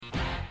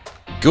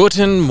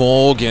Guten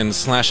Morgen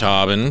 /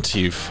 Abend,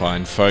 you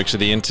fine folks of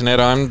the internet.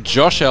 I'm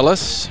Josh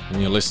Ellis,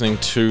 and you're listening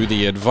to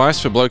the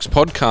Advice for Blokes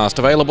podcast,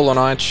 available on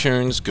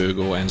iTunes,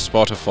 Google, and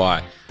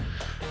Spotify.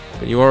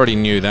 But you already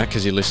knew that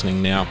because you're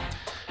listening now.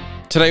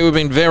 Today we've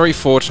been very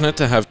fortunate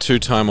to have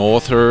two-time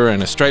author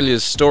and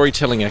Australia's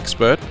storytelling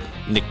expert,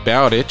 Nick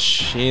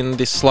Bowditch, in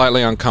this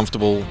slightly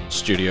uncomfortable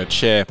studio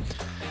chair.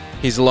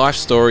 His life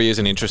story is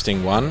an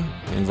interesting one,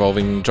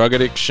 involving drug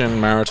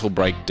addiction, marital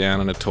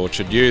breakdown, and a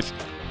tortured youth.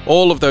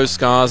 All of those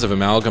scars have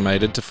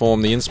amalgamated to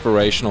form the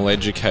inspirational,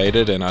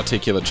 educated, and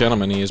articulate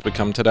gentleman he has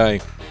become today.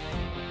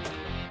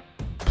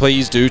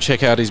 Please do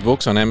check out his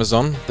books on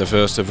Amazon, the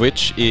first of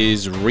which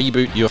is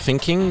Reboot Your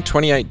Thinking,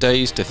 28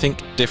 Days to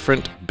Think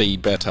Different, Be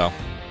Better.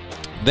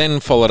 Then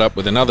followed up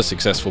with another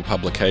successful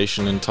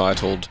publication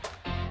entitled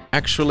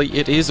Actually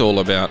It Is All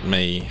About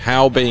Me,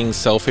 How Being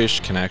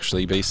Selfish Can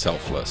Actually Be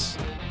Selfless.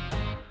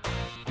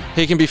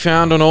 He can be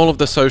found on all of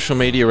the social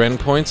media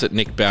endpoints at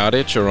Nick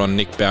Bowditch or on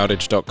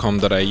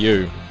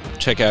nickbowditch.com.au.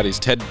 Check out his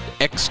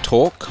TEDx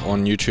talk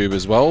on YouTube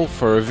as well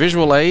for a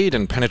visual aid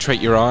and penetrate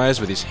your eyes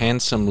with his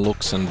handsome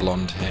looks and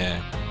blonde hair.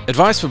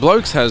 Advice for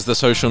Blokes has the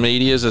social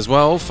medias as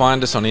well.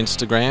 Find us on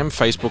Instagram,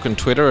 Facebook and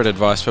Twitter at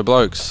Advice for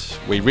Blokes.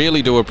 We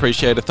really do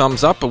appreciate a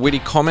thumbs up, a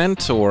witty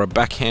comment or a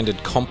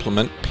backhanded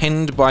compliment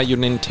penned by your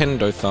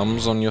Nintendo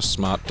thumbs on your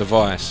smart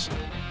device.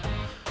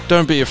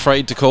 Don't be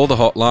afraid to call the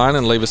hotline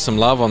and leave us some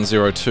love on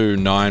 02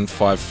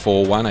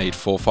 9541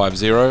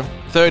 8450.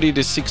 30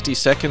 to 60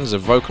 seconds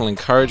of vocal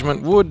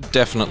encouragement would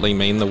definitely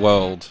mean the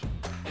world.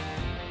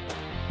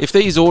 If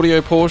these audio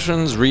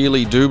portions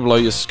really do blow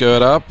your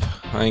skirt up,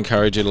 I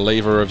encourage you to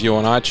leave a review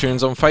on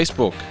iTunes on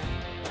Facebook.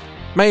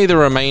 May the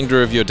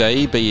remainder of your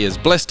day be as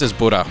blessed as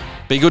Buddha.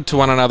 Be good to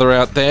one another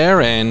out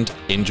there and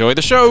enjoy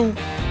the show!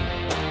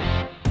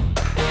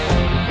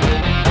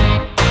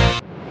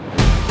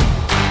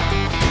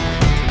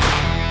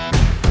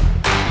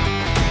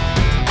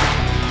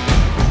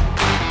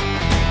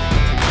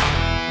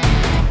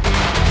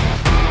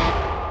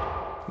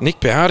 Nick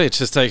Bowditch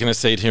has taken a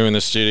seat here in the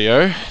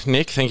studio.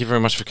 Nick, thank you very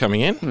much for coming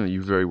in. Oh,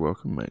 you're very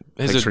welcome, mate.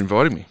 Thanks for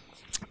inviting me.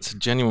 It's a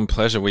genuine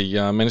pleasure. We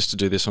managed to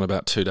do this on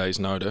about 2 days'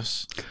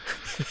 notice.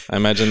 I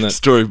imagine that...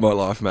 Story of my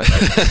life, mate.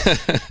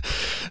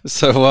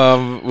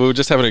 So we were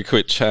just having a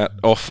quick chat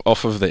off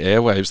of the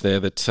airwaves there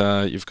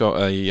that you've got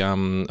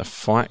a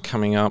fight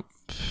coming up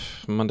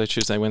Monday,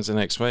 Tuesday, Wednesday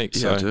next week.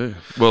 Yeah, I do.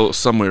 Well,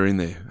 somewhere in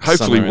there.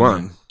 Hopefully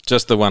one.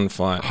 Just the one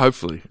fight.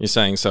 Hopefully. You're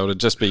saying so to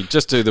just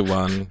do the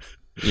one...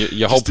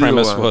 Your whole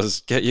premise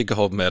was get your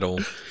gold medal,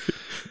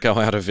 go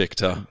out a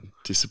victor,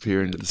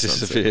 disappear into the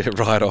sunset.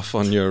 Right off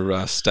on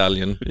your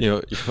stallion,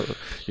 your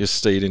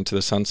steed into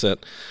the sunset.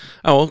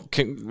 Oh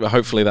well,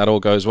 hopefully that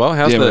all goes well.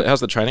 How's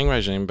the training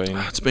regime been?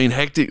 It's been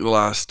hectic the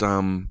last.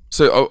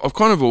 So I've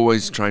kind of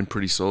always trained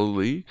pretty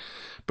solidly,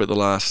 but the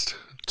last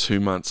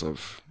 2 months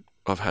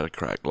I've had a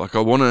crack. Like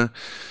I want to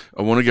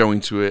go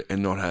into it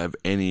and not have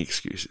any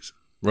excuses.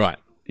 Right.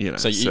 You know,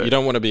 so you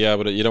don't want to be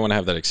able to. You don't want to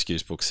have that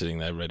excuse book sitting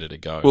there ready to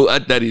go. Well,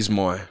 that is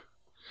my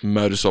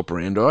modus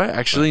operandi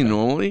actually. Okay.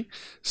 Normally,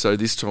 so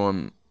this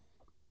time,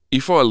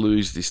 if I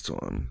lose this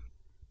time,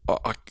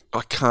 I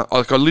can't.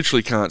 Like I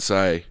literally can't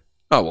say,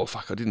 oh well,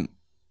 fuck,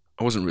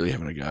 I wasn't really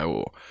having a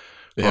go,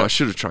 or I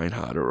should have trained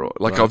harder, or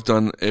like I've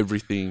done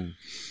everything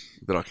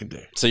that I can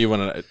do. So you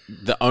want to.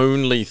 The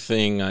only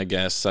thing, I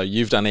guess, so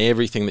you've done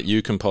everything that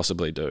you can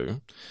possibly do,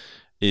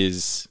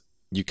 is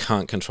you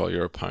can't control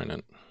your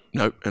opponent.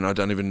 Nope, and I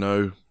don't even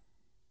know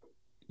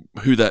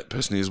who that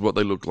person is, what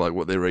they look like,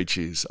 what their reach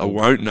is. I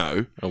won't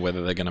know. Or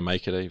whether they're going to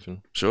make it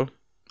even. Sure.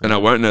 And I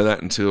won't know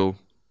that until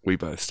we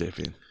both step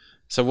in.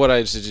 So what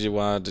age did you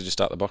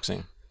start the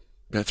boxing?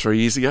 About 3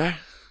 years ago.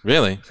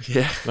 Really?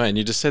 Yeah. Right, and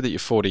you just said that you're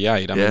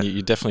 48. I mean,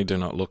 you definitely do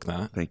not look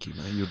that. Thank you,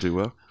 mate. You'll do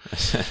well.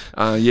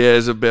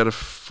 As about a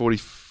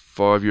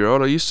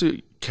 45-year-old, I used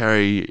to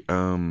carry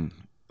a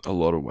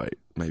lot of weight,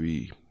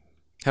 maybe...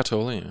 How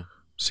tall are you?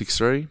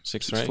 6'3",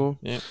 6'4".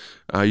 Yeah.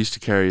 I used to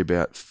carry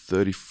about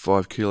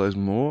 35 kilos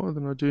more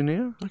than I do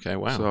now. Okay,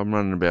 wow. So I'm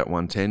running about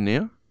 110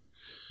 now.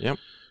 Yep.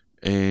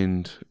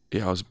 And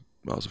yeah, I was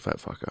a fat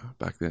fucker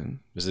back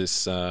then. Was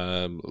this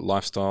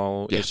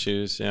lifestyle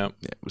issues? Yeah.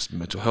 Yeah, it was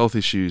mental health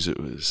issues.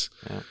 It was,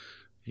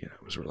 it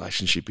was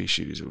relationship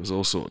issues. It was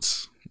all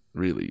sorts.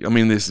 Really, I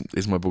mean,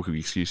 there's my book of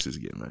excuses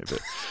again, mate.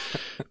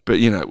 But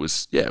it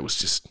was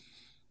just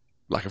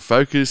lack of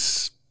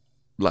focus,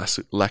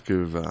 lack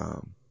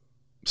of.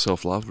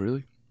 Self-love,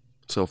 really.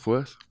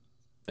 Self-worth.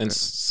 And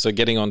so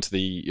getting on to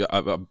the...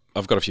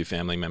 I've got a few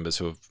family members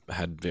who have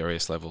had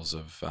various levels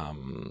of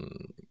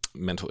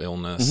mental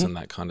illness and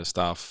that kind of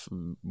stuff,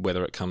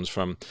 whether it comes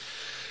from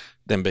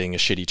them being a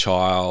shitty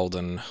child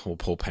or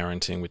poor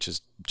parenting, which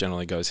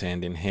generally goes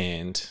hand in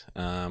hand.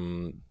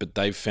 But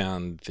they've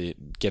found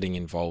that getting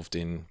involved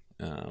in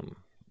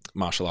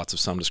martial arts of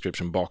some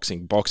description,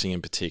 boxing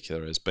in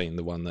particular, has been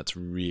the one that's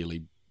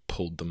really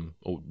pulled them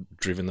or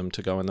driven them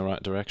to go in the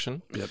right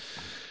direction. Yep.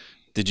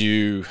 Did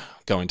you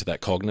go into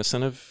that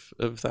cognizant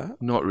of that?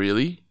 Not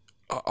really.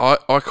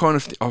 I kind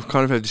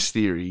of have this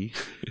theory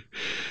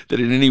that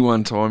at any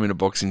one time in a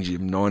boxing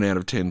gym, 9 out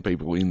of 10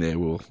 people in there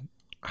will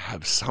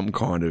have some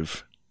kind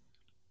of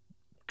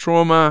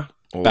trauma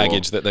or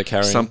baggage that they're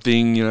carrying.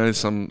 Something,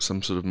 some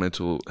sort of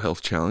mental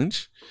health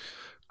challenge.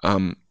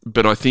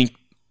 But I think,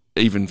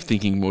 even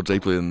thinking more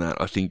deeply than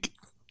that, I think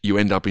you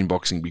end up in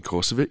boxing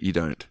because of it. You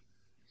don't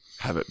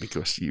have it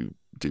because you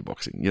do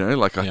boxing.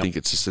 I think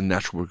it's just a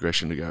natural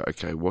progression to go,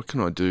 okay, what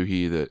can I do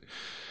here that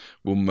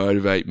will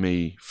motivate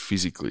me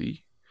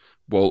physically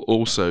while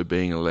also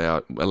being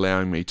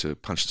allowing me to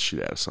punch the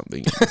shit out of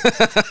something,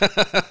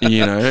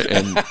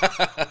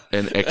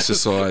 and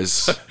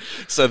exercise.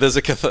 So there's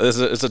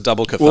a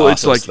double catharsis. Well,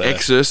 it's like there.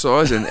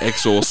 exercise and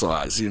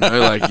exorcise.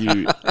 I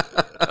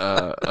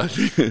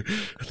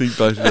think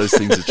both of those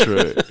things are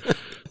true.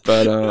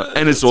 But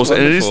and it's also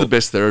wonderful. And it is the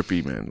best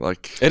therapy, man.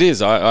 Like it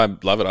is. I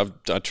love it.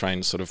 I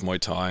trained sort of Muay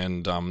Thai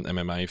and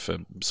MMA for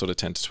sort of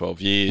 10 to 12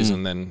 years,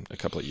 and then a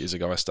couple of years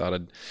ago I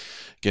started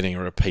getting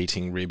a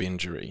repeating rib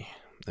injury.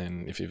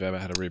 And if you've ever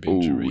had a rib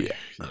injury,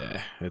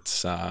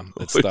 it's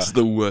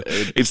the worst.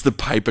 It's the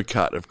paper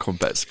cut of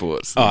combat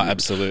sports. Oh,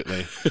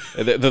 absolutely.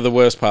 The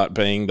worst part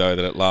being though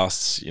that it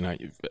lasts.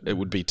 It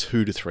would be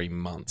 2 to 3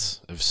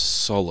 months of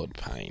solid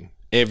pain.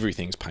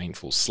 Everything's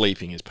painful.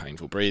 Sleeping is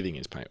painful. Breathing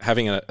is painful.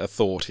 Having a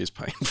thought is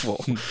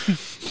painful.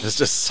 It's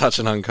just such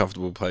an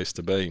uncomfortable place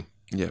to be.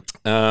 Yeah.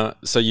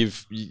 So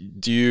you've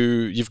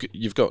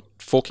got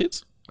 4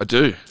 kids? I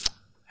do.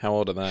 How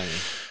old are they?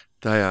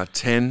 They are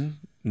 10,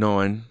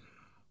 9,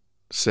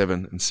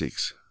 7, and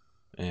 6.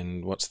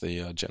 And what's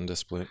the gender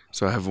split?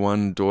 So I have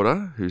one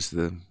daughter who's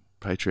the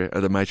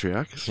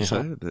matriarch, I should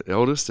say, the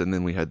eldest, and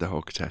then we had the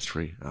whole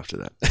catastrophe after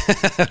that.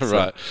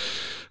 Right.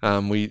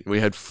 We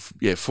had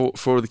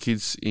 4 of the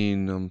kids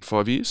in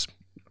 5 years.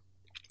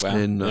 Wow.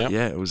 And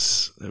it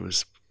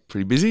was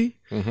pretty busy.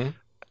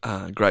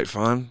 Mm-hmm. Great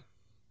fun,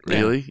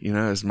 really.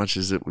 As much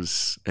as it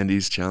was and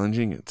is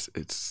challenging,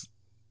 it's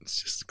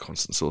just a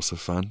constant source of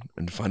fun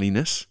and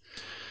funniness.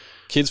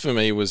 Kids for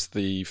me was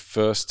the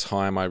first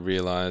time I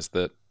realised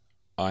that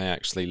I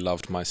actually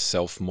loved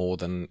myself more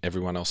than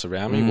everyone else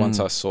around me. Once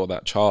I saw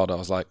that child, I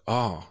was like,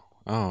 oh,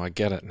 I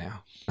get it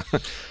now.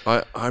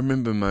 I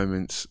remember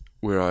moments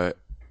where I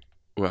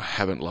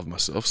haven't loved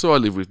myself. So I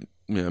live with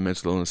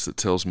mental illness that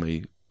tells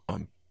me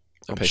I'm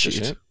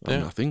shit. I'm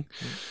nothing.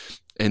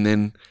 And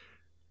then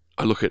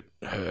I look at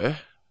her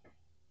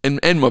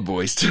and my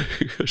boys too.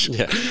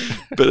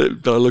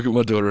 But I look at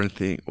my daughter and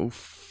think, oh,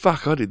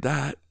 fuck, I did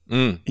that.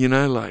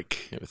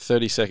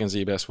 30 seconds of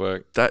your best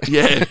work.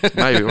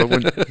 Maybe.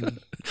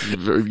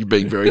 You're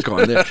being very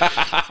kind there.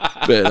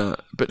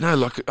 But no,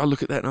 like I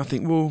look at that and I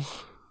think, well,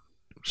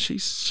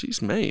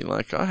 she's me.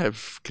 Like I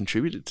have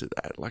contributed to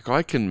that. Like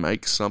I can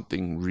make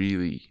something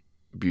really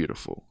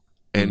beautiful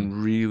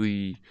and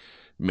really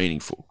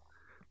meaningful.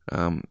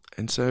 And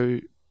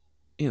so,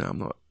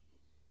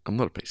 I'm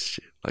not a piece of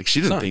shit. Like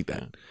she doesn't think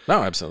that.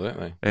 No,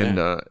 absolutely. And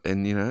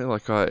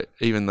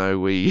even though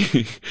we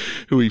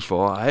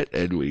fight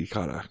and we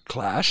kind of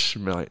clash,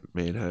 me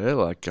and her,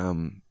 like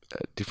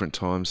at different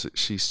times,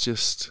 she's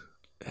just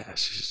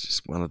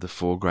one of the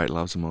 4 great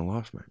loves of my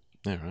life, mate.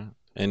 Yeah, right.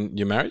 And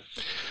you're married?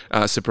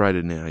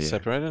 Separated now. Yeah.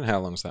 Separated. How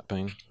long's that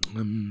been?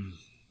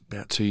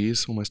 About 2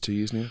 years, almost 2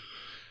 years now.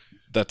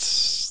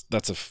 That's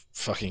a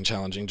fucking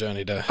challenging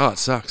journey to. Oh, it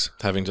sucks.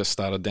 Having just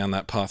started down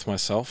that path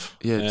myself.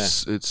 Yeah,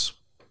 it's.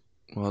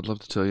 Well, I'd love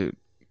to tell you it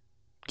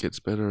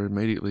gets better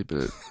immediately,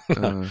 but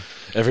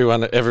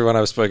everyone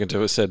I've spoken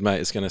to has said,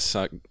 mate, it's going to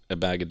suck a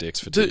bag of dicks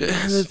for 2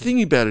 years. The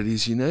thing about it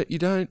is,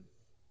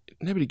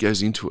 nobody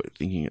goes into it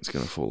thinking it's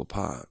going to fall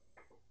apart,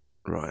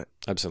 right?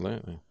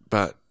 Absolutely.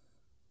 But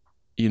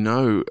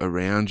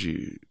around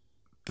you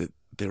that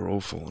they're all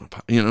falling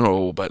apart. Not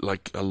all, but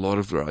like a lot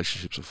of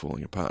relationships are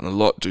falling apart, and a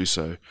lot do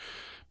so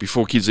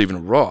before kids even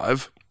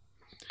arrive.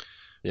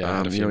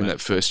 Yeah, in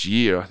that first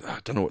year, I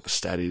don't know what the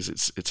stat is.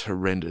 It's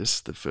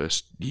horrendous, the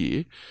first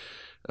year.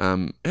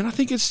 And I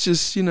think it's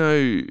just,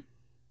 like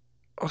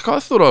I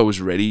thought I was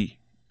ready.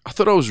 I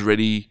thought I was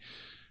ready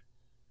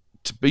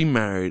to be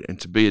married and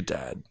to be a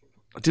dad.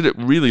 I did it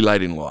really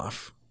late in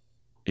life,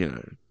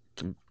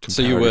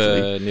 So you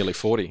were nearly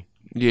 40?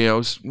 Yeah,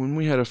 when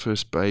we had our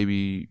first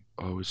baby,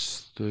 I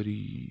was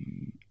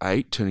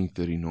 38, turning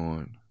 39.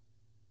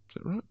 Is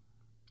that right?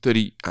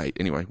 38,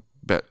 anyway.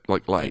 About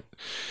like late,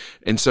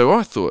 and so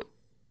I thought,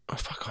 oh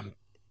fuck, and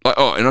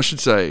I should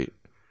say,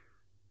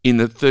 in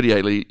the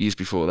 38 years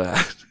before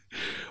that,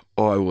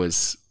 I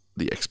was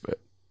the expert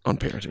on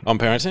parenting. On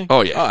parenting?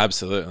 Oh yeah, oh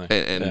absolutely.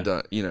 And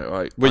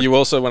were you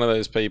also one of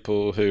those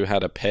people who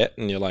had a pet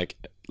and you're like,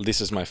 this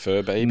is my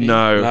fur baby?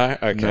 No,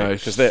 okay,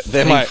 because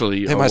they're my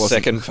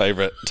second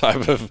favorite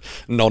type of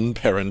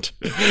non-parent.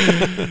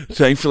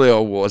 Thankfully, I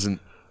wasn't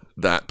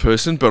that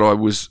person, but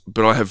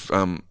I have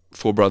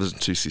 4 brothers and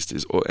 2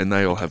 sisters, and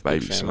they all have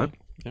babies, right?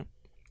 Yep.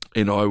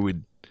 And I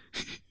would,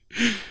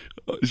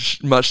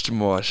 much to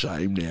my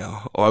shame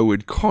now, I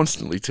would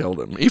constantly tell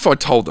them, if I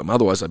told them,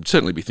 otherwise I'd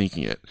certainly be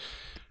thinking it,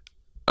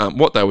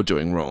 what they were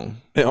doing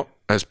wrong Yeah.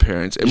 as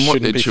parents, and You what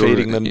shouldn't their be children,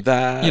 feeding them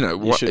that. You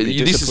know, You shouldn't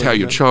be this is how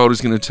your disciplining them. child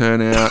is going to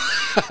turn out.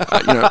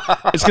 You know,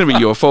 it's going to be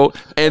your fault,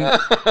 and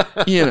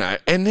you know.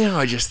 And now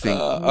I just think,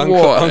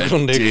 Uncle a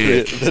Nick,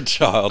 dick. the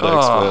child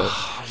expert.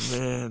 Oh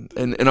man,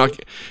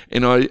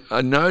 and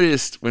I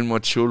noticed when my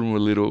children were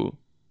little,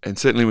 and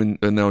certainly when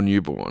they were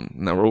newborn,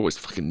 and they were always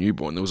fucking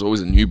newborn. There was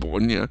always a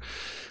newborn, you know.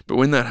 But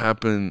when that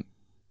happened,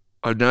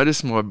 I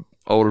noticed my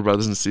older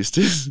brothers and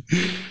sisters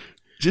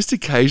just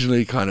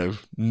occasionally kind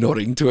of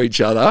nodding to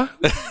each other.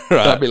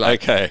 Right. I'd be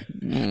like, okay.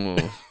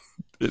 "Oh."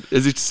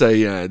 As if to say,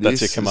 yeah, That's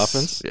this your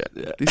comeuppance?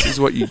 Yeah, this is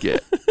what you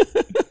get.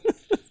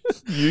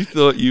 You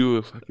thought you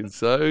were fucking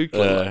so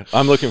clever.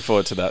 I'm looking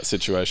forward to that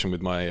situation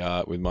with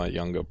my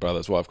younger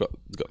brothers. Well, I've got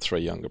 3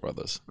 younger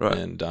brothers, Right.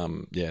 And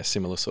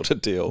similar sort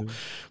of deal.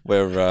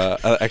 Where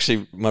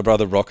actually, my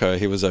brother Rocco,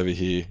 he was over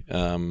here.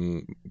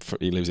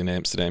 He lives in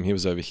Amsterdam. He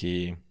was over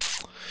here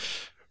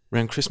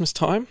around Christmas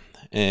time,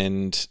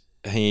 and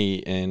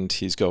he and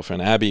his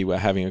girlfriend Abby were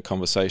having a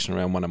conversation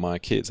around one of my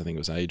kids. I think it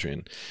was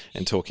Adrian,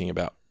 and talking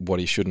about what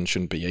he should and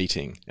shouldn't be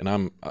eating.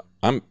 And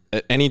I'm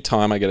at any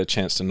time I get a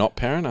chance to not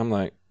parent, I'm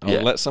like,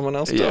 I'll let someone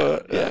else do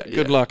it. Yeah,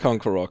 Good luck,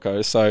 Uncle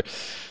Rocco. So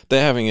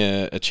they're having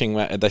a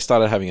chingwa. They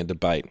started having a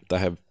debate. They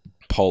have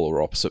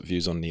polar opposite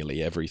views on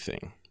nearly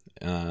everything.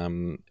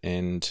 And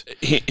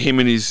Him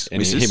and his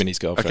missus? him and his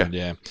girlfriend, Okay.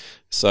 yeah.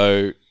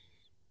 So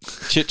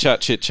chit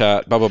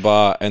chat, blah blah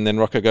blah, and then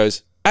Rocco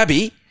goes,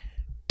 Abby,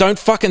 don't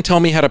fucking tell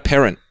me how to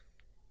parent.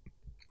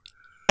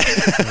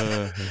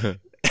 And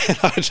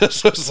I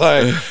just was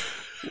like,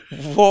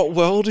 what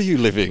world are you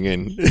living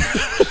in?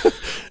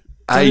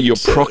 You're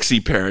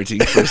proxy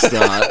parenting for a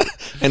start.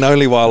 And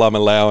only while I'm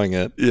allowing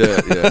it.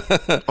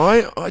 Yeah.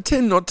 I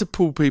tend not to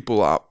pull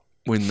people up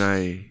when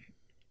they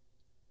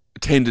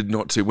tended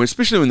not to,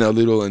 especially when they're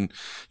little, and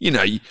you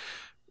know,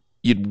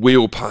 you'd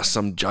wheel past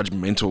some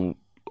judgmental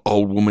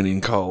old woman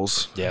in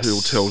Coles who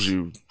tells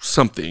you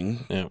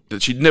something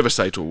that she'd never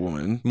say to a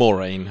woman.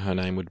 Maureen, her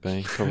name would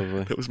be,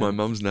 probably. That was my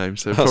mum's name,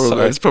 so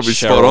sorry. it's probably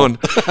Cheryl.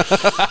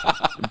 spot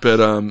on. But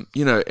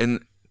you know,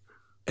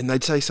 and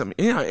they'd say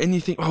something, you know, and you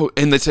think,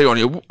 and they'd say on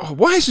you,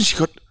 why hasn't she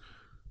got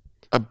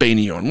a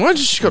beanie on? Why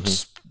hasn't she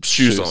got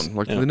shoes on?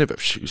 Like they never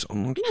have shoes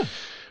on. Like,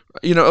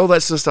 you know, all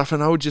that sort of stuff,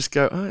 and I would just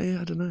go,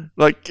 I don't know.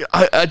 Like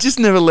I just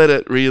never let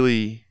it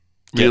really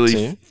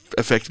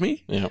affect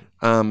me. Yeah.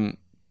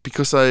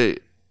 Because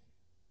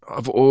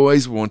I've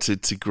always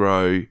wanted to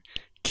grow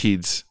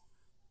kids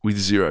with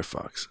zero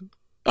fucks.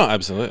 Oh,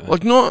 absolutely.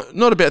 Like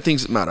not about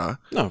things that matter.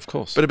 No, of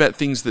course. But about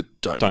things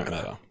that don't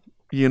matter.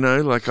 You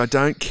know, like I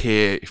don't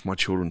care if my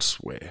children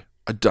swear.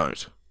 I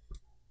don't.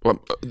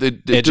 Well, they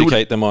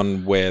educate them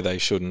on where they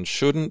should and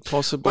shouldn't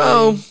possibly.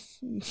 Well,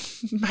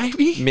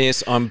 maybe.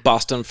 Miss, I'm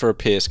busting for a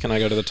piss. Can I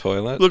go to the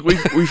toilet? Look,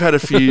 we've had a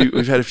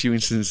few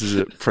instances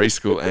at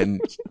preschool and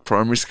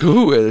primary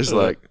school where there's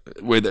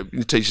where the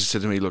teacher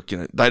said to me, look, you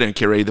know, they don't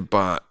care either,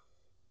 but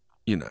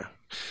you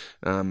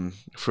know,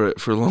 for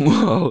a long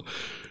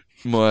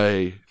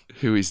while,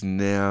 who is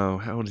now,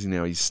 how old is he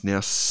now? He's now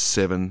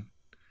 7.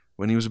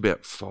 When he was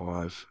about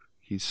 5,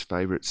 his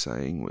favourite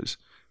saying was,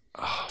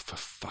 "Oh, for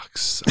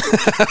fuck's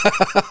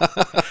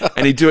sake!"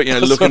 And he'd do it, you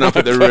know, looking up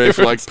at the roof,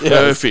 like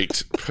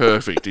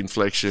perfect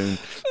inflection.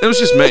 It was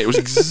just me. It was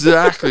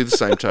exactly the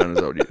same tone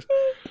as I would use.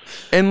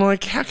 And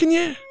like, how can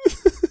you?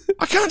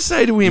 I can't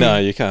say to him. No,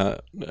 you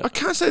can't. No. I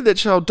can't say to that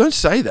child, don't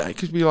say that,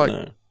 because be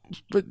like,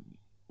 but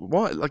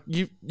why? Like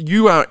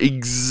you are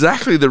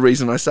exactly the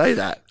reason I say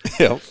that.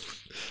 Yeah.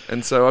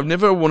 And so I've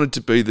never wanted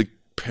to be the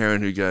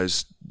parent who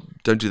goes,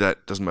 don't do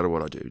that. Doesn't matter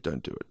what I do.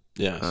 Don't do it.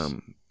 Yeah.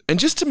 And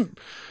just to,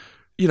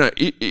 you know,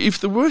 if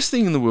the worst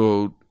thing in the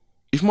world,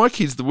 if my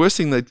kids, the worst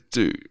thing they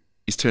do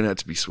is turn out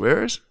to be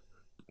swearers.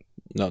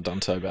 Not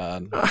done so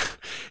bad.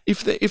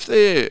 If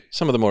they're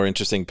some of the more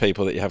interesting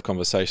people that you have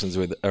conversations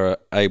with are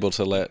able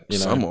to let, you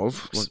know. Some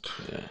of,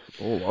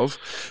 all of.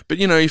 But,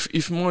 you know,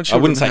 if my children I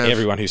wouldn't say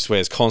everyone who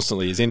swears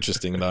constantly is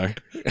interesting, though.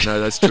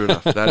 No, that's true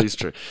enough. That is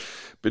true.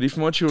 But if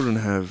my children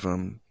have,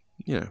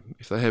 you know,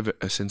 if they have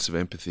a sense of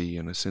empathy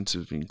and a sense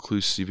of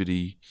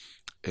inclusivity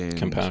and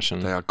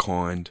compassion, they are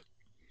kind.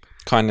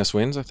 Kindness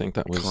wins. I think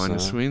that was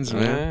kindness wins.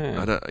 Man.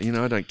 Yeah. I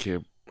don't care.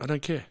 I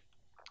don't care.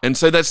 And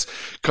so that's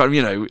kind of,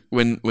 you know,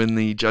 when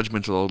the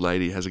judgmental old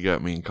lady has a go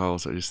at me in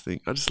Coles, I just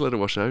let her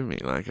wash over me.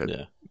 Like,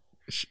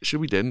 she'll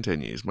be dead in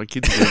 10 years. My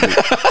kids are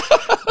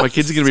going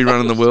to be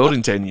running the world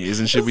in 10 years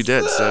and she'll be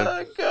dead. So,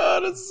 oh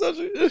God, it's such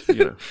a.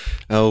 You know.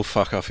 Oh,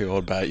 fuck off, you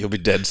old bat. You'll be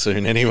dead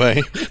soon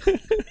anyway.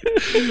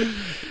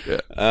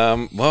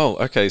 Yeah. Well,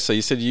 okay. So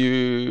you said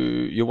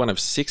you're one of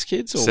 6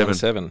 kids or 7.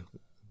 7?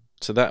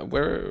 So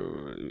where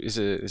is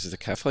it? Is it a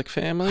Catholic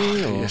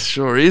family? Or? Yes,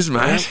 sure is,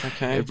 mate. Yeah,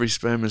 okay. Every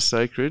sperm is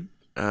sacred.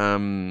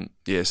 So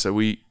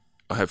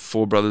I have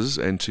 4 brothers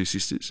and 2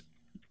 sisters.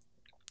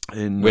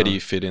 And where do you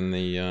fit in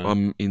the?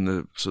 I'm in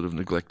the sort of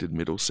neglected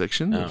middle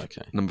section. Oh,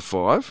 okay. Number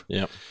 5.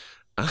 Yep.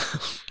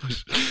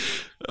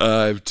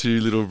 I have 2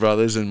 little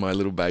brothers, and my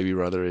little baby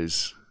brother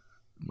is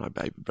my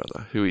baby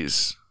brother, who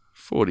is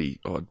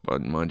 40 odd,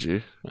 mind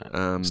you.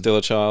 Still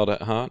a child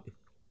at heart.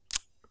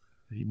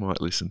 he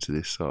might listen to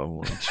this, so I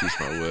want to choose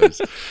my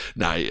words.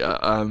 No,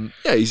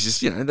 yeah, he's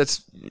just,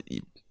 that's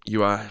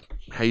you are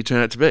how you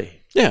turn out to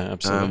be. Yeah,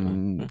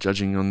 absolutely.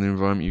 Judging on the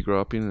environment you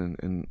grow up in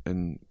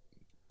and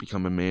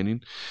become a man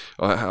in.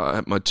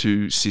 My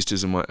 2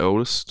 sisters are my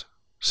eldest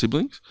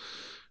siblings,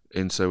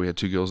 and so we had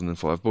 2 girls and then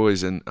 5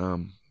 boys, and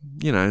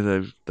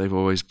they've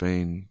always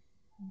been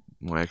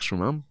my extra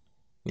mums,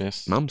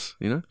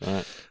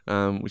 Right.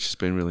 which has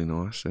been really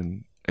nice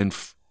and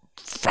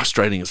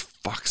frustrating as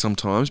fuck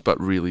sometimes, but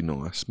really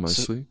nice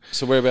mostly.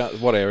 So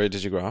what area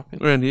did you grow up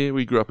in? Around here,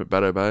 we grew up at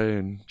Baddo Bay,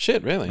 and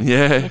Shit, really?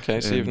 yeah.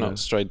 Okay, so you've not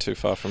strayed too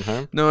far from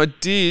home. No, I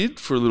did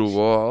for a little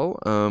while.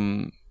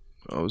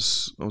 I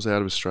was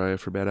out of Australia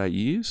for about 8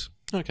 years.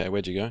 Okay,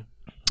 where'd you go?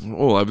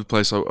 All over the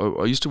place.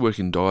 I used to work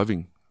in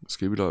diving,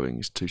 scuba diving. I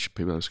used to teach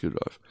people how to scuba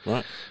dive.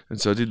 Right. And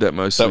so I did that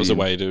mostly. That was a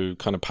way to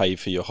kind of pay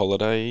for your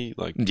holiday?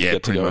 Yeah,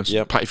 pretty much.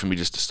 Yep. Pay for me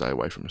just to stay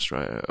away from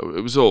Australia.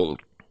 It was all...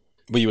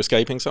 Were you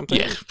escaping something?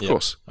 Yeah, of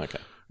course. Okay.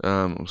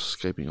 I was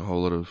escaping a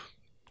whole lot of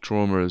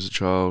trauma as a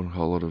child, a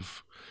whole lot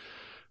of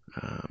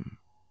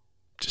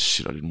just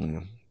shit I didn't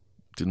want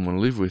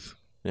to live with.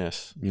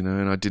 Yes.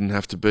 And I didn't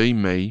have to be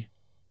me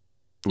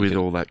with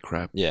all that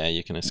crap. Yeah,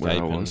 you can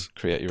escape and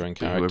create your own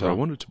character. Whoever I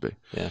wanted to be.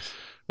 Yes.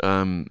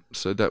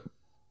 So that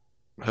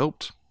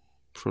helped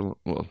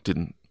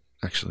didn't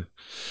actually.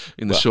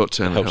 In the short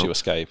term, it helps you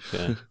escape.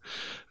 Yeah.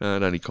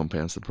 It only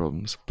compounds the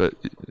problems, but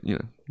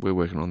we're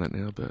working on that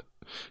now. But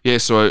yeah,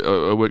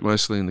 so I worked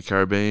mostly in the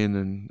Caribbean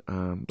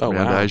and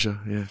around Asia.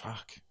 Yeah,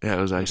 fuck. Yeah,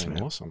 it was ace,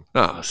 man. Awesome.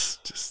 Oh, it's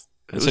just.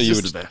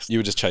 The best. You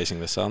were just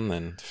chasing the sun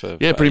then for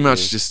pretty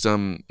much. Just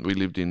I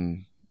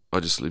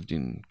just lived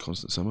in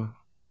constant summer.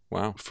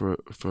 Wow. For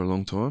a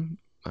long time,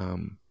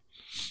 and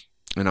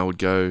I would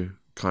go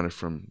kind of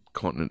from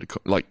continent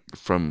to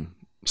from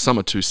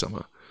summer to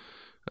summer,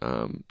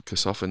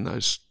 because often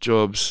those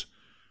jobs,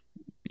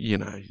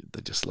 they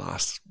just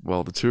last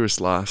while the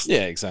tourists last.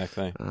 Yeah,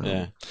 exactly.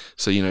 Yeah.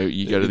 So you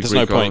go to the. There's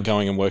Greek no point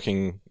going and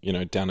working,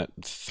 down at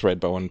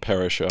Thredbo and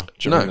Perisher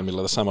during the middle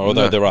of the summer.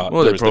 Although there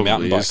is the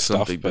mountain bike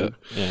stuff, but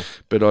yeah.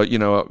 But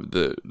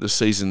the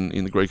season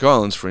in the Greek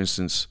islands, for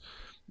instance,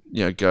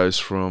 goes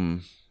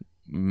from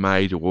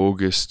May to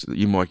August.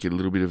 You might get a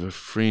little bit of a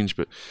fringe,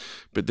 but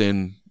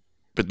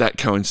that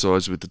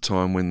coincides with the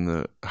time when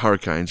the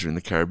hurricanes are in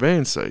the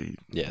Caribbean, so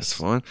that's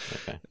fine.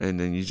 Okay. And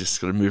then you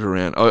just got to move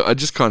around. I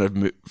just kind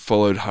of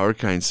followed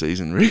hurricane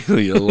season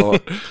really a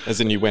lot. As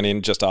in, you went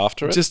in just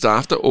after it? Just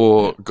after,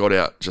 or got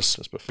out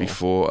just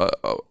before.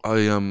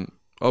 I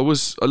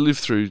lived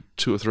through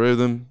 2 or 3 of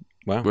them.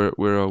 Wow.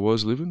 Where I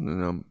was living,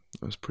 and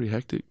it was pretty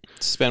hectic.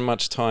 Spend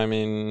much time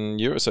in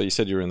Europe? So you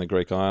said you were in the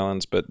Greek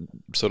islands, but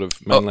sort of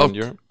mainland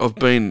Europe? I've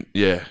been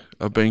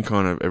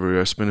kind of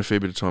everywhere. I spent a fair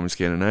bit of time in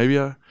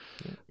Scandinavia,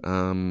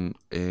 and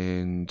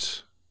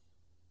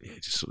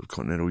just sort of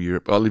continental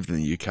Europe. I lived in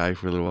the UK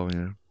for a little while.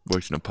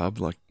 Worked in a pub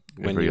like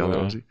every other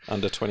Aussie.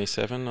 Under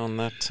 27 on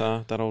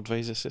that old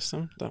visa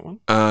system, that one?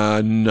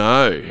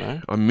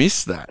 No, I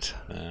missed that.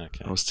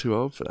 Okay. I was too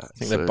old for that. I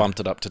think they bumped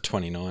it up to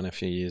 29 a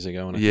few years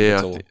ago, and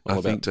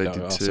I think they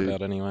did too.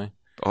 About anyway.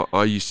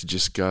 I used to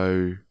just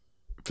go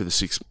for the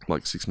 6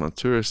 month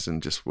tourists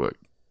and just work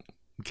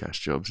cash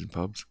jobs in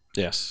pubs.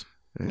 Yes,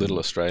 Little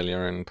Australia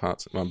and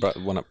parts.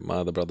 One of my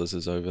other brothers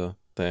is over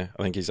there.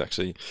 I think he's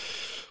actually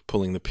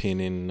pulling the pin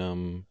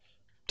in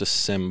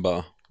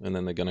December, and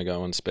then they're going to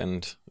go and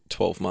spend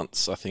 12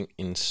 months, I think,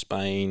 in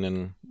Spain.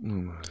 And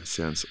that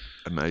sounds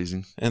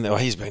amazing. And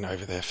he's been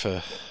over there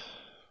for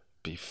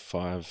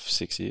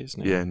 5-6 years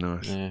now. Yeah,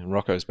 nice. Yeah,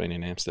 Rocco's been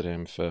in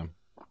Amsterdam for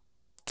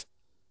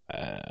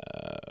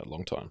a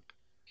long time.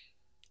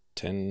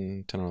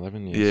 10 or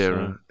 11 years. Yeah,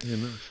 right. Yeah,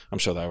 nice. I'm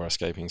sure they were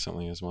escaping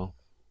something as well.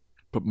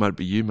 But might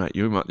be you, mate.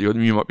 You might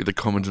be the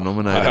common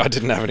denominator. I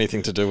didn't have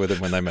anything to do with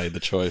it when they made the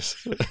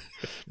choice.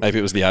 Maybe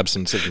it was the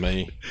absence of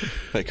me.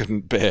 They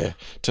couldn't bear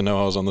to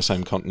know I was on the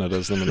same continent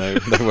as them, and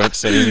they weren't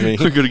seeing me.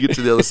 We've got to get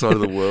to the other side of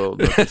the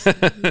world.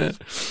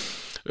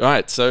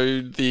 Right. So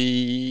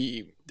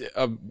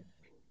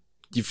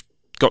you've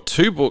got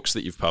 2 books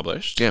that you've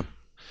published. Yeah.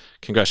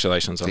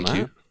 Congratulations on that. Thank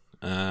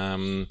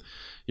you.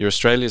 You're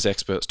Australia's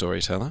expert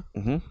storyteller.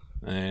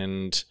 Mm-hmm.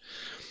 And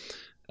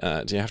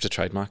do you have to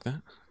trademark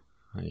that?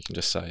 Or you can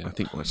just say it. I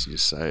think once you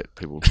just say it,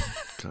 people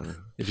kind of...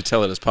 If you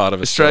tell it as part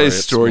of a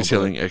Australia's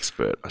storytelling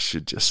expert, I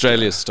should just...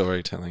 Australia's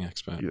storytelling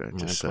expert. You don't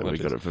just say we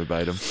got it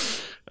verbatim.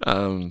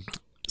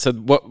 So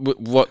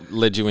what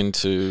led you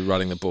into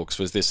writing the books?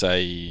 Was this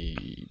a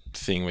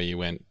thing where you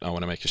went, I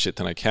want to make a shit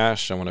ton of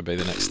cash, I want to be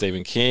the next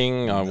Stephen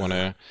King, I want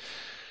to...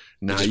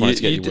 No,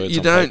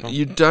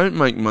 you don't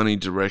make money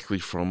directly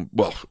from,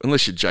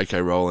 unless you're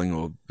J.K. Rowling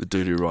or the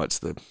dude who writes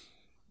the,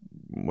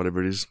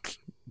 whatever it is,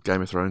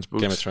 Game of Thrones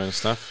books. Game of Thrones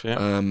stuff, yeah.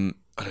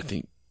 I don't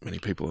think many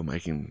people are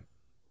making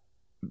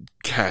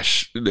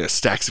cash,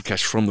 stacks of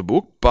cash from the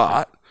book,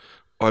 but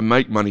I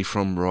make money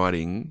from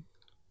writing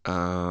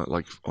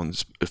like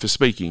for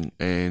speaking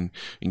and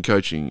in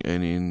coaching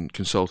and in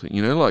consulting.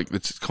 You know, like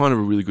it's kind of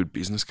a really good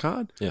business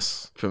card.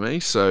 Yes. For me.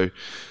 So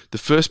the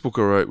first book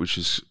I wrote, which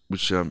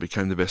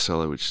became the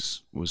bestseller,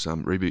 was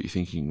Reboot Your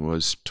Thinking,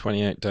 was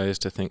 28 Days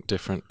to Think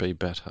Different, Be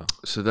Better.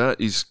 So that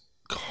is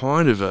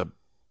kind of a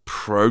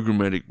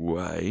programmatic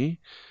way,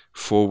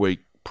 4-week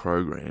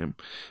program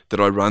that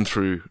I run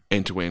through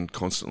end to end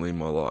constantly in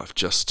my life,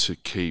 just to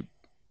keep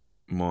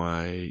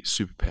my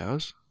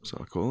superpowers, so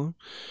I call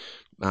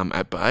them,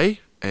 at bay,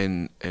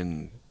 and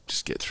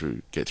just get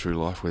through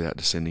life without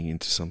descending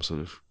into some sort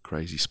of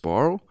crazy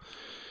spiral.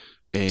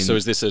 And so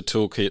is this a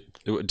toolkit?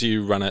 Do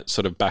you run it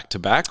sort of back to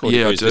back, or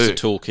Yeah, is I this do. a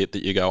toolkit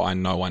that you go, I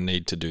know I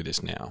need to do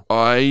this now?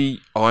 I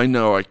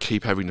know I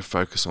keep having to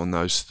focus on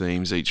those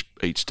themes each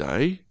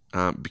day.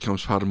 It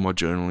becomes part of my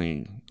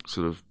journaling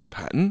sort of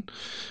pattern,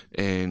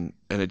 and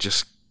it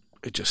just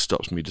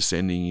stops me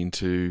descending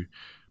into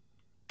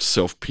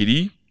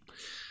self-pity.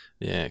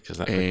 Yeah, because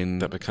And-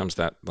 that becomes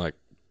that like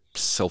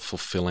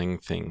self-fulfilling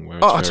thing where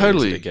it's very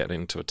totally. easy to get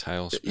into a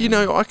tailspin. You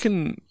know,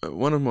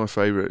 one of my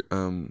favourite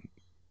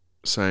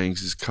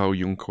sayings is Carl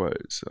Jung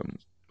quotes,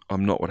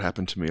 I'm not what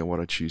happened to me or what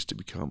I choose to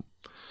become.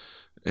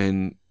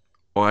 And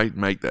I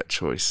make that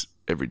choice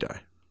every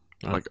day.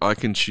 Right. Like, I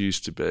can choose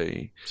to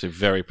be... So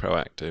very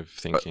proactive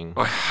thinking.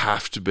 I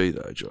have to be,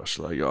 though, Josh.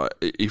 Like,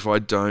 if I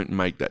don't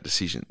make that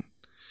decision,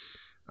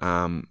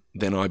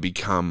 then I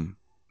become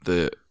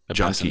the A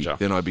junkie. passenger.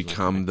 Then I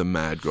become the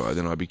mad guy.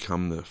 Then I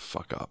become the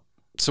fuck up.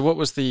 So what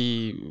was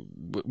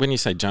when you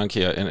say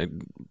junkie,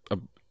 and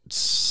I've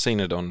seen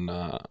it on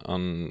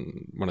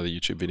one of the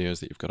YouTube videos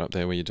that you've got up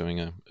there where you're doing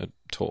a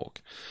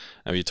talk,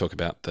 and you talk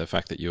about the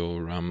fact that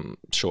your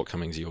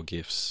shortcomings are your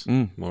gifts,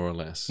 more or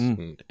less,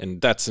 and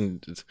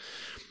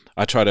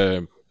I try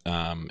to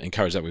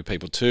encourage that with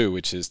people too,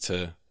 which is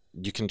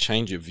you can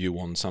change your view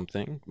on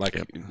something.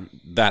 Like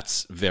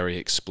that's very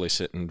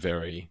explicit and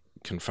very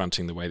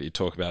confronting the way that you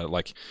talk about it.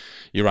 Like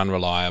you're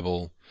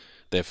unreliable,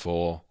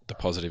 therefore the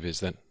positive is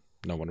that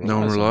no one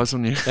relies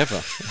on you.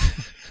 ever.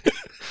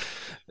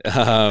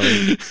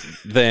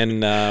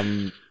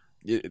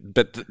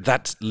 But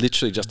that's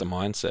literally just a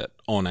mindset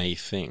on a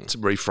thing. It's a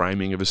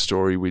reframing of a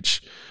story,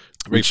 which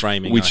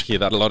Reframing, I hear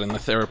that a lot in the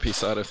therapy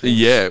side of things.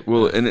 yeah,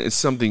 well, and it's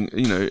something,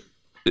 you know,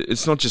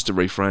 it's not just a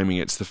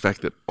reframing, it's the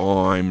fact that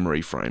I'm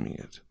reframing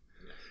it,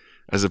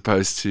 as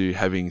opposed to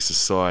having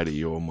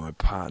society or my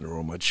partner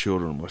or my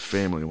children or my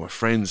family or my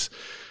friends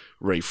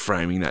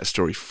reframing that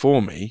story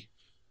for me,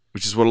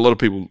 which is what a lot of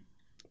people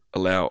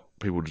allow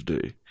people to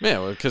do.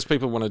 Yeah, because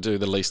people want to do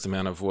the least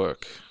amount of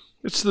work.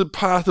 It's the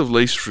path of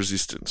least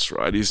resistance,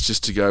 right? Is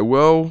just to go,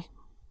 well,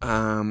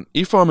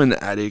 if I'm an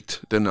addict,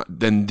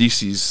 then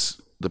this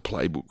is the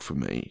playbook for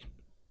me.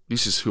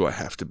 This is who I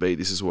have to be.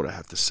 This is what I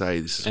have to say.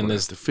 This is what I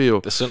have to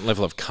feel. There's a certain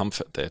level of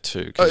comfort there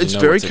too. 'Cause It's you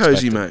know very what's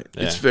cozy, expected. mate.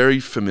 Yeah. It's very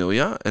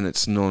familiar and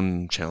it's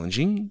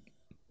non-challenging,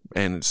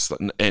 and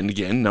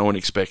again, no one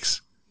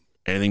expects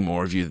anything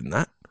more of you than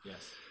that. Yes.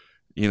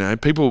 You know,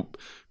 people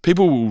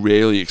will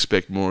rarely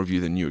expect more of you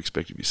than you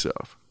expect of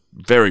yourself.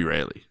 Very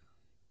rarely.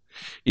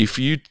 If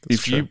you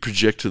true.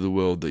 project to the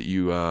world that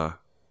you are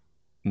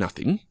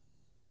nothing,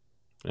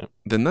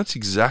 then that's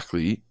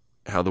exactly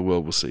how the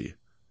world will see you.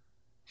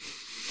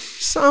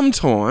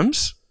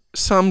 Sometimes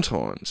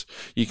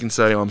you can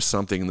say I'm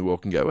something and the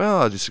world can go,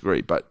 well, I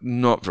disagree, but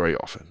not very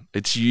often.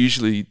 It's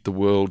usually the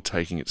world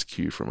taking its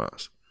cue from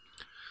us.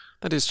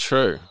 That is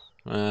true,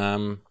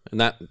 and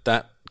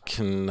that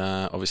can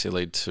obviously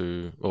lead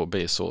to or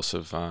be a source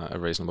of a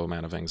reasonable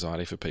amount of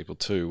anxiety for people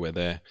too, where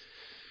they're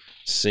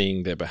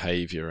seeing their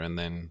behaviour and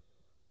then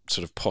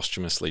sort of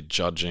posthumously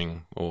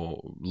judging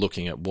or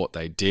looking at what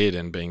they did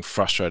and being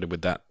frustrated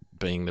with that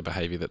being the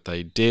behaviour that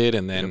they did,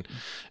 and then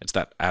it's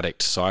that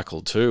addict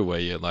cycle too, where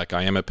you're like,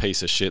 I am a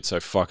piece of shit,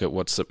 so fuck it,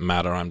 what's it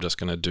matter? I'm just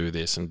going to do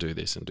this and do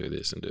this and do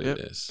this and do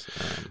this.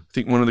 I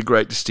think one of the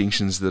great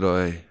distinctions that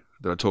I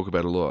talk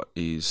about a lot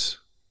is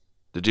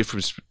the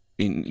difference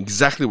in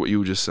exactly what you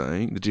were just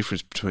saying, the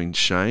difference between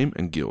shame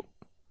and guilt.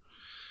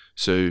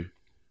 So,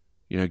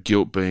 you know,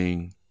 guilt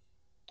being,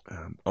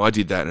 I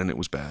did that and it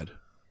was bad.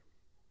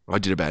 I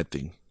did a bad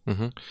thing.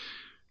 Mm-hmm.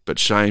 But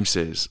shame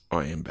says,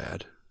 I am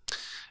bad.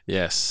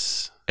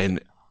 Yes.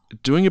 And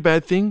doing a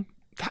bad thing,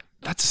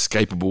 that's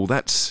escapable,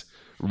 that's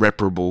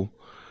reparable.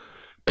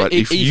 But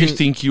if you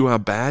think you are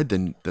bad,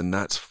 then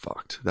that's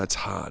fucked. That's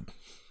hard.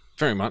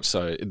 Very much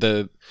so.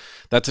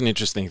 That's an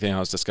interesting thing. I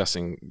was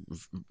discussing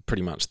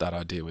pretty much that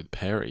idea with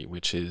Perry,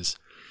 which is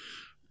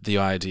the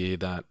idea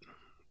that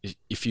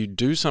if you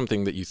do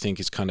something that you think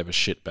is kind of a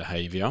shit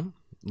behavior,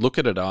 look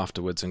at it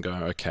afterwards and go,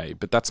 okay,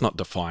 but that's not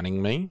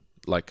defining me.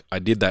 Like, I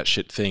did that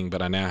shit thing,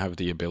 but I now have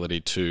the ability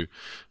to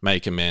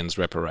make amends,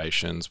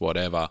 reparations,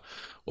 whatever,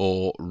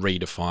 or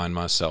redefine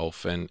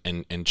myself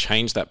and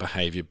change that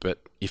behavior.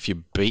 But if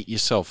you beat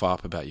yourself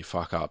up about your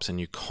fuck ups and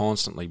you're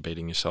constantly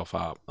beating yourself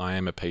up, I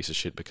am a piece of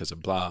shit because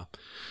of blah,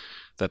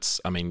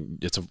 I mean,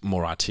 it's a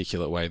more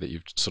articulate way that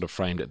you've sort of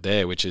framed it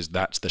there, which is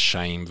that's the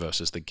shame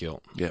versus the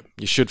guilt. Yep.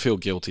 You should feel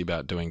guilty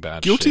about doing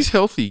bad Guilty's shit.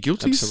 healthy.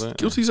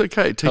 Guilty's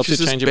okay. It Helps you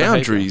teaches us change your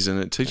boundaries and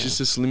it teaches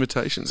us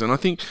limitations. And I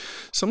think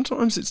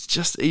sometimes it's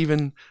just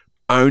even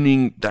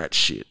owning that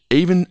shit,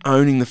 even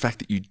owning the fact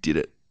that you did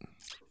it.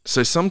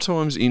 So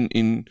sometimes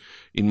often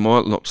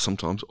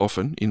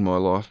in my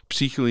life,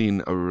 particularly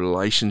in a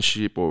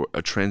relationship or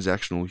a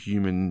transactional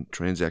human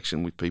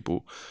transaction with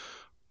people,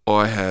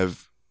 I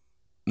have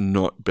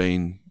not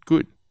been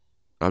good.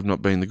 I've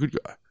not been the good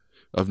guy.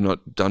 I've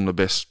not done my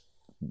best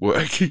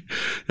work.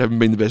 Haven't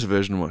been the best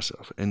version of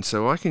myself. And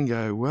so I can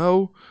go,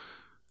 well,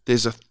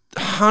 there's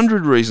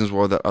 100 reasons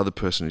why that other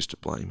person is to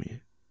blame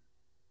here.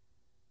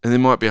 And there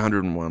might be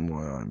 101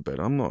 why I'm, but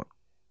I'm not.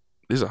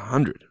 There's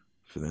 100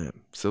 for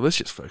them. So let's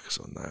just focus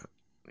on that,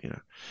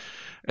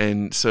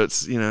 And so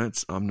it's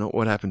I'm not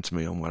what happened to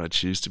me, I'm what I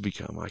choose to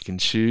become. I can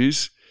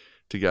choose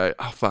to go,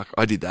 oh fuck,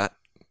 I did that.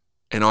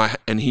 And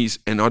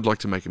I'd like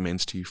to make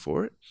amends to you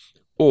for it.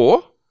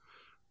 Or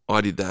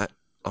I did that,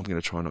 I'm going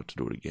to try not to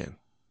do it again.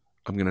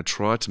 I'm going to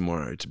try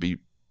tomorrow to be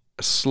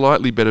a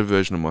slightly better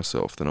version of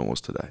myself than I was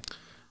today.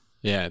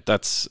 Yeah,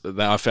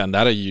 I found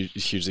that a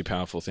hugely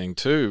powerful thing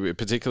too,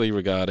 particularly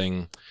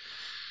regarding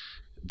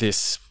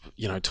this,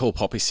 tall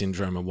poppy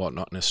syndrome and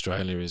whatnot in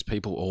Australia, is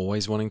people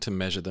always wanting to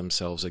measure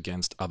themselves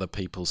against other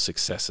people's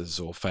successes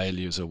or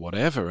failures or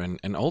whatever.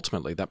 And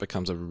ultimately that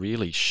becomes a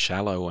really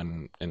shallow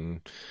and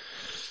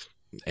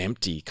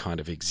empty kind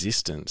of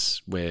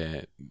existence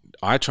where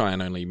I try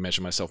and only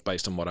measure myself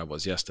based on what I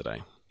was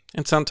yesterday.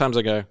 And sometimes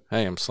I go,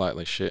 hey, I'm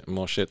slightly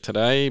more shit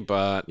today,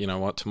 but you know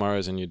what,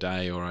 tomorrow's a new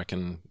day, or I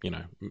can,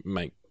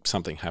 make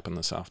something happen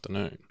this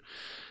afternoon.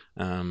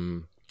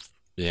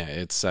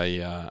 It's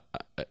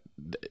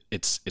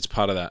it's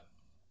part of that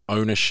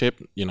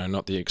ownership,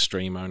 not the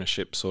extreme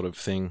ownership sort of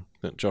thing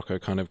that Jocko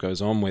kind of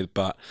goes on with,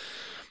 but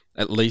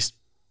at least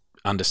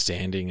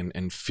understanding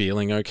and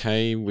feeling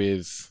okay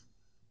with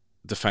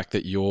the fact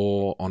that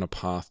you're on a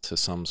path to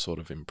some sort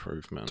of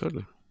improvement.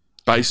 Totally.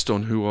 Based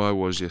on who I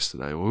was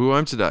yesterday or who I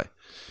am today.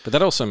 But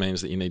that also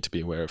means that you need to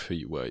be aware of who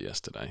you were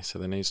yesterday. So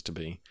there needs to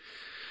be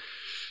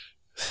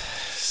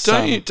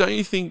Don't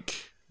you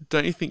think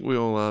we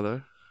all are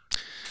though?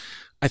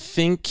 I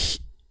think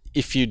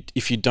if you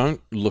don't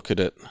look at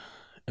it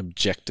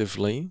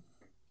objectively,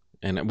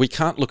 and we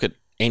can't look at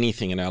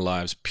anything in our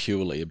lives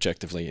purely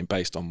objectively and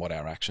based on what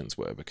our actions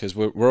were, because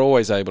we're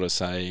always able to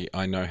say,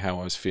 I know how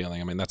I was feeling.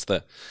 I mean, that's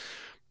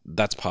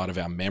part of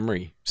our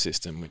memory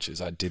system, which is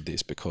I did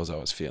this because I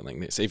was feeling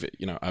this. Even,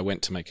 I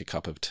went to make a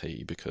cup of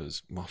tea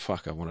because, well,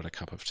 fuck, I wanted a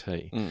cup of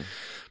tea. Mm.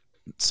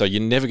 So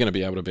you're never going to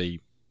be able to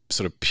be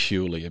sort of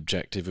purely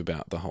objective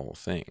about the whole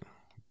thing,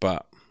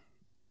 but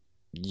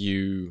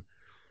you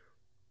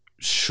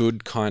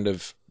should kind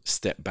of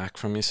step back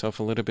from yourself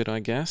a little bit, I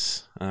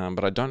guess.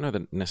 But I don't know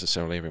that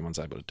necessarily everyone's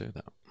able to do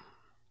that.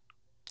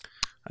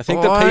 I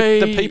think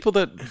the people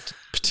that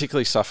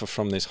particularly suffer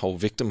from this whole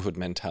victimhood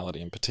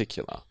mentality in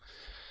particular,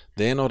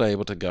 they're not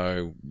able to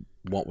go,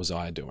 what was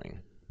I doing?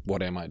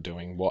 What am I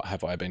doing? What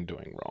have I been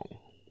doing wrong?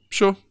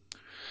 Sure.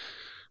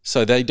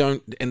 So they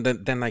don't, and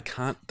then they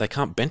can't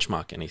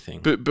benchmark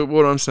anything. But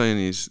what I'm saying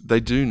is they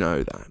do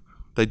know that.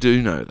 They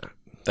do know that.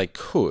 They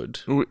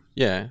could.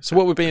 Yeah. So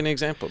what would be an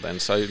example then?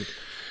 So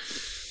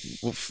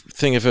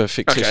think of a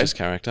fictitious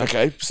character.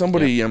 Okay.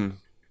 Somebody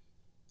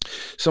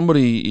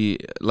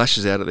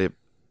lashes out at their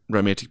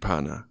romantic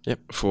partner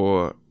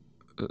for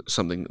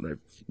something that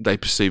they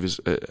perceive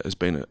as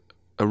being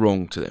a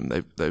wrong to them.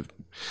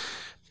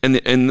 And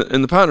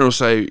the partner will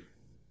say,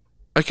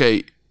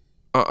 okay,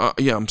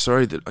 I'm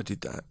sorry that I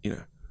did that,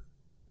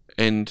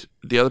 and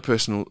the other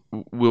person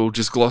will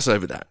just gloss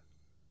over that,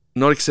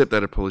 not accept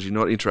that apology,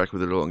 not interact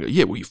with it at all, and go,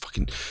 yeah, well,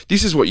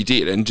 this is what you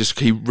did, and just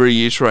keep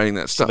reiterating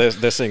that stuff. So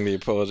they're seeing the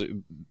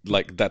apology,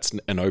 like that's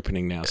an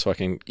opening now, so I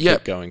can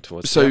keep going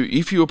towards So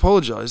if you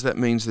apologise, that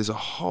means there's a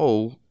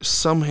hole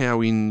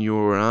somehow in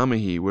your armour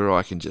here where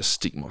I can just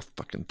stick my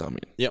fucking thumb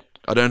in. Yep.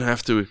 I don't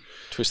have to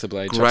twist the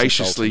blade,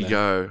 graciously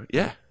go,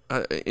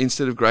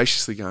 instead of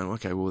graciously going,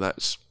 okay, well,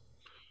 that's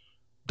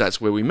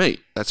where we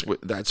meet. That's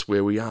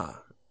where we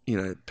are.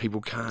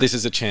 People can't. This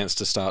is a chance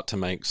to start to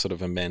make sort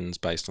of amends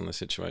based on the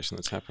situation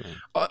that's happening.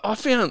 I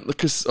found,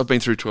 because I've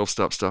been through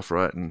 12-step stuff,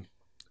 right? And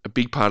a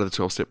big part of the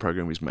 12-step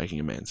program is making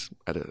amends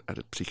at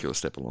a particular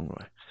step along the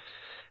way.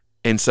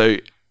 And so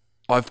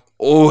I've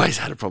always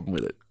had a problem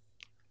with it.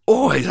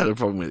 Always had a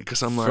problem with it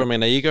because I'm like... From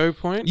an ego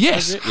point?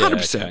 Yes,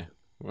 100%. Yeah, okay.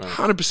 Right.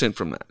 100%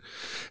 from that.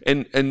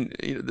 And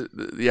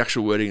the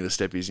actual wording of the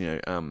step is,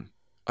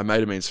 I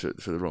made amends for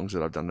the wrongs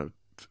that I've done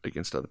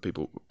against other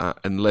people,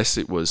 unless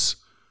it was...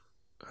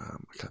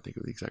 I can't think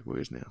of the exact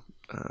words now.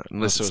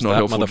 Unless it's not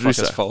helpful to do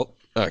so. Fault.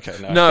 Okay,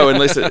 no,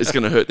 unless it's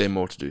going to hurt them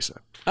more to do so.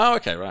 Oh,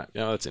 okay, right.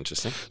 Yeah, that's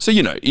interesting. So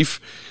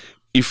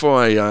if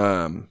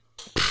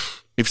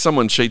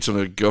someone cheats on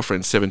a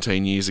girlfriend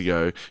 17 years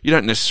ago, you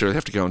don't necessarily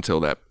have to go and tell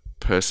that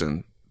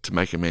person to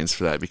make amends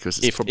for that, because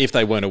it's if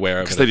they weren't aware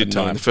of it, because they didn't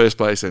know in the first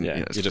place, and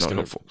it's you're just not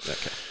helpful.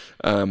 Okay.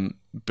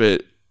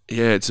 But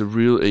yeah, it's a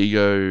real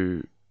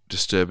ego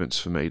disturbance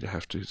for me to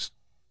have to,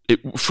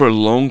 for a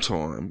long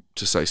time,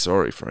 to say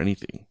sorry for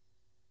anything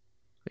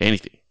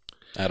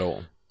At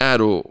all.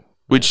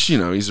 which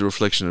is a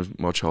reflection of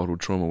my childhood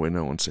trauma where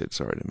no one said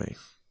sorry to me.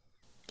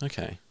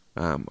 Okay.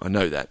 I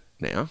know that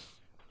now,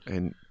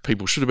 and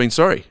people should have been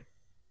sorry,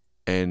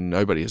 and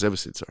nobody has ever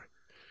said sorry.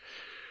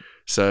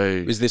 So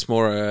is this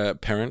more a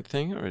parent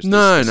thing, or is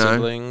No, this no.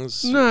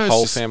 siblings, No,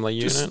 whole it's family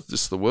unit?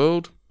 just the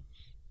world,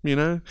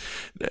 It's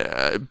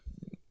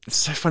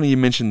so funny you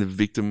mentioned the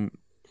victim.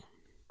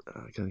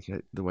 I can't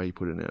get the way you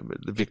put it now,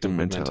 but the victim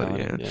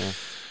mentality. Yeah.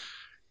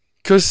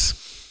 Because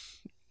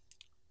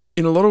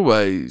in a lot of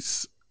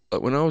ways,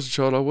 like when I was a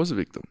child, I was a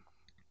victim.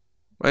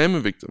 I am a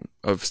victim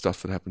of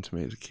stuff that happened to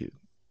me as a kid.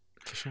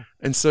 For sure.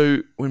 And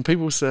so when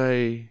people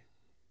say,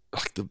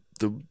 like, the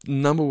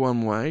number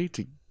one way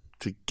to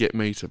get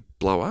me to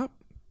blow up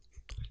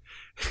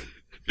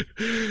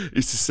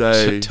is to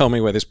say... Tell me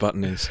where this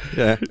button is.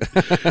 Yeah.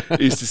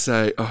 is to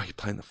say, oh, you're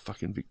playing the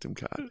fucking victim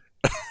card.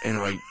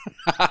 And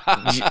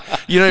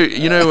you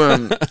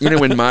know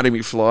when Marty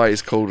McFly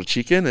is called a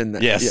chicken, and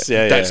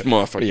that's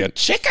my fucking... Are you a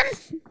chicken?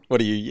 What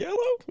are you, yellow?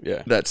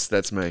 Yeah.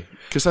 That's me.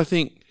 Because I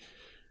think,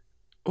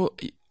 well,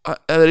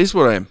 that is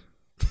what I am.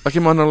 Like,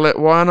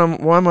 why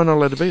am I not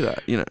allowed to be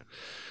that?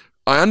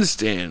 I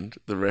understand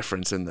the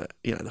reference and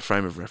the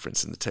frame of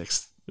reference and the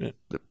text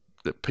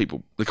that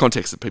people, the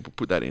context that people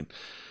put that in.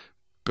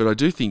 But I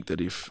do think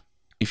that if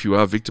you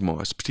are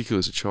victimised, particularly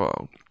as a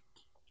child,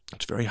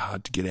 it's very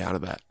hard to get out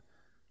of that.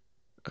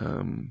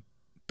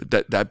 But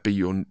that be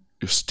your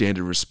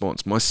standard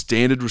response. My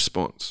standard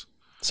response.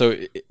 So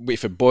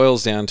if it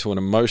boils down to an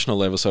emotional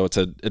level, so it's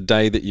a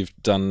day that you've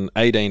done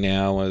 18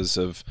 hours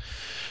of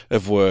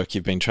work,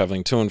 you've been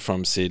travelling to and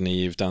from Sydney,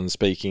 you've done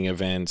speaking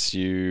events,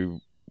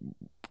 you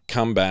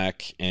come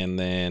back, and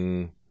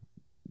then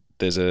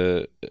there's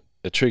a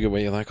trigger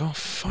where you're like, oh,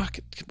 fuck,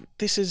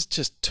 this is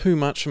just too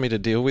much for me to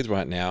deal with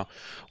right now.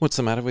 What's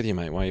the matter with you,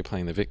 mate? Why are you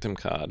playing the victim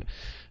card?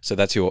 So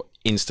that's your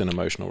instant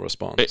emotional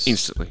response.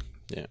 Instantly.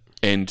 Yeah.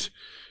 And,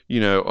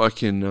 I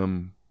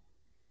can...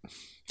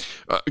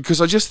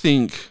 because I just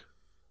think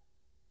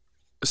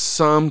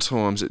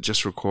sometimes it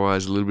just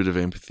requires a little bit of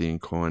empathy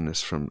and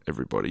kindness from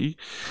everybody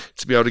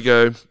to be able to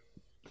go,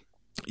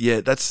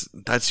 yeah,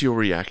 that's your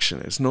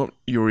reaction. It's not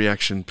your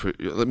reaction.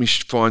 Let me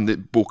find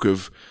that book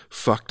of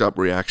fucked up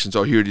reactions.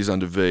 Oh, here it is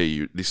under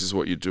V. This is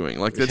what you're doing.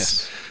 Like,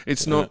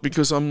 it's not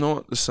because I'm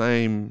not the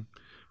same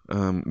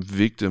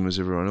victim as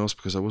everyone else,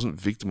 because I wasn't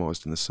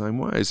victimized in the same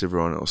way as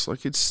everyone else.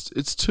 Like,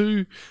 it's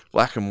too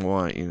black and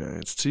white.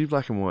 It's too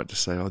black and white to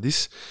say, oh,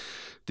 this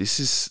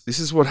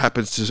is what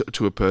happens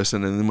to a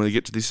person, and then when they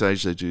get to this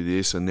age, they do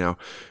this, and now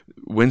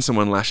when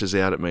someone lashes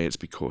out at me, it's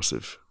because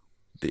of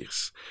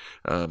this.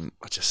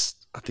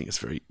 I think it's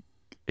very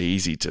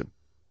easy to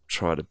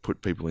try to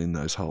put people in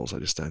those holes. I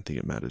just don't think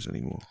it matters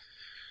anymore.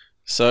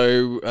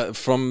 So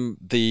from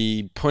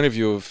the point of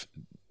view of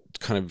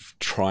kind of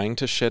trying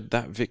to shed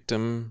that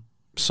victim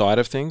side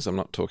of things, I'm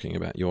not talking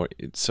about your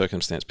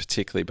circumstance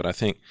particularly, but I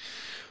think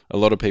a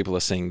lot of people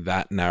are seeing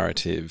that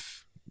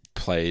narrative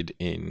played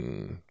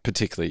in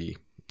particularly,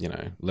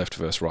 left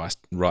versus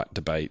right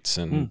debates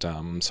and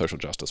social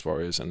justice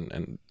warriors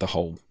and the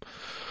whole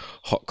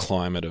hot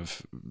climate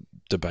of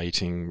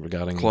debating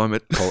regarding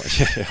climate.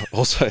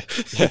 Also,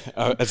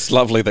 it's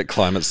lovely that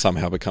climate's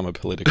somehow become a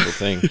political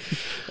thing.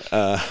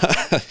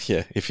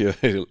 If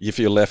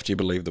you're left, you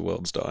believe the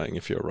world's dying.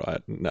 If you're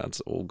right, no, it's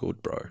all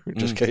good, bro.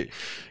 Just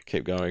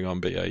keep going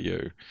on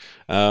BAU.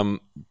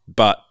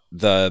 But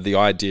the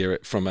idea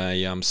from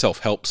a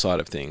self-help side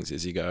of things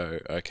is you go,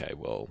 okay,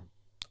 well,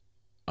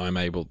 I'm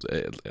able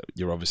to,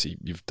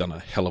 you've done a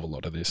hell of a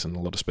lot of this and a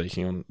lot of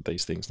speaking on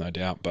these things, no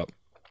doubt, but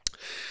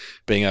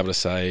being able to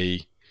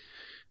say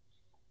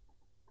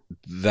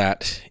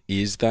that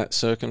is that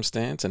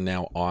circumstance, and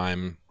now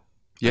I'm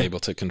able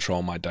to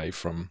control my day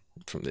from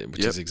there,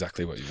 which is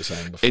exactly what you were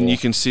saying before. And you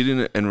can sit in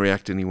it and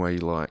react any way you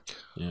like.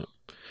 Yeah.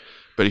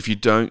 But if you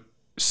don't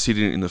sit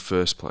in it in the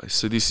first place,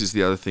 so this is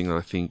the other thing that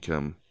I think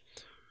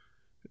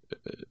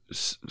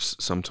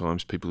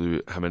sometimes people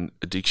who have an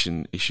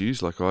addiction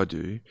issues like I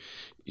do,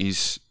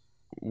 is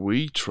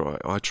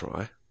I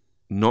try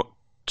not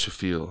to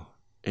feel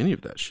any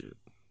of that shit.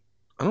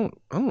 I don't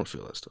want to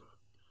feel that stuff.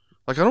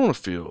 Like, I don't want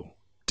to feel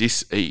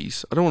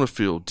dis-ease. I don't want to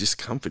feel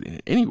discomfort in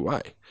any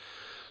way.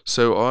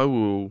 So I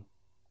will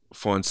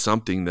find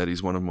something that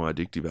is one of my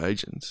addictive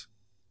agents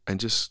and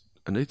just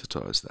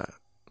anaesthetize that.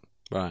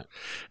 Right.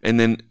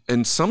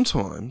 And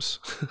sometimes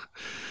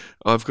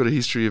I've got a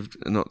history of,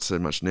 not so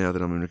much now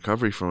that I'm in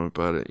recovery from it,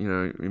 but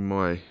in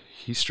my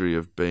history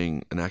of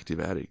being an active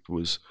addict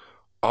was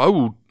I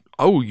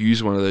will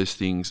use one of those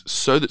things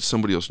so that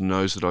somebody else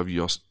knows that I've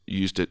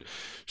used it,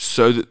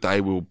 so that they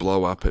will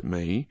blow up at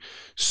me,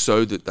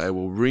 so that they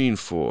will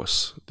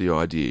reinforce the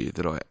idea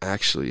that I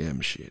actually am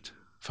shit.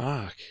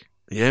 Fuck.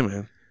 Yeah,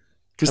 man.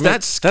 Because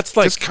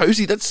that's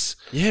cozy.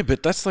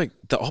 But that's like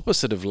the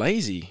opposite of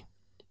lazy.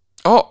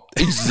 Oh,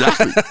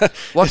 exactly.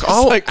 Like,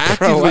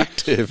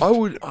 proactive. I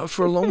would,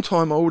 for a long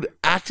time, I would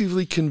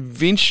actively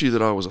convince you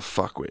that I was a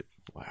fuckwit.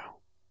 Wow.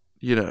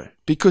 you know,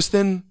 because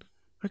then,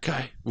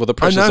 okay. Well, the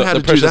I know how to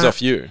do pressure's that.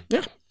 off you. Yeah,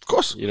 of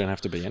course. You don't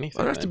have to be anything.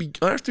 I don't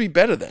then. have to be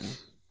better then.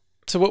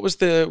 So what was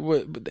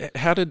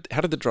how did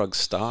the drug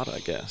start, I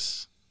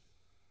guess?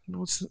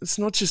 No, it's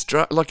not just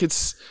drug. Like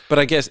it's. But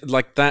I guess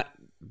like that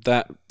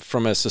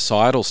from a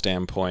societal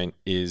standpoint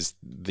is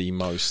the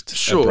most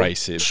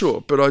abrasive.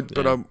 Sure, but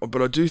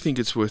I do think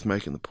it's worth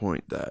making the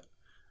point that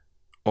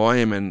I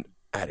am an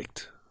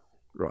addict,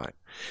 right?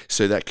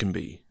 So that can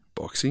be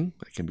boxing,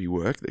 that can be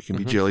work, that can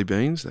be jelly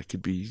beans, that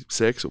could be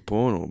sex or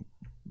porn or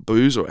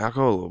booze or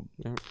alcohol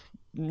or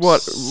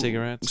what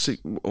cigarettes,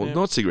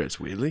 not cigarettes,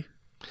 weirdly,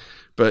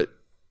 but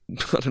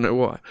I don't know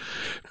why,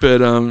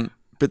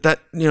 but that,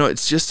 you know,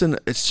 it's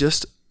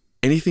just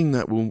anything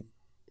that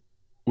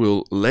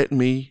will let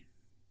me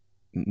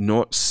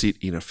not sit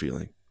in a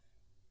feeling.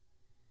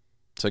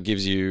 So it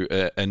gives you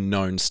a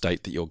known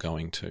state that you're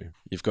going to.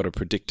 You've got a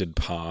predicted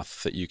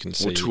path that you can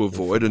see. Or to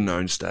avoid a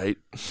known state.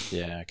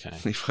 Yeah,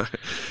 okay.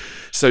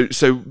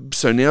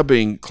 So now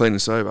being clean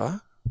and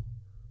sober.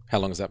 How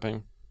long has that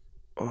been?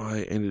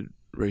 I ended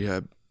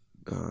rehab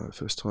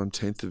first time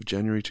 10th of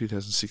January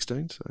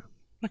 2016, so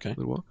okay. A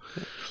little while.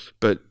 Yeah.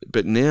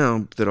 But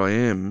now that I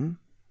am,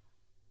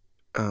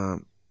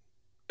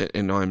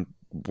 and I'm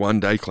one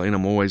day clean,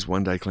 I'm always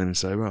one day clean and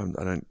sober.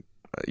 I don't.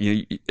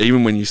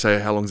 Even when you say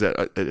how long's that,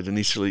 it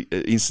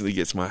instantly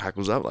gets my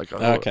hackles up. Like,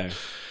 okay,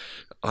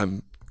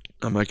 I'm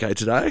okay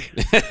today.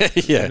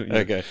 Yeah,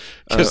 okay,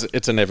 because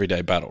it's an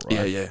everyday battle,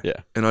 right? Yeah.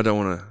 And I don't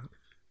want to.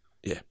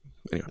 Yeah.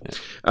 Anyway,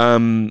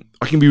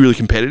 I can be really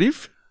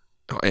competitive.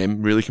 I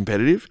am really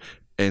competitive,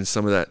 and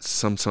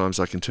sometimes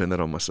I can turn that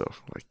on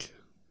myself. Like,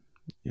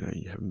 you know,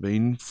 you haven't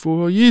been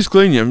 4 years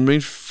clean. You haven't been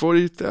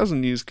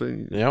 40,000 years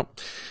clean. Yep.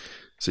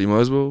 So you might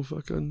as well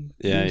fucking...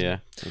 Yeah.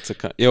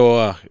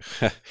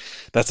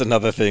 That's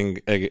another thing.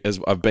 As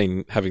I've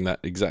been having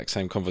that exact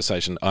same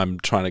conversation. I'm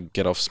trying to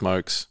get off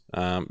smokes.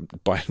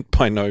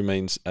 By no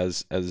means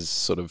as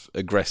sort of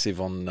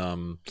aggressive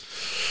on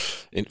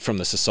from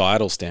the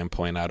societal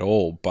standpoint at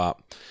all. But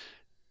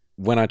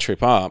when I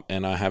trip up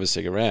and I have a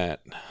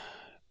cigarette,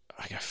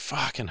 I go,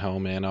 fucking hell,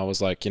 man. I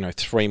was like,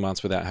 3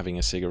 months without having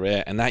a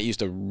cigarette, and that used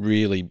to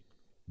really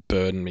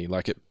burden me.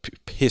 Like, it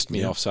pissed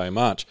me off so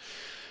much.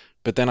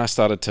 But then I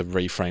started to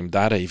reframe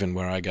that even,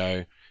 where I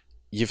go,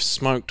 you've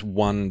smoked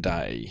 1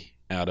 day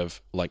out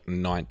of like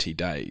 90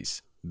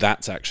 days.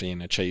 That's actually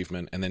an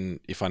achievement. And then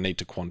if I need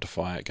to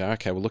quantify it, go,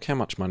 okay, well, look how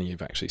much money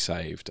you've actually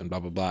saved and blah,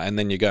 blah, blah. And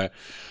then you go,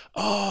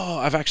 oh,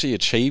 I've actually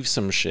achieved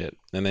some shit.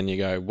 And then you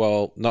go,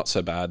 well, not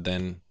so bad.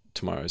 Then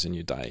tomorrow's a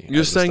new day.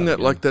 You're saying that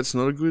like that's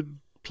not a good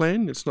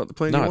plan? It's not the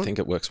plan you want? No, I think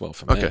it works well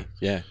for me. Okay.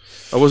 Yeah.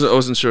 I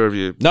wasn't sure of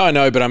you.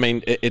 No, but I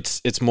mean,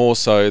 it's more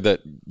so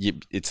that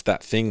it's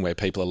that thing where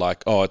people are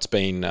like, oh, it's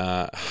been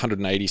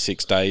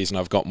 186 days and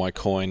I've got my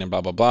coin and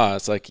blah, blah, blah.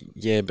 It's like,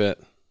 yeah, but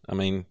I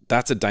mean,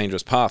 that's a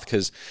dangerous path,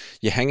 because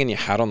you're hanging your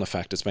hat on the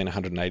fact it's been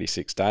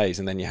 186 days,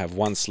 and then you have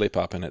one slip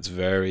up and it's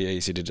very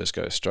easy to just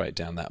go straight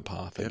down that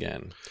path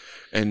again.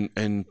 And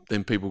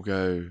then people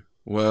go,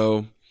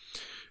 well,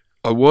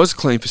 I was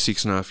clean for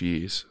 6.5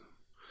 years.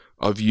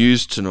 I've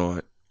used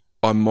tonight.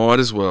 I might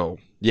as well.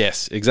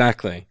 Yes,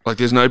 exactly. Like,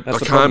 there's no, I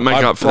can't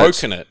make up for that. I've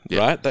broken it,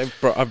 right?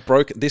 I've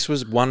broken. This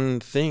was one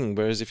thing.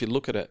 Whereas if you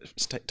look at it,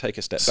 take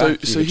a step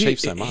back, you've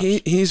achieved so much.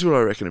 Here's what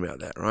I reckon about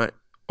that, right?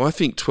 I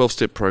think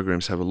 12-step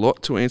programs have a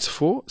lot to answer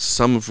for,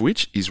 some of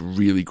which is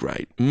really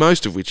great,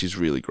 most of which is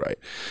really great.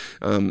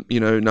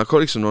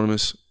 Narcotics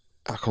Anonymous,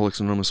 Alcoholics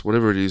Anonymous,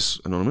 whatever it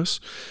is, Anonymous,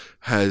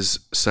 has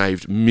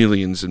saved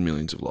millions and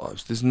millions of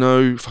lives. There's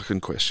no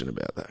fucking question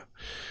about that.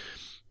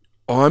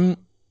 I'm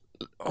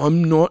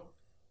not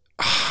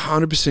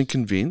 100%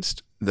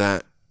 convinced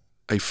that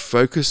a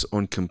focus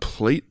on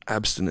complete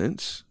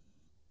abstinence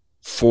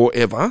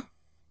forever,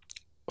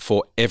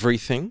 for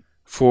everything,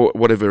 for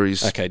whatever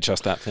is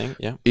just that thing,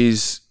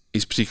 is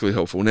particularly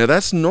helpful. Now,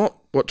 that's not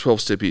what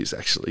 12-step is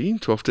actually.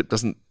 12-step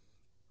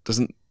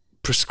doesn't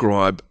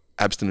prescribe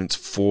abstinence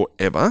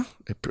forever.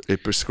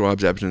 It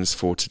prescribes abstinence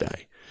for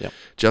today,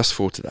 just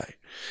for today.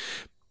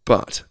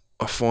 But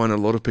I find a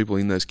lot of people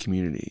in those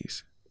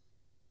communities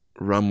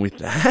run with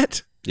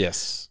that.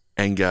 Yes.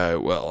 And go,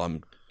 well,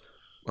 I'm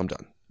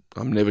done.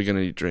 I'm never going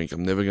to drink.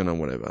 I'm never going to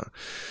whatever.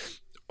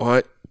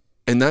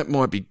 And that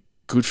might be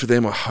good for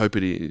them. I hope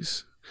it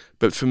is.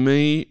 But for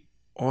me,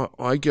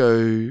 I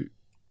go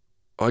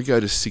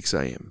to 6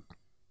 a.m.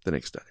 the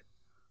next day.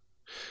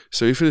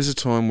 So if it is a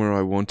time where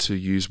I want to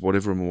use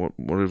whatever my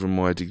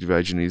addictive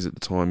agent is at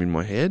the time in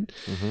my head,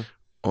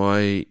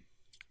 I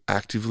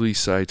actively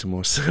say to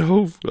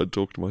myself, I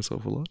talk to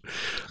myself a lot,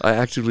 I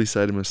actively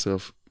say to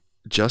myself,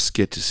 just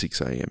get to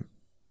 6 a.m.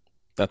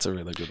 That's a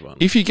really good one.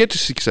 If you get to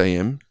 6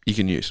 a.m., you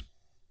can use.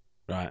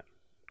 Right.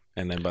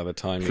 And then by the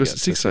time you get to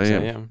 6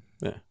 a.m.,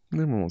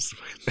 no one wants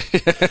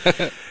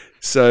to.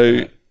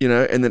 So,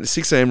 and then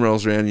 6 a.m.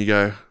 rolls around and you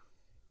go,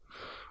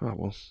 oh,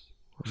 well,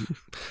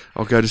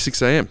 I'll go to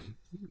 6 a.m.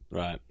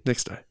 Right.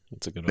 Next day.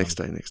 That's a good one. Next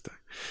day.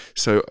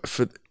 So,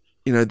 for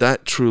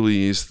that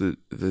truly is the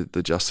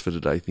just for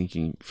today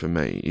thinking for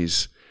me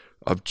is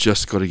I've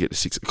just got to get to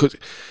 6. Because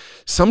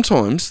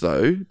Sometimes,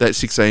 though, that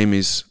 6 a.m.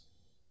 is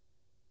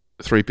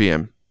 3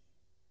 p.m.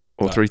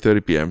 or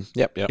 3:30 p.m.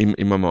 Yep.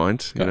 in my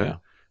mind, Got ya.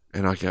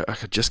 and I go, I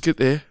could just get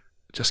there,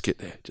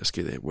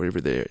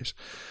 wherever there is,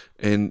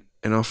 and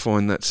I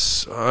find that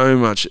so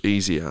much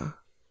easier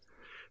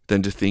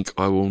than to think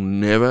I will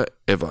never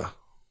ever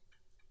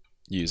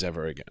use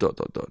ever again. ...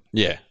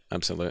 Yeah,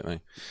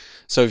 absolutely.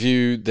 So have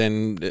you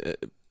then?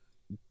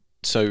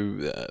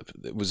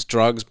 It was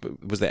drugs,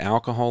 but was there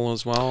alcohol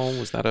as well?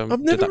 Was that I've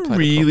never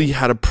really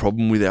had a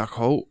problem with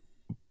alcohol,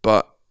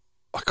 but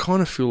I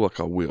kind of feel like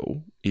I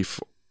will if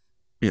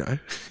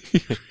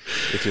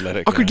if you let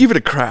it go. I could give it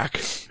a crack.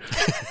 Just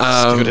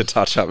give it a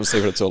touch up and see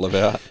what it's all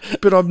about.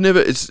 But I've never.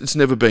 It's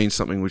never been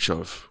something which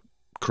I've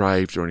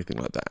craved or anything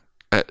like that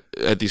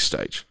at this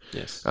stage.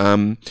 Yes.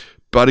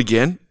 But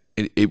again,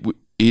 it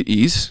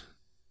is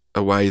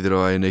a way that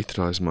I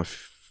anaesthetise my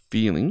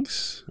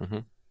feelings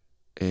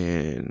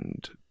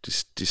and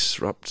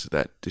disrupt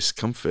that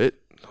discomfort.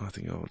 I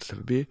think I'll just have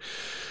a beer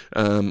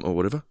or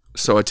whatever.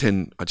 So I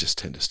just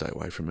tend to stay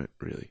away from it.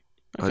 Really.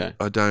 Okay.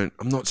 I'm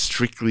not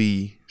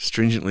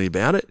stringently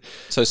about it.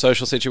 So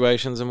social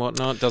situations and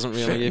whatnot doesn't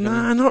really even...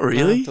 No, not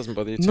really. No, it doesn't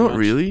bother you too much? Not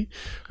really.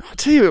 I'll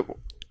tell you,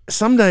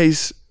 some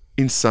days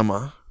in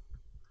summer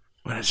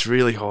when it's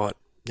really hot.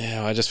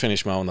 Yeah, I just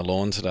finished mowing the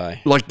lawn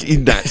today. Like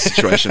in that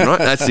situation, right?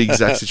 That's the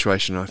exact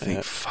situation. I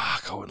think,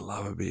 fuck, I would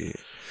love a beer.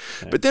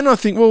 Yeah. But then I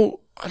think, well,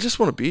 I just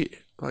want a beer.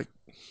 Like,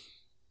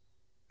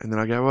 and then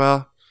I go,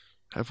 well,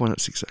 have one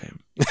at 6 a.m.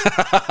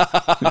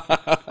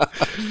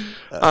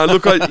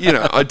 Look,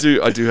 I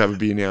do have a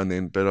beer now and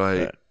then,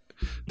 but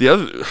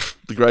the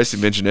greatest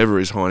invention ever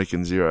is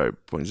Heineken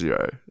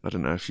 0.0. I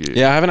don't know if you...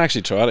 Yeah, I haven't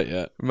actually tried it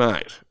yet.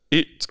 Mate.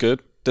 It's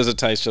good. Does it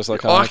taste just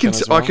like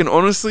Heineken I can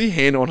honestly,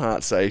 hand on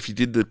heart, say if you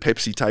did the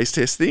Pepsi taste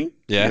test thing,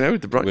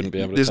 with the wouldn't be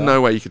able to there's tell.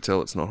 no way you could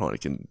tell it's not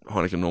Heineken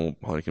normal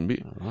Heineken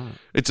beer. Right.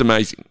 It's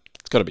amazing.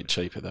 It's got to be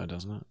cheaper though,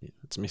 doesn't it?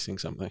 It's missing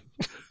something.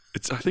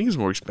 I think it's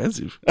more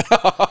expensive.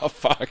 Oh,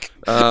 fuck.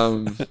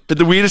 But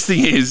the weirdest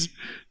thing is,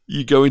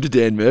 you go into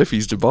Dan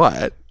Murphy's to buy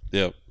it.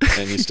 Yep,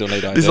 and you still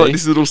need ID. There's like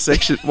this little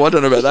section. Well, I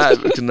don't know about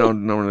that because no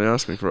one really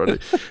asked me for ID.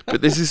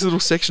 But there's this little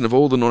section of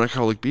all the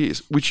non-alcoholic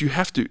beers, which you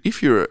have to,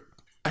 if you're an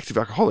active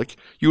alcoholic,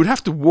 you would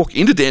have to walk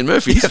into Dan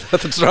Murphy's. Yeah,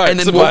 that's right. And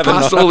then walk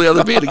past all the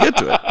other beer to get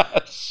to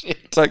it. Shit.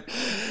 It's like,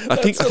 I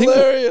think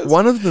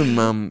one of them,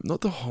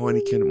 not the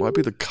Heineken, it might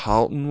be the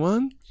Carlton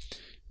one,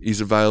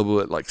 is available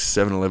at like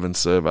 7-Eleven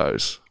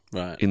servos.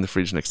 Right. In the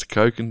fridge next to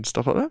Coke and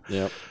stuff like that.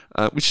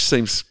 Yep. Which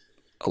seems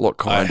a lot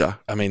kinder.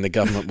 I mean, the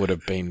government would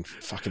have been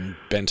fucking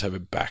bent over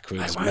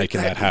backwards making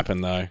that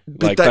happen, though.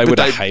 Like, they would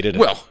have hated it.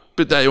 Well,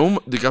 but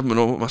the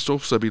government must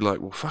also be like,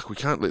 well, fuck, we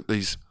can't let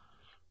these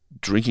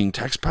drinking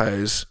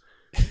taxpayers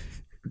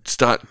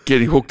start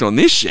getting hooked on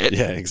this shit.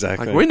 Yeah,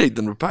 exactly. Like, we need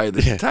them to pay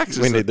the taxes.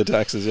 We need the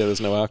taxes. Yeah,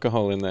 there's no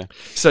alcohol in there.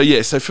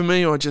 So for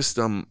me, I just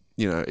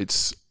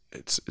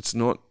it's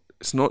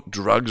not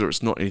drugs or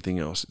it's not anything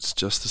else. It's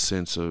just a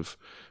sense of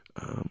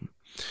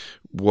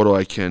what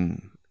I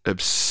can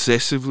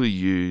obsessively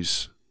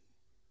use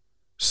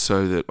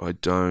so that I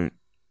don't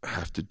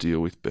have to deal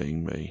with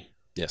being me.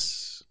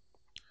 Yes.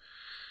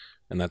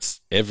 And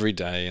that's every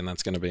day, and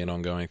that's going to be an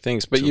ongoing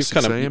thing. But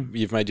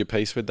you've made your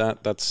peace with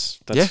that. That's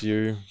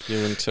you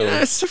until...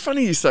 Yeah, it's so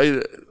funny you say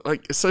that.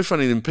 Like, it's so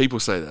funny when people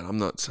say that. I'm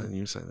not saying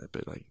you say that,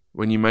 but like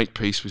when you make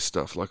peace with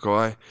stuff, like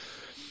I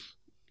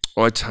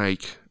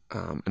take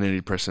an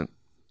antidepressant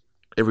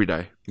every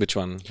day. Which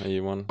one are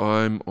you on?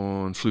 I'm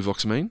on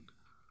fluvoxamine.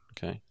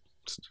 Okay.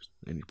 It's just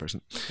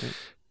antidepressant. Yeah.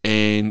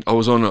 And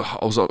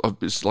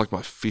it's like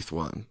my fifth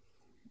one.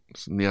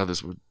 And the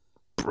others were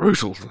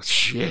brutal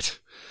shit.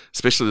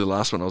 Especially the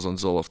last one I was on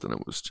Zoloft, and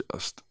it was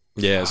just...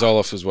 Yeah,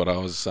 Zoloft was what I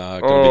was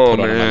going to be put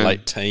on in my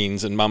late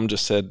teens, and Mum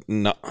just said,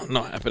 no,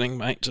 not happening,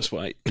 mate, just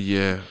wait.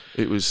 Yeah,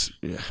 it was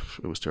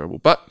terrible.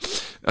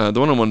 But the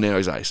one I'm on now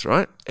is ACE,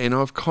 right? And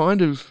I've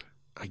kind of...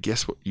 I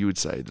guess what you would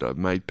say that I've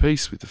made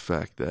peace with the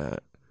fact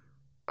that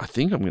I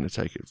think I'm going to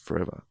take it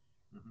forever.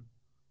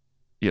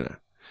 Mm-hmm.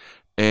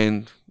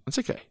 And it's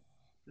okay.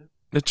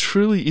 It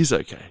truly is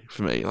okay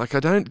for me. Like, I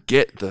don't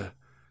get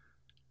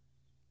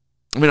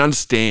I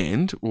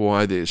understand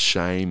why there's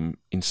shame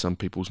in some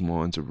people's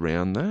minds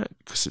around that,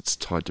 because it's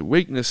tied to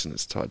weakness and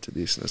it's tied to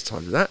this and it's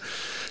tied to that.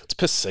 It's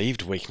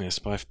perceived weakness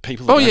by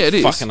people who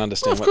don't fucking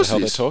understand what the hell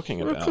they're talking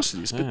about. Of course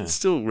it is, but it's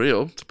still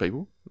real to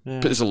people.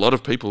 Yeah. But there's a lot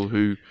of people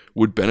who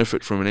would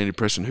benefit from an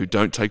antidepressant who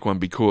don't take one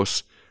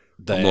because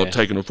I'm not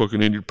taking a fucking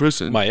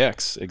antidepressant. My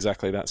ex,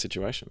 exactly that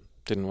situation.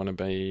 Didn't want to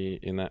be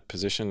in that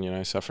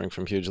position, suffering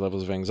from huge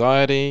levels of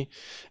anxiety,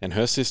 and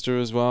her sister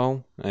as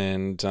well.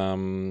 And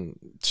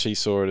she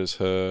saw it as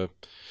her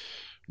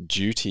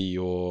duty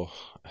or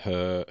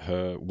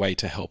her way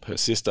to help her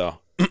sister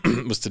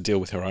was to deal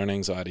with her own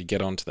anxiety,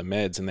 get onto the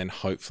meds, and then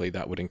hopefully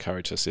that would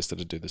encourage her sister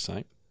to do the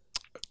same.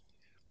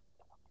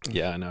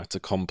 Yeah, I know it's a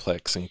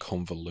complex and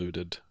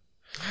convoluted,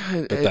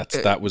 but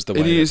that was the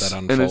way that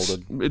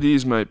unfolded. It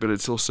is, mate, but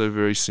it's also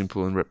very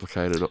simple and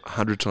replicated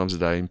 100 times a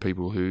day in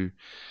people who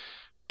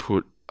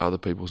put other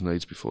people's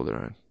needs before their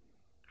own.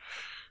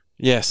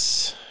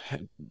 Yes.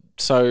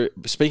 So,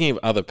 speaking of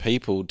other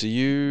people, do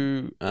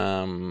you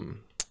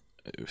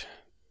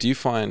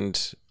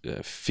find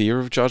fear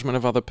of judgment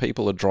of other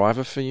people a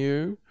driver for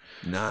you?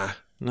 Nah,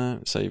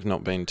 No. So you've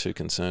not been too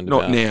concerned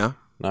not about. now.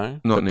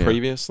 No. Not But now.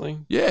 previously.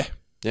 Yeah,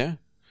 Yeah.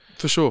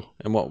 for sure.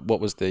 And what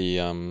was the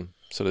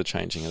sort of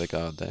changing of the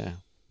guard there?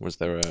 Was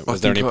there an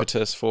think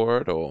impetus for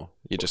it, or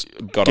you just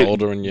got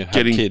older and you had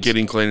kids?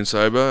 Getting clean and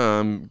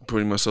sober.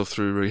 Putting myself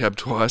through rehab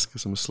twice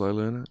because I'm a slow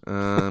learner.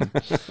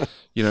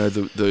 You know,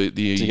 the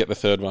Did you get the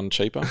third one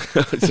cheaper?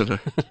 I don't know.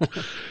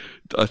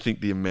 I think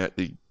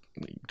the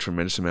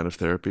tremendous amount of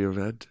therapy I've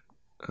had,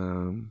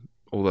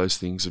 all those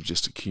things have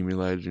just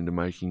accumulated into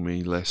making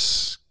me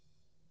less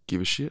give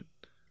a shit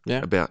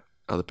about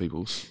other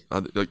people's.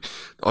 I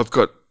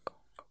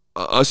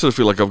sort of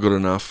feel like I've got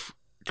enough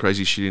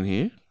crazy shit in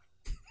here.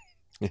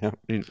 Yeah,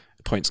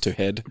 points to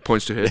head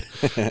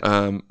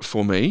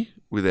for me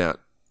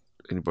without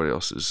anybody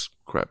else's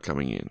crap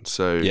coming in.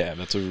 So yeah,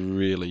 that's a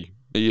really,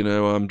 you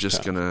know, I'm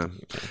just gonna.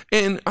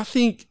 And I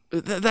think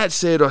that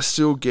said, I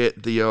still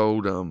get the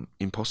old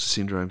imposter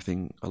syndrome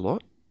thing a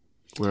lot,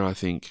 where I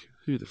think,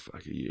 who the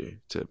fuck are you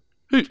to?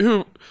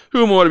 Who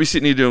am I to be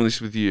sitting here doing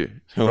this with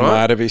you? Who am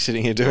I to be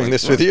sitting here doing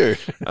this with you?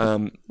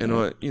 And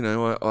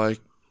I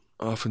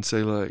often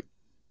say, like,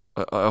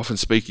 I often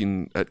speak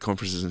at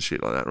conferences and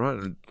shit like that,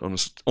 right?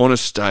 On a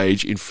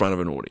stage in front of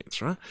an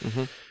audience, right?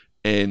 Mm-hmm.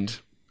 And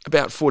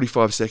about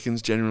 45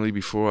 seconds generally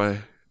before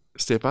I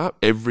step up,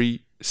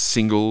 every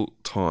single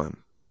time,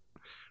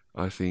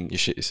 I think You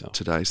shit yourself.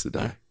 today's the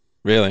day.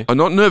 Really? I'm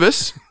not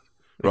nervous,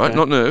 right? Okay.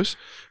 Not nervous.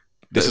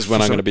 This is when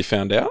I'm going to be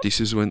found out?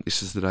 This is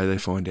the day they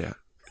find out.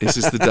 This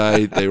is the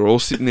day they're all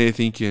sitting there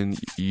thinking,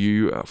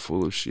 you are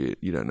full of shit.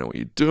 You don't know what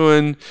you're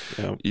doing.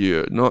 Yep.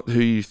 You're not who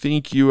you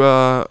think you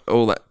are.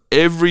 All that.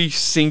 Every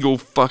single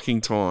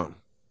fucking time.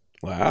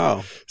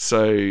 Wow.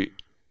 So,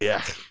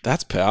 yeah.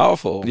 That's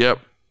powerful. Yep.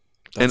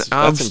 That's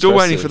I'm still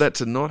waiting impressive. for that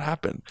to not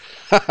happen.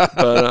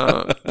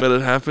 But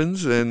it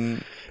happens.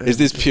 And Is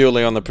this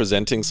purely on the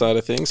presenting side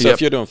of things? So Yep.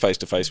 if you're doing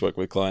face-to-face work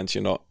with clients,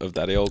 you're not of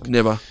that ilk?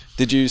 Never.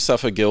 Did you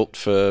suffer guilt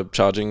for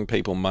charging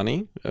people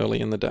money early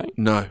in the day?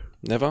 No.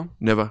 Never?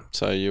 Never.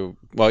 So you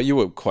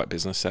were quite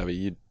business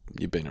savvy.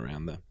 You've been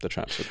around the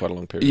traps for quite a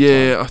long period of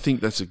Yeah, time. I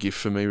think that's a gift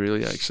for me,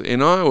 really, actually.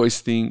 And I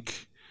always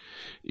think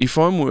if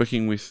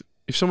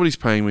somebody's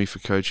paying me for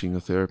coaching or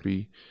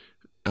therapy,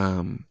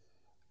 I'm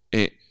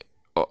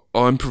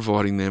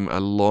providing them a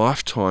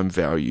lifetime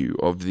value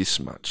of this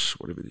much,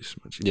 whatever this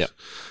much is. Yeah.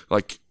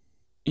 Like,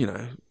 you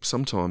know,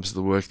 sometimes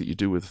the work that you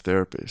do with a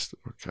therapist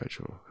or a coach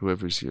or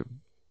whoever is your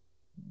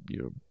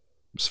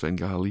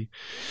Svengali,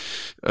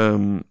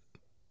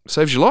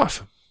 saves your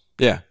life.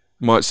 Yeah.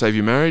 Might save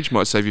your marriage,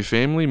 might save your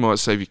family, might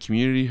save your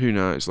community. Who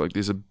knows? Like,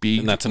 there's a big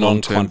And that's an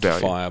long-term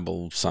value.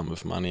 unquantifiable sum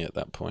of money at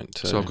that point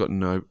too. So I've got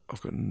no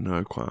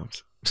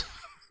qualms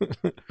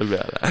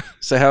about that.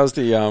 So how's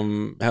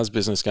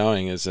business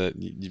going? Is it,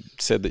 you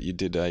said that you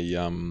did a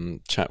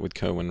chat with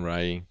Kerwin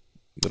Ray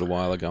a little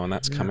while ago, and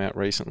that's come out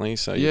recently.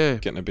 So you're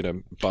getting a bit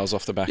of buzz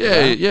off the back of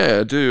that. Yeah,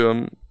 I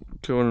do.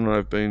 Kerwin and I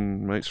have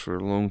been mates for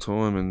a long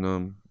time,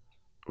 and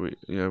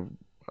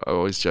I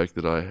always joke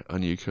that I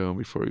knew Kerwin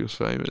before he was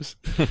famous.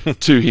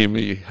 To him,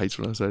 he hates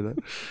when I say that.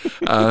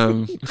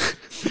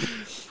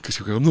 Because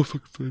he'll go, I'm not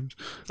fucking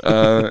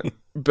famous.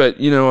 But,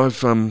 you know, I've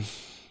sort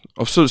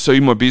of, so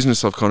in my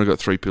business, I've kind of got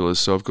three pillars.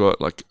 So I've got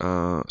like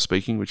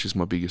speaking, which is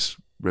my biggest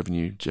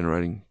revenue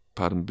generating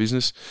part of my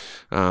business.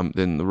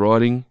 Then the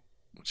writing,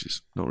 which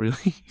is not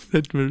really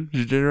that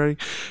revenue generating.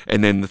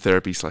 And then the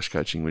therapy /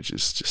 coaching, which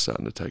is just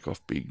starting to take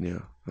off big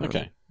now.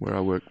 Okay. Where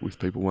I work with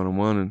people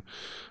one-on-one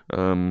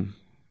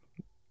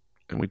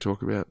and we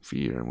talk about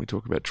fear and we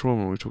talk about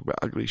trauma and we talk about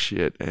ugly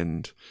shit.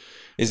 And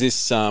is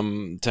this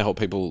to help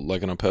people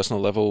like on a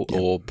personal level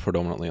or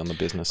predominantly on the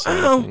business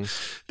side of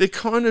things? They're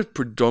kind of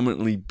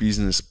predominantly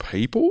business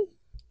people.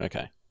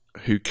 Okay.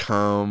 Who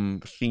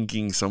come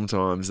thinking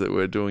sometimes that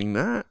we're doing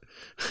that.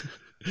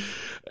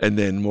 And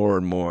then more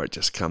and more it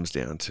just comes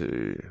down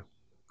to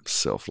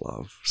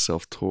self-love,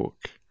 self-talk.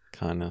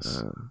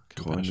 Kindness,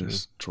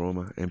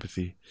 trauma,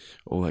 empathy,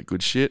 all that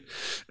good shit,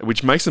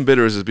 which makes them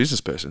better as a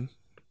business person,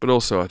 but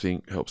also I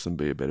think helps them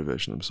be a better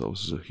version of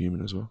themselves as a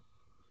human as well.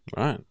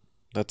 Right.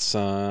 That's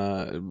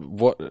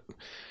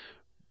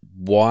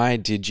why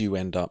did you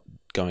end up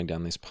going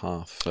down this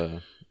path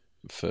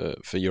for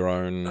your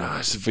own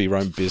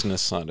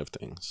business side of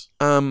things?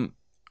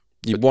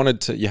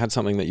 You had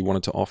something that you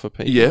wanted to offer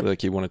people. Yeah.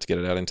 Like you wanted to get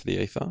it out into the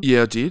ether.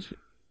 Yeah, I did.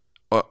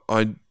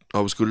 I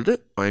was good at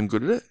it. I am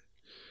good at it.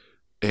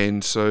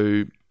 And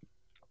so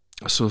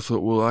I sort of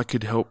thought, well, I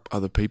could help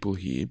other people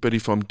here, but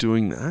if I'm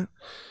doing that,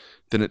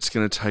 then it's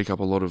going to take up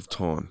a lot of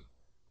time.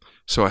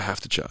 So I have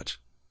to charge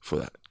for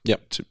that.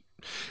 Yep.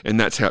 And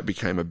that's how it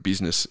became a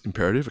business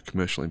imperative, a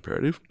commercial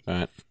imperative.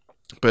 Right.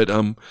 But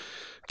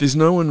there's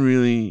no one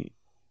really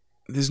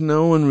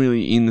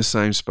in the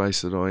same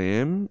space that I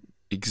am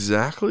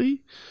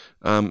exactly.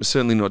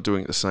 Certainly not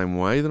doing it the same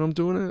way that I'm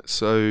doing it.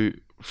 So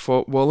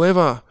for while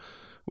ever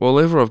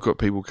I've got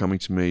people coming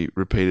to me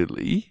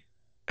repeatedly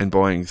and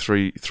buying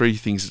three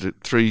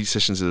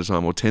sessions at a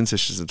time or 10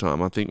 sessions at a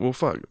time, I think, well,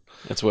 fuck,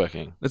 It's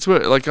working. it's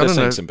work. Like I They're don't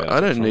seeing know, some benefit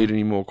I don't from need it.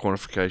 any more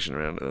quantification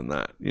around it than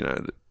that. You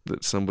know,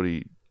 that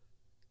somebody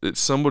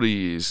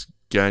is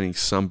gaining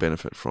some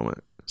benefit from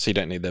it. So you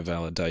don't need their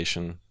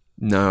validation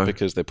No,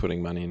 because they're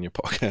putting money in your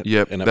pocket.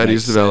 Yep, and it that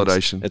makes is the sense.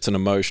 validation. It's an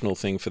emotional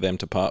thing for them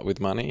to part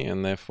with money,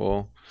 and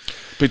therefore,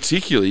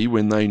 particularly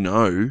when they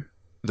know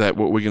that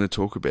what we're going to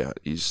talk about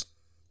is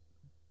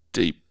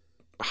deep,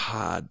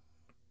 hard,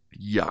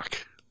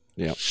 yuck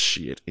Yep.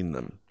 shit in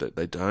them that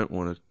they don't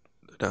want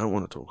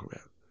to talk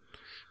about.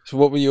 So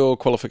what were your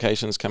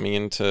qualifications coming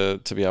in to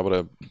be able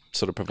to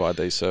sort of provide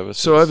these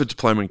services? So I have a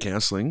diploma in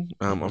counselling.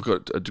 I've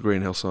got a degree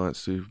in health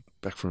science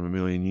back from a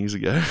million years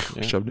ago,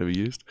 which I've never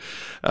used.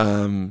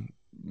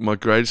 My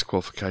greatest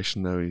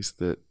qualification, though, is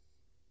that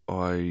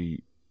I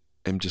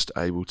am just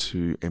able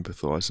to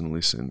empathise and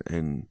listen.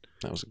 And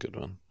that was a good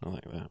one. I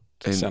like that.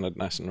 It And- sounded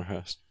nice and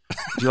rehearsed.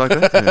 do you like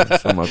that? Yeah,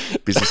 it's on my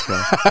business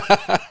card.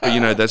 But,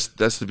 you know, that's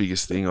the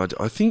biggest thing.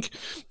 I think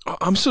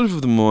I'm sort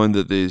of the mind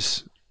that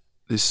there's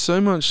so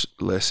much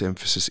less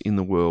emphasis in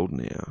the world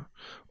now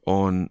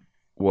on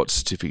what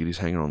certificate is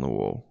hanging on the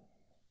wall,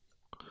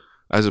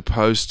 as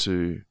opposed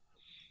to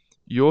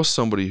you're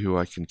somebody who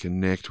I can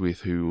connect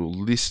with, who will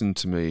listen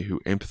to me, who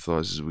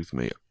empathises with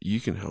me. You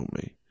can help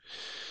me.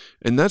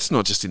 And that's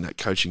not just in that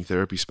coaching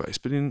therapy space,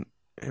 but in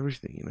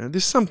everything. You know,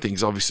 there's some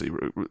things, obviously,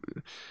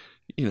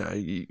 you know,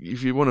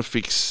 if you want to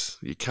fix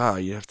your car,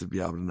 you have to be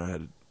able to know how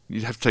to,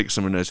 you have to take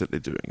someone who knows what they're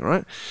doing,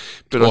 right?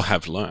 But Or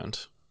have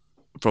learned.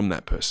 from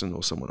that person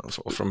or someone else.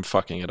 Or from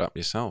fucking it up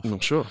yourself. I'm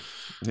not sure.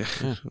 Yeah.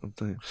 I'm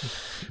telling you.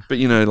 But,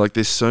 you know, like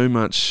there's so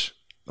much,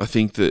 I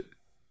think that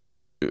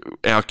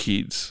our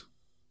kids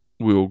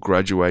will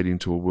graduate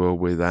into a world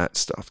where that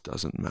stuff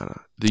doesn't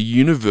matter. The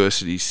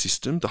university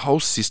system, the whole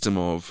system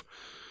of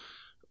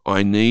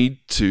I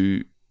need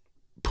to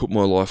put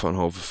my life on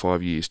hold for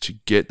 5 years to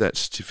get that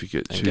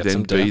certificate, And to get then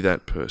some be debt.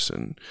 that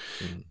person,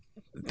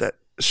 that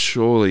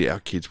surely our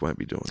kids won't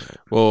be doing that.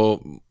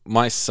 Well,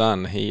 my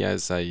son, he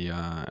has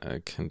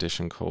a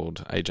condition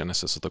called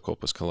agenesis of the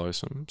corpus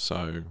callosum.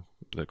 So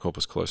the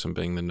corpus callosum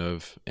being the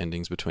nerve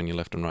endings between your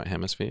left and right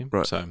hemisphere.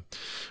 Right. So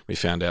we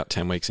found out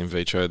 10 weeks in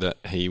vitro that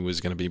he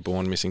was going to be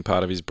born missing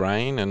part of his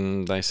brain,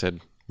 and they said,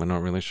 we're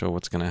not really sure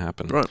what's going to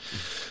happen. Right.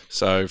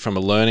 So from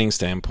a learning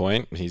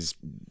standpoint, he's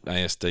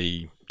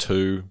ASD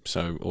 2,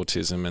 so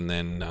autism, and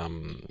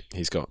then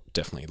he's got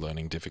definitely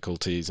learning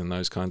difficulties and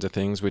those kinds of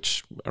things,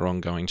 which are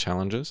ongoing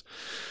challenges.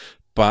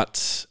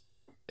 But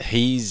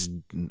he's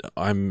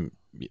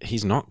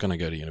not going to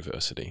go to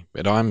university,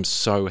 but I'm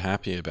so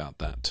happy about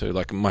that too.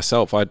 Like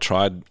myself, I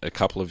tried a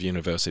couple of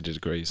university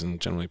degrees and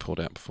generally pulled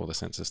out before the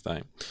census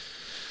day.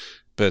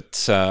 But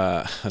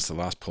that's the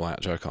last pull-out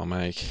joke I'll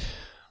make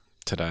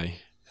today.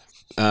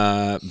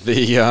 Apart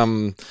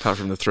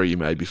from the 3 you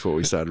made before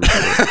we started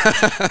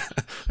recording.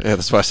 Yeah,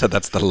 that's why I said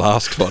that's the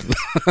last one.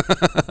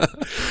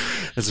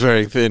 It's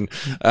very thin.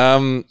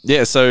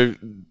 Yeah, so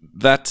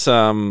that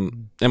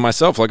and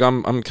myself, like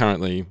I'm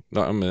currently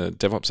I'm a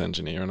DevOps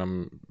engineer, and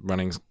I'm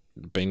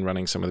been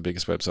running some of the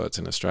biggest websites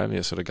in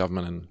Australia, sort of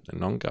government and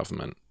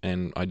non-government,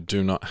 and I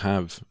do not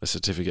have a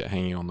certificate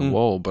hanging on the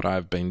wall, but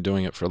I've been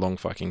doing it for a long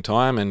fucking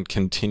time and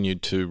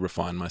continued to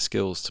refine my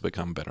skills to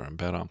become better and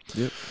better.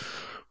 Yep.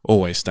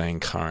 Always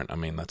staying current. I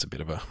mean, that's a bit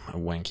of a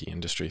wanky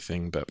industry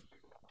thing, but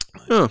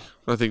Oh,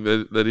 I think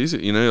that is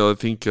it. You know, I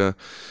think there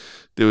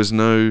was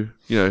no,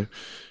 you know,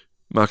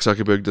 Mark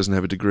Zuckerberg doesn't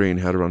have a degree in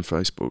how to run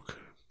Facebook,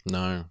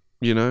 no.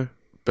 you know,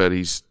 but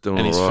he's doing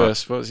And all his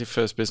right. what was your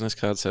first business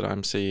card said,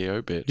 I'm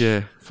CEO, bitch.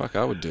 Yeah, Fuck,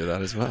 I would do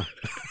that as well.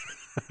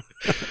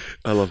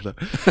 I love that.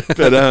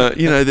 But,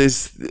 you know,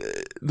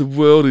 the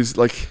world is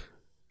like,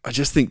 I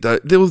just think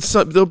that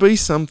there'll be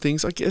some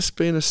things, I guess,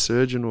 being a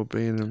surgeon or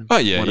being Oh,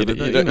 yeah. You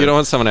don't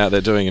want someone out there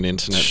doing an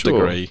internet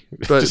degree.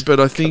 But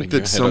I think cutting your that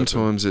head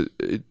sometimes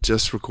it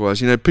just requires,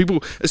 you know,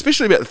 people,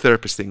 especially about the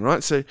therapist thing,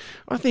 right? So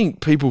I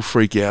think people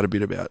freak out a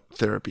bit about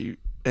therapy.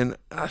 And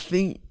I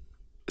think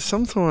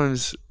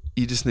sometimes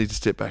you just need to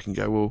step back and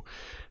go, well,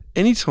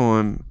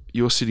 anytime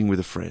you're sitting with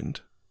a friend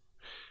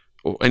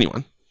or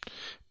anyone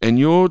and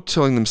you're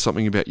telling them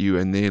something about you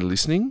and they're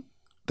listening,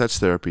 that's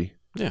therapy.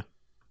 Yeah.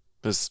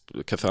 There's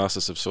a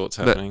catharsis of sorts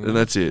happening. And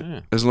that's it. Yeah.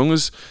 As long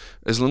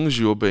as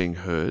you're being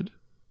heard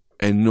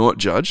and not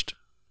judged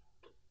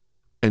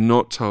and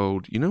not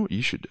told, you know what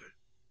you should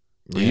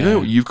do. Or you know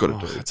what you've got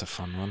to do. That's a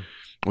fun one.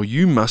 Or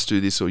you must do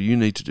this or you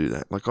need to do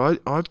that. Like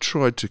I've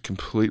tried to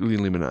completely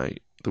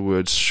eliminate the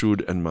words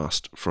should and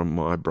must from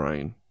my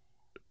brain.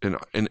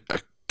 And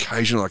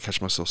occasionally I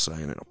catch myself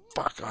saying it. Oh,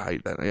 fuck, I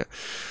hate that. Yeah.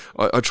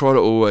 I try to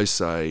always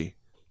say,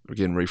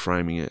 again,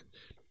 reframing it,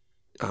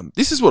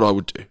 this is what I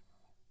would do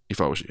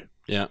if I was you.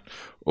 Yeah.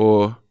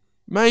 Or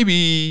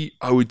maybe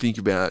I would think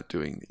about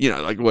doing, you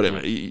know, like whatever.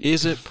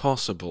 Is it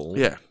possible?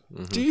 Yeah.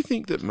 Mm-hmm. Do you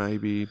think that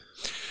maybe,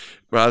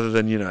 rather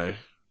than, you know,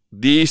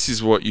 this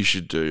is what you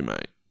should do,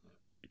 mate?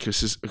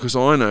 Because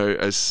I know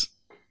as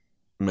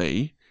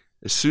me,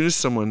 as soon as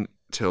someone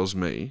tells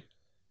me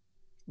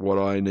what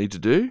I need to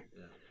do,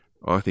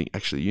 I think,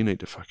 actually, you need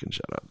to fucking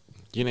shut up.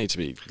 You need to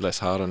be less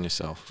hard on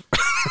yourself.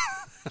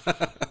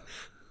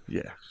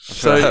 Yeah.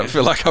 I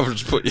feel like I've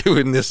just put you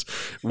in this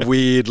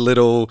weird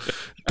little...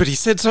 But he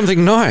said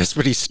something nice,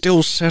 but he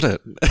still said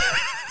it.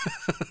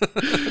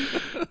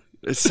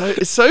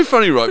 It's so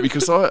funny, right?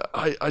 Because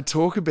I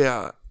talk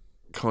about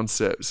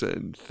concepts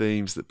and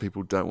themes that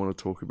people don't want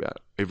to talk about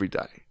every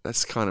day.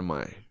 That's kind of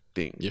my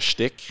thing. Your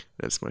shtick?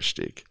 That's my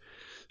shtick.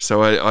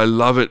 So I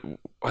love it.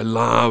 I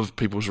love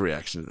people's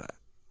reaction to that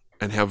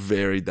and how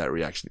varied that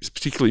reaction is,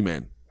 particularly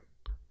men.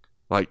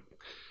 Like,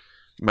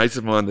 mates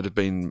of mine that have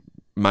been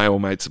male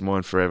mates of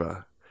mine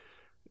forever,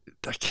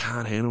 they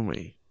can't handle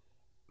me.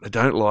 They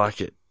don't like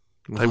it.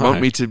 They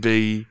want me to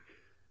be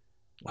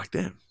like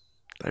them.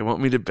 They want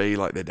me to be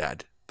like their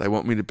dad. They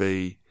want me to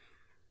be,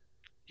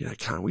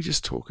 can't we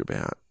just talk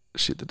about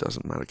shit that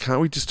doesn't matter? Can't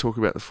we just talk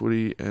about the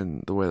footy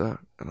and the weather?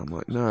 And I'm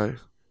like, no,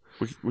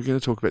 we're going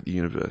to talk about the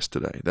universe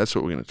today. That's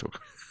what we're going to talk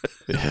about.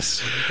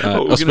 Yes.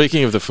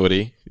 Speaking of the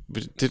footy,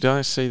 did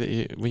I see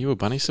that were you a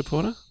Bunny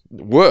supporter?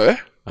 Were?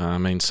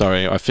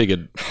 Sorry, I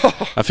figured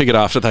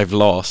after they've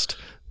lost.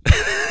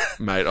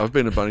 Mate, I've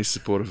been a Bunny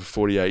supporter for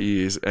 48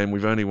 years and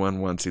we've only won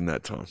once in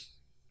that time.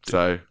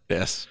 So,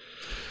 yes.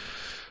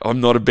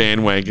 I'm not a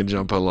bandwagon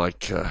jumper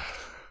like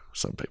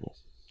some people.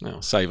 No,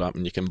 save up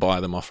and you can buy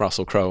them off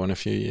Russell Crowe in a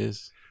few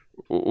years.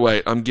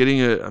 Wait, I'm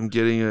getting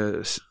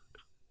a.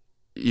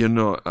 You're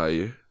not, are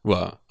you?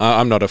 Well,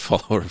 I'm not a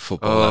follower of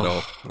football at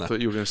all. No. I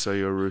thought you were going to say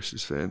you're a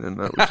Roosters fan, and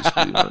that would just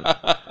be.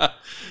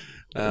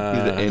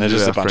 They're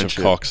just a bunch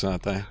of cocks,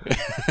 aren't they?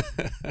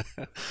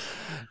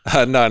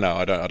 No,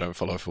 I don't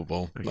follow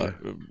football. Okay. Like,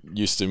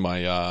 used to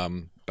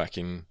back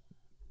in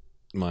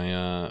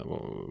my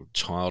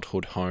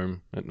childhood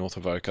home at North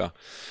Avoca,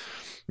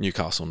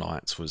 Newcastle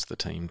Knights was the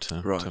team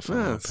to follow.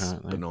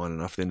 Apparently, benign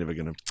enough. They're never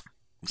going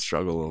to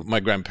struggle. My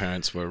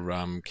grandparents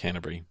were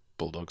Canterbury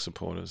Bulldog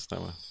supporters. They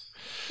were.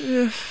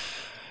 Yeah.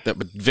 That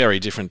were very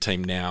different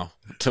team now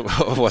to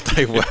what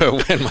they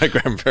were when my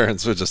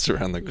grandparents were just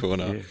around the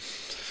corner. Yeah.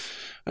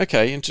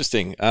 Okay,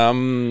 interesting.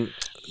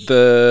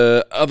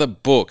 The other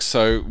book.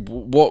 So,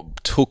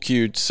 what took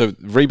you? So,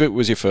 Reboot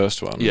was your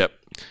first one. Yep.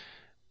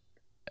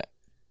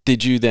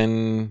 Did you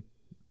then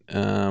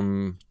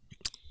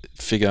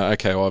figure?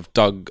 Okay, well,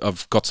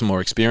 I've got some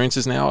more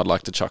experiences now. I'd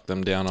like to chuck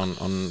them down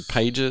on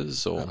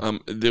pages. Or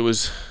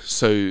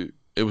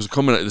It was a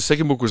combination. The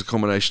second book was a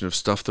combination of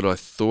stuff that I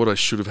thought I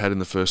should have had in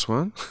the first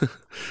one,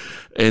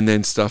 and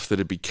then stuff that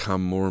had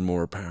become more and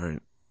more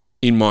apparent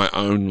in my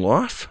own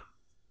life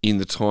in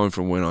the time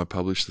from when I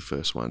published the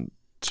first one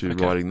to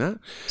writing that.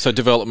 So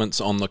developments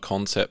on the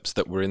concepts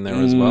that were in there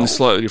as well?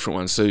 Slightly different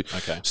ones. So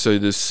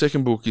the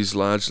second book is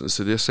largely...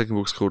 So the second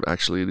book's called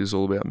Actually It Is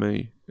All About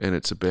Me, and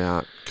it's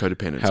about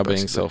codependence. How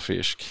being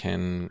selfish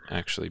can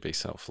actually be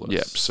selfless.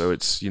 Yep. So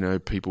it's,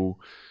 people...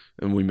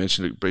 And we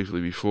mentioned it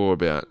briefly before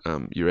about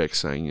your ex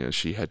saying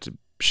she had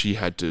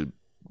to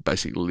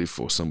basically live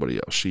for somebody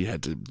else. She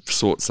had to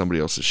sort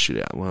somebody else's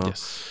shit out. Well,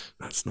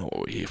 that's not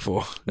what we're here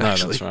for.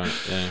 Actually. No,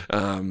 that's right.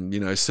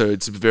 Yeah. So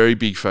it's a very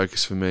big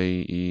focus for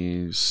me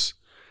is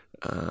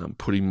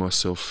putting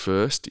myself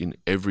first in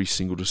every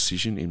single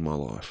decision in my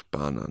life,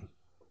 bar none.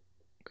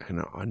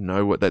 And I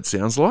know what that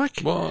sounds like.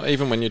 Well,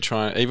 even when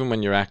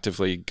you're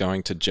actively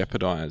going to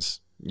jeopardize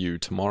you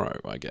tomorrow,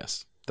 I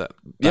guess.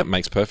 That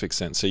makes perfect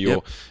sense. So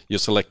you're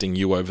selecting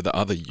you over the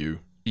other you.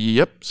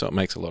 Yep. So it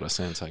makes a lot of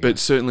sense, I guess.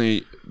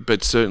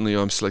 But certainly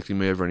I'm selecting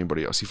me over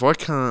anybody else. If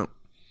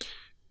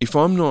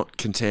I'm not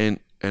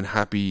content and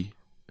happy,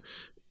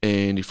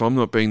 and if I'm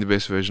not being the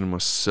best version of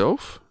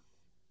myself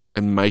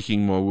and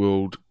making my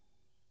world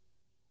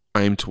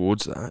aim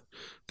towards that,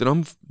 then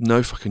I'm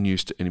no fucking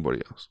use to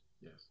anybody else.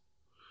 Yes.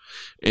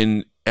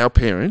 And our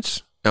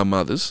parents, our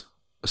mothers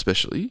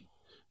especially,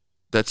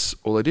 that's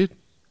all they did.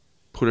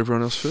 Put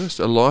everyone else first.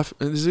 A life,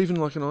 and there's even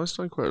like an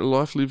Einstein quote: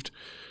 life isn't lived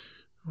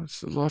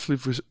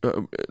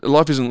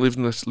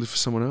unless lived for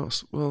someone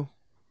else. Well,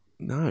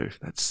 no,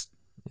 that's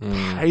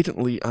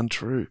patently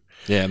untrue.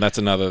 Yeah, and that's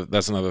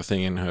another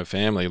thing in her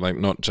family. Like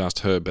not just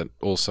her, but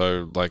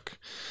also like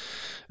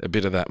a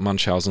bit of that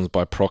Munchausen's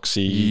by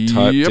proxy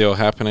type deal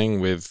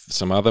happening with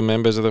some other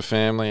members of the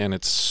family, and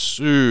it's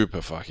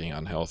super fucking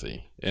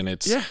unhealthy. And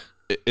it's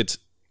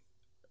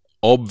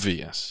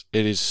obvious.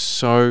 It is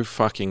so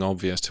fucking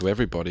obvious to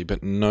everybody,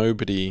 but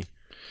nobody...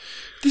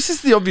 This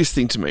is the obvious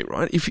thing to me,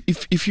 right?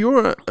 If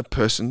you're a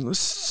person, let's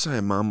say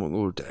a mum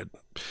or a dad,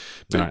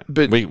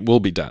 but we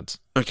will be dads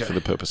for the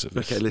purpose of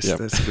this. Okay,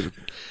 that's a bit of,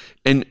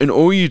 and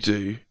all you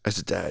do as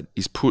a dad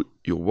is put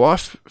your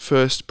wife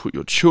first, put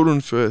your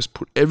children first,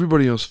 put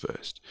everybody else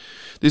first.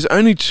 There's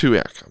only two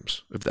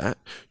outcomes of that.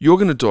 You're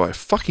going to die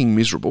fucking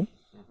miserable,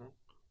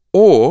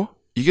 or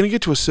you're going to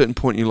get to a certain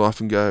point in your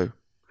life and go,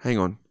 hang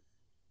on.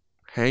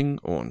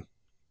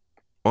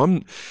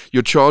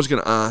 Your child's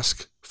going to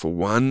ask for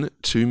one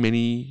too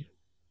many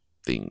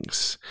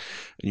things,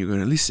 and you're going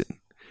to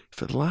listen.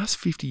 For the last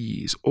 50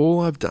 years,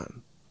 all I've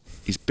done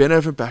is bend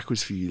over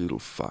backwards for you, little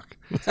fuck,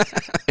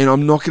 and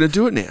I'm not going to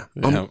do it now.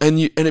 Yeah. And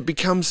it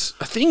becomes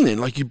a thing then.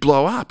 Like you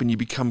blow up and you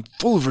become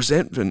full of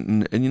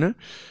resentment, and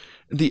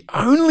The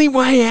only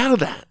way out of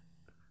that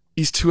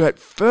is to at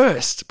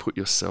first put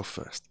yourself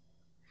first.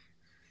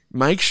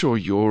 Make sure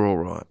you're all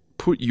right.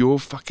 Put your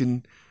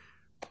fucking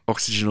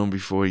oxygen on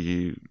before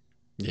you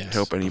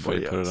help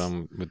anybody put else. it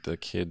on with the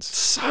kids.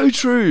 So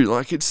true.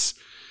 Like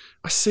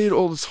I see it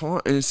all the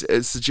time, and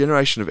it's the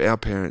generation of our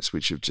parents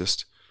which have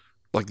just,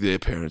 like their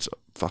parents,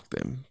 fucked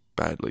them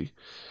badly,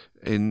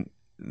 and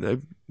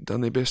they've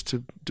done their best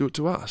to do it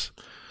to us.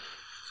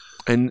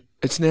 And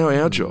it's now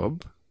our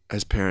job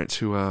as parents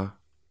who are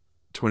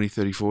 20,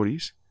 30,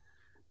 40s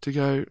to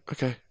go,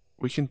 okay,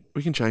 we can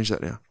change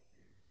that now.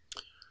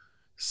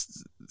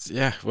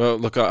 Yeah, well,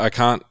 look, I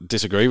can't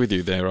disagree with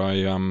you there.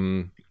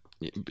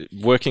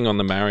 Working on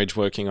the marriage,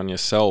 working on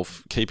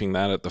yourself, keeping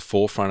that at the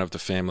forefront of the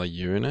family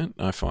unit,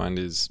 I find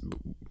it's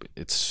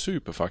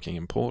super fucking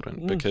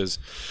important because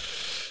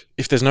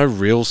if there's no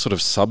real sort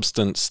of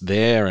substance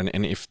there,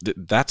 and if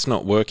that's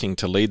not working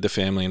to lead the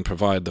family and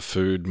provide the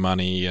food,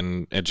 money,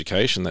 and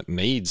education that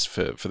needs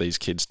for these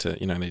kids to,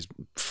 these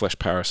flesh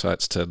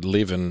parasites to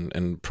live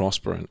and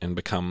prosper and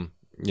become,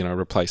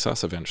 replace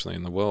us eventually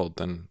in the world,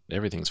 then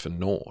everything's for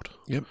naught.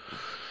 Yep.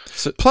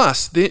 So,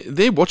 plus,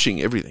 they're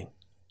watching everything.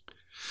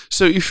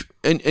 So if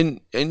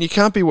and you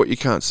can't be what you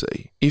can't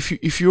see.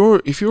 If you're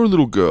a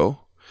little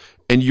girl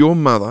and your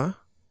mother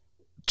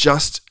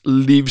just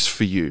lives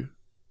for you,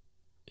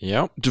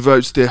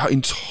 devotes their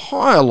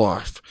entire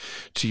life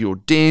to your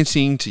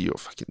dancing, to your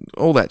fucking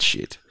all that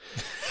shit,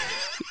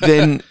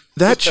 then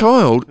that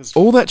child,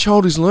 all that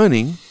child is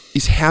learning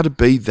is how to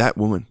be that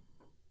woman.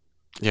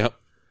 Yep.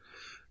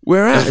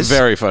 Whereas it's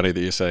very funny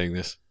that you're saying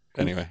this.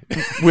 Anyway.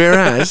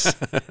 Whereas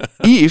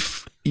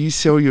if you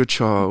sell your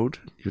child,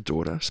 your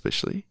daughter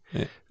especially,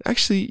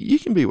 actually you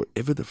can be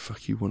whatever the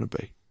fuck you want to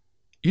be.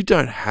 You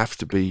don't have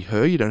to be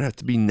her. You don't have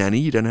to be nanny.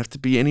 You don't have to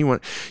be anyone.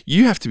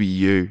 You have to be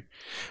you.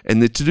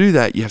 And to do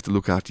that, you have to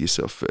look after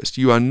yourself first.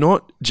 You are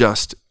not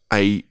just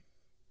a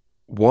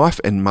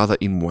wife and mother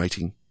in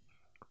waiting.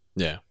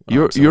 Yeah.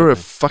 You're a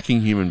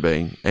fucking human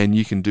being, and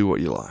you can do what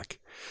you like.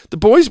 The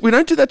boys, we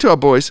don't do that to our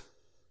boys.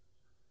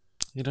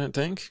 You don't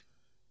think?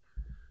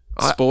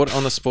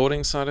 On the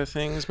sporting side of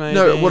things, maybe?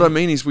 No, what I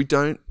mean is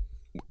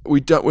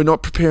we're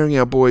not preparing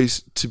our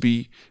boys to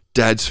be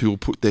dads who will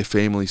put their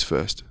families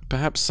first.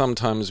 Perhaps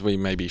sometimes we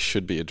maybe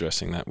should be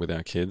addressing that with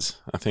our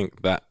kids. I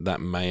think that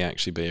may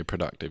actually be a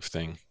productive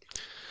thing.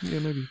 Yeah,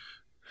 maybe.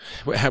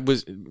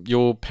 Was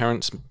your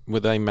parents, were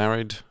they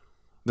married?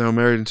 They were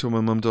married until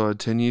my mum died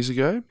 10 years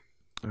ago.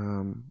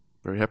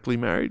 Very happily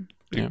married.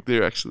 Yeah. They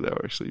were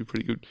actually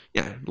pretty good.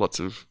 Yeah, lots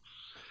of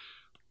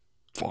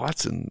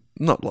fights, and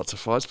not lots of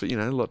fights, but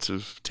lots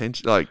of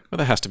tension. Like, well,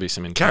 there has to be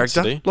some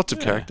intensity. Character, lots of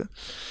character.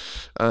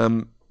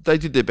 They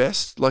did their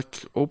best,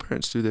 like all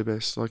parents do their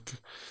best. Like,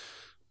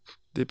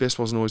 their best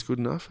wasn't always good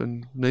enough,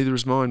 and neither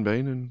has mine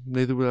been, and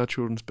neither will our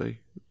children's be.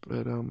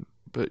 But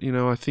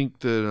I think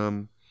that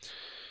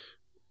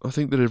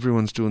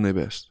everyone's doing their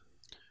best.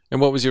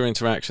 And what was your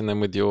interaction then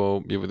with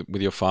your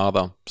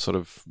father? Sort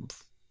of,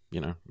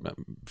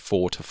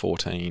 4 to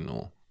 14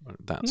 or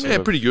that sort of?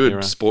 Yeah, pretty good.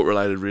 Era? Sport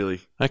related,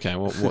 really. Okay,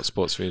 what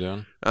sports were you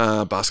doing?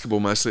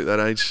 Basketball mostly at that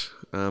age.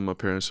 My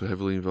parents were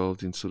heavily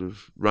involved in sort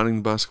of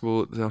running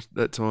basketball at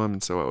that time,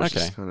 and so I was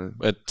just kind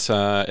of at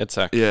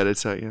EDSAC. Yeah, at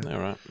EDSAC. Yeah. All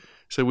right.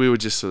 So we were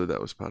just sort of that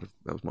was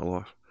my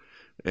life,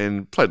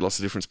 and played lots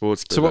of different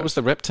sports. So what was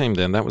the rep team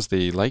then? That was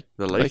the Lakers.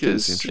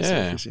 Lakers,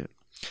 yeah.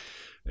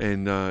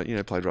 And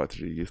played right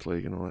through the youth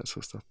league and all that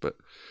sort of stuff. But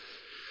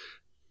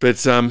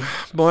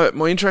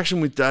my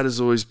interaction with Dad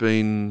has always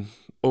been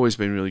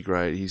really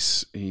great. He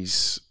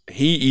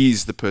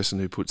is the person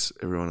who puts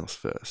everyone else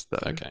first, though.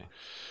 Okay.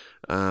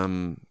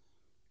 And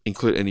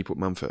he put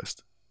Mum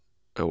first,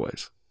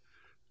 always.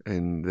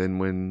 And then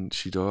when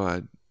she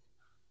died,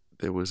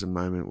 there was a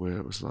moment where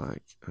it was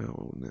like,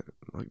 oh,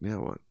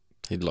 now what?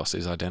 He'd lost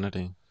his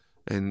identity.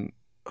 And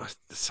I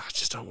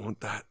just don't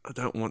want that. I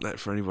don't want that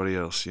for anybody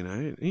else,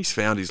 He's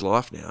found his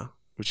life now,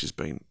 which has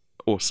been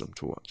awesome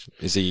to watch.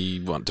 Is he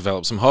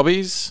developed some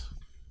hobbies?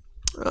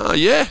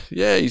 Yeah, he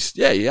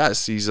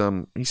has. He's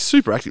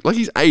super active. Like,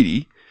 he's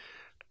 80,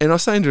 and I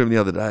was saying to him the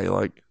other day,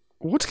 like,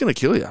 what's going to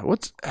kill you?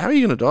 How are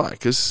you going to die?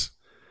 Because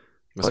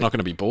it's not going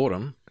to be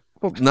boredom.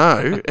 Well,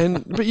 no,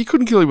 but you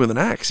couldn't kill him with an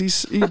axe. He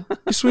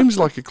swims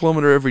like a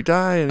kilometre every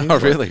day. And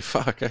really?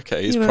 Fuck.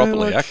 Okay, he's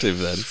properly active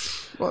then.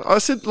 Well, I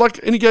said,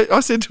 I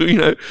said to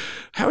him,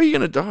 how are you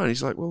going to die? And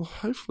he's like, well,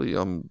 hopefully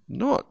I'm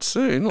not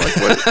soon. Like,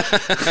 I'm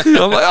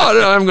like,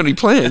 I haven't got any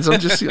plans. I'm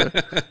just,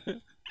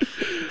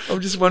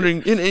 I'm just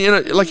wondering.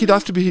 Like, he'd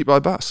have to be hit by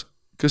a bus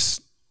because.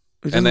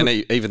 And then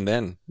even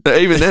then,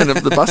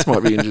 the bus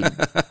might be injured.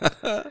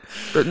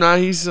 But no,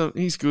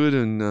 he's good,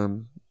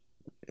 and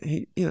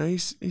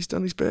he's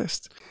done his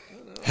best.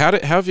 How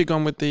have you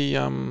gone with the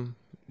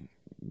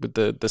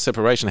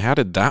separation? How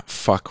did that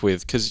fuck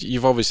with? Because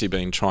you've obviously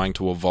been trying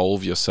to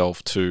evolve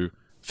yourself to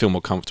feel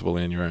more comfortable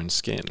in your own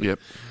skin. Yep.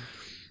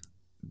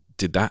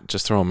 Did that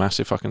just throw a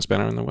massive fucking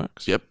spanner in the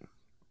works? Yep.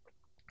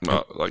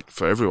 Well, like,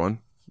 for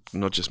everyone,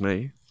 not just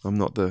me. I'm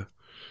not the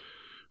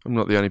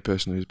only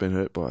person who's been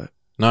hurt by it.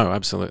 No,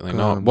 absolutely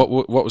not.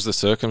 What was the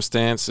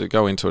circumstance?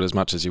 Go into it as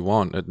much as you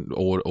want,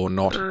 or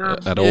not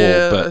at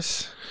all.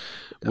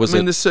 But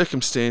the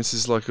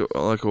circumstances, like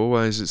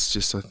always, it's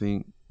just, I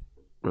think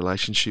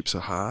relationships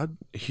are hard.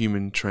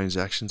 Human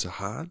transactions are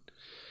hard.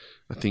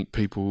 I think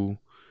people,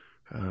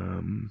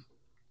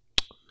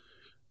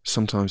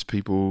 sometimes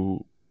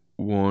people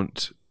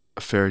want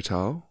a fairy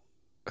tale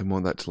and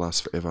want that to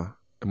last forever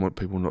and want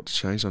people not to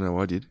change. I know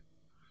I did.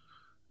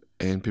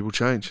 And people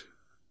change.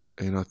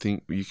 And I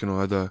think you can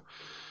either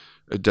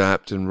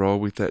adapt and roll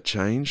with that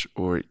change,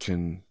 or it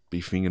can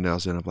be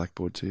fingernails down a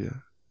blackboard to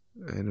you.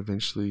 And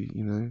eventually,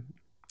 you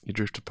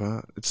drift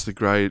apart. It's the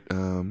great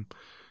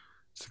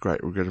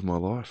regret of my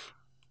life,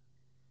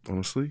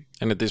 honestly.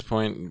 And at this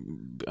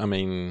point, I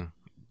mean,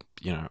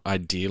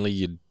 ideally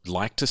you'd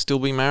like to still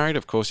be married.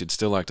 Of course, you'd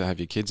still like to have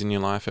your kids in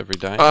your life every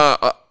day.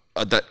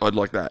 I'd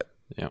like that.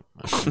 Yeah.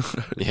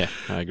 Yeah,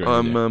 I agree.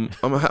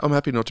 I'm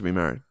happy not to be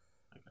married.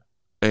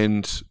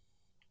 And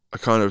I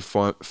kind of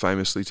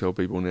famously tell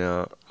people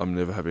now I'm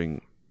never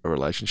having a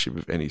relationship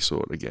of any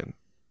sort again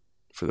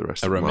for the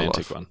rest of my life. A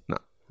romantic one? No.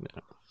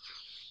 Yeah.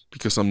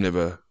 Because I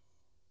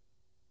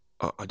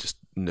just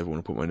never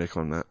want to put my neck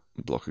on that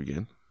block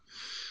again.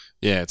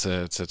 Yeah, it's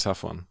a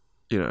tough one.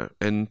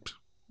 And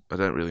I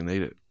don't really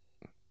need it.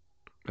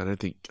 I don't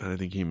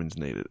think humans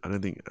need it. I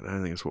don't think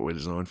it's what we're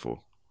designed for.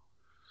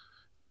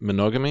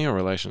 Monogamy or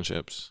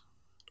relationships?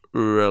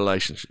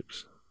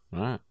 Relationships.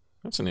 Right.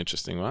 That's an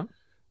interesting one.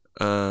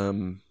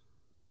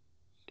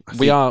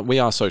 We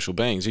are social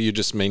beings. You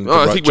just mean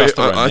I think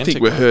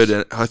we're herd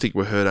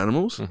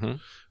animals. Mm-hmm.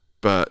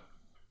 But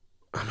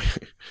I mean,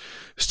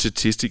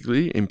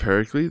 statistically,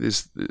 empirically,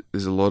 there's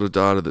a lot of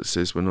data that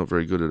says we're not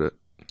very good at it.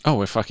 Oh,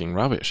 we're fucking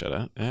rubbish at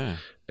it. Yeah.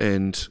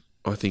 And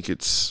I think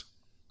it's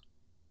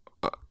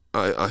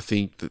I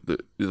think that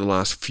the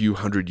last few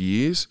hundred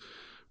years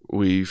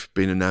we've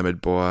been enamored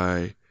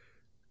by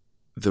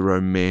the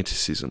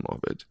romanticism of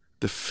it,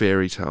 the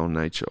fairy tale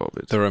nature of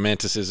it. The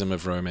romanticism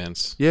of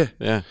romance. Yeah.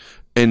 Yeah.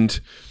 And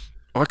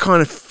I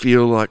kind of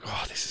feel like,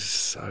 this is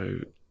so...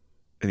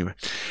 Anyway,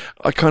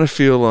 I kind of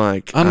feel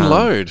like...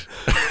 Unload.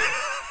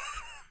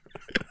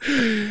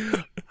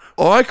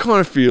 I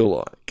kind of feel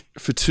like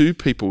for two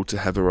people to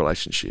have a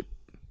relationship,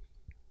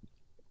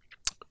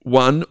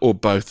 one or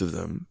both of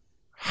them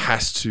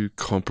has to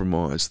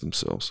compromise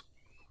themselves.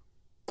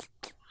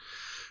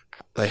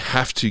 They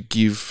have to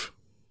give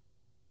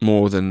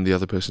more than the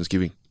other person's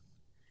giving.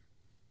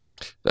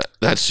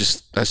 That's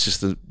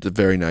just the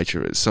very nature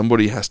of it.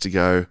 Somebody has to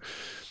go,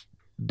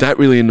 that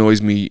really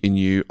annoys me in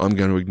you, I'm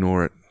going to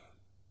ignore it.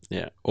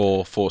 Yeah,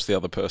 or force the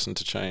other person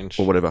to change.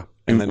 Or whatever,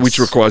 which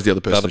requires the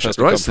other person to change,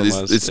 right? So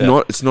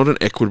it's not an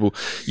equitable...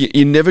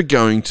 You're never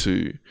going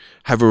to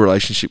have a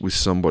relationship with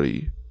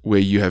somebody where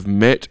you have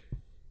met,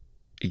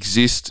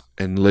 exist,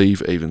 and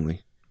leave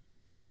evenly.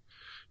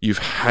 You've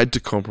had to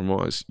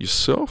compromise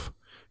yourself,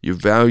 your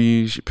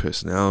values, your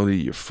personality,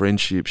 your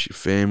friendships, your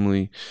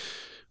family,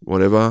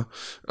 whatever,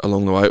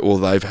 along the way, or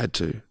they've had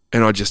to.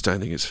 And I just don't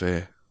think it's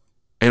fair.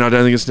 And I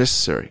don't think it's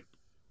necessary.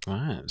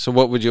 Right. So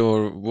what would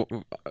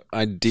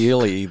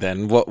ideally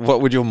then, what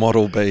would your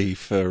model be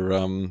for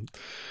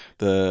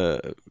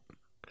the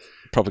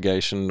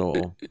propagation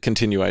or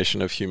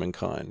continuation of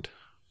humankind?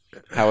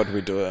 How would we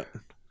do it?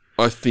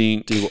 I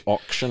think... Do you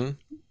auction?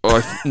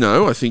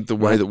 No, I think the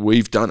way that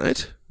we've done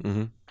it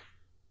mm-hmm.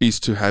 is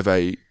to have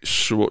a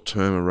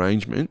short-term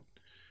arrangement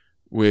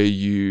where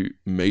you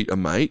meet a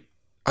mate.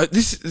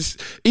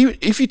 Even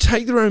if you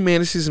take the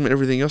romanticism and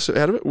everything else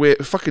out of it, we're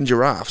fucking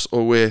giraffes,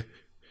 or we're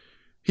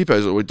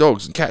hippos, or we're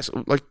dogs and cats.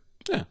 Like,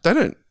 they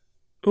don't...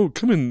 Oh,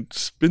 come and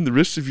spend the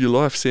rest of your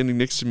life standing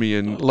next to me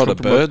and... A lot of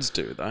birds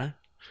do, though.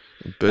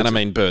 And I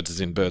mean birds as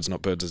in birds,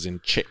 not birds as in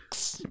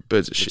chicks.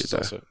 Birds are shit,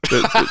 though.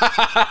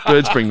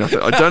 Birds bring nothing.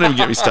 Don't even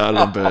get me started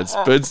on birds.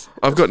 Birds,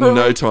 I've got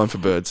no time for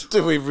birds.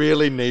 Do we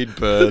really need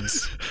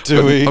birds?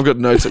 Do we? I've got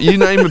no time. You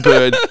name a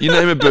bird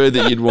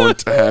that you'd want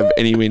to have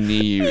anywhere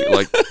near you,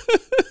 like...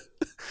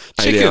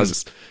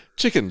 Chickens.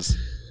 Chickens.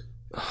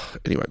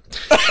 Anyway.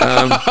 Think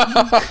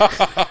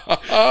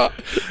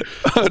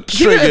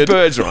about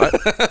birds, right?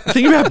 The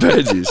thing about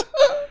birds is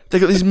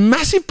they've got this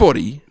massive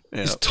body,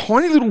 this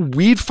tiny little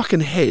weird fucking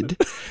head,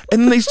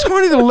 and then these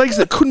tiny little legs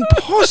that couldn't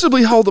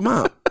possibly hold them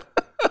up.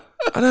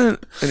 Anyway.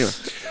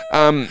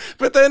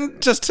 But then,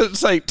 just to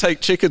say, take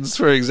chickens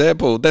for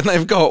example, then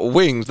they've got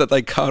wings that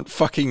they can't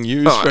fucking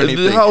use for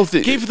anything. The whole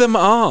thing. Give them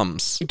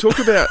arms. Talk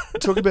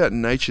about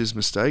nature's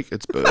mistake.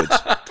 It's birds.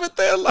 But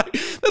they're like,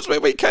 that's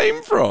where we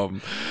came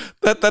from.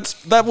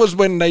 That was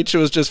when nature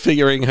was just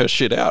figuring her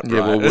shit out. Yeah,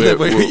 right?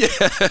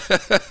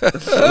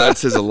 That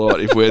says a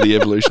lot if we're the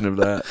evolution of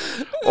that.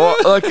 Or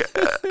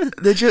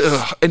they're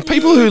just and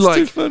people who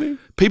like funny.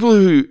 People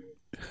who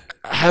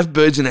have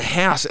birds in a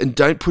house and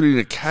don't put it in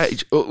a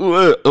cage,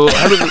 or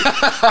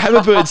have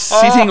a bird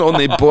sitting on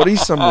their body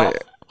somewhere.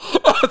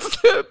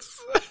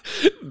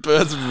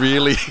 Birds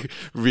really,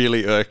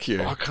 really irk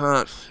you. I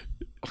can't,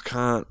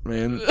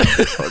 man.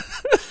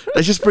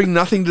 They just bring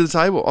nothing to the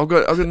table. I've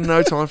got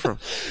no time for them.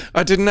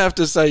 I didn't have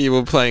to say you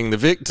were playing the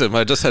victim.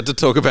 I just had to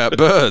talk about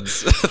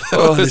birds.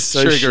 Oh, they're was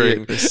so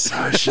shit. They're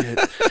so shit.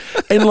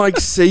 And like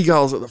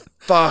seagulls are the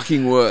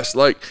fucking worst.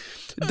 Like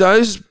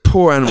those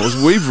poor animals,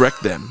 we've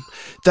wrecked them.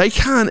 They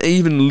can't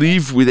even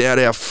live without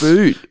our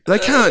food. They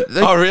can't.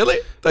 Oh, really?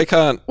 They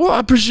can't. Well,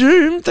 I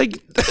presume they're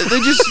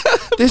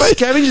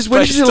scavengers.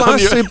 When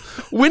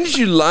did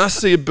you last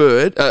see a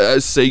bird,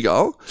 a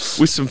seagull,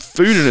 with some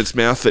food in its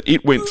mouth that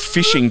it went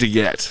fishing to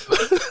get?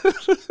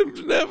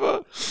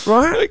 Never.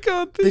 Right? I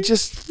can't think. They're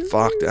just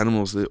fucked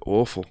animals. They're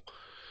awful.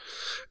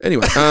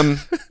 Anyway,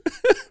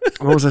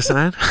 what was I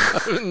saying? I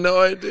have no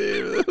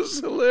idea. That was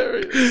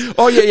hilarious.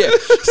 Oh yeah.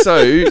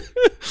 So,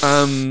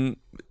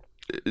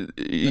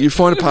 you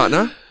find a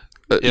partner.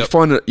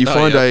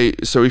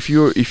 So if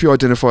you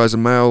identify as a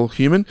male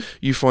human,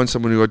 you find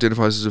someone who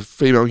identifies as a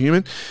female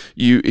human.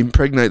 You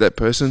impregnate that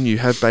person. You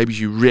have babies.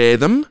 You rear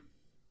them,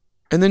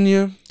 and then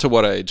you To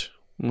what age?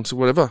 to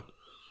whatever.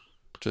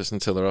 Just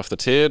until they're off the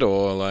tit,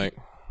 or like?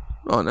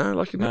 Oh no,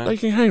 No. they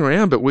can hang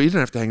around, but we don't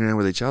have to hang around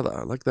with each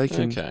other. Like they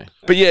can. Okay.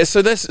 But yeah,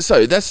 so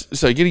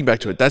getting back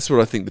to it, that's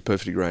what I think the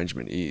perfect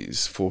arrangement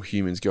is for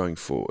humans going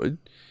forward.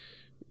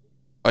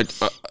 I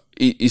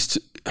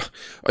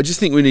just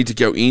think we need to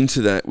go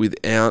into that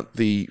without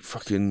the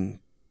fucking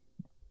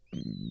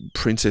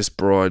Princess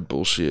Bride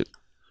bullshit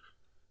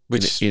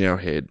in our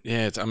head.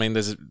 Yeah,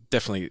 there's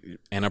definitely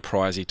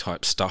enterprisey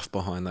type stuff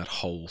behind that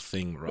whole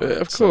thing, right?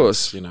 Of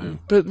course,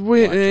 but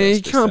you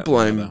just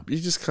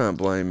can't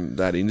blame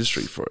that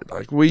industry for it.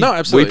 Like we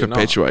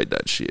perpetuate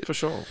that shit for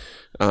sure.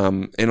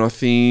 And I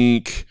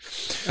think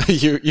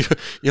you're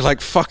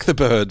like, fuck the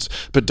birds,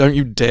 but don't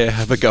you dare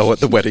have a go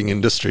at the wedding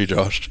industry,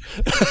 Josh.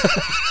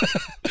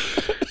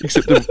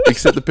 except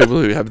the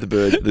people who have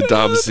the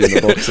doves in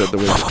the box at the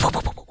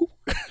wedding.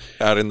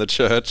 Out in the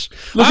church.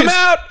 Look,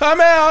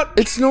 I'm out.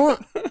 It's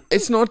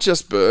not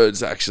just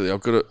birds. Actually,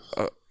 I've got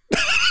to.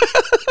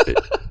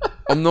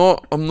 I'm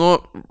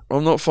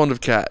not fond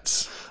of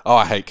cats. Oh,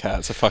 I hate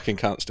cats. I fucking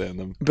can't stand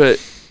them. But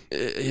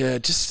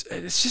I've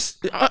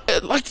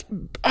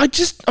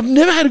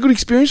never had a good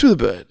experience with a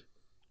bird.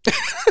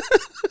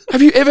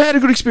 Have you ever had a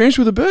good experience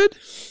with a bird?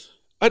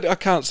 I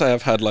can't say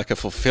I've had like a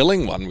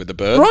fulfilling one with a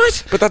bird.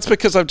 Right. But that's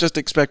because I've just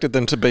expected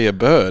them to be a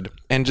bird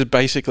and just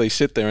basically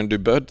sit there and do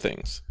bird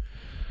things.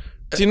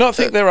 Do you not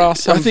think there are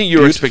some I think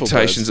your beautiful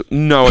expectations... birds?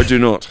 No, I do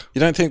not. You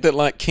don't think that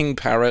like king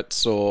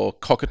parrots or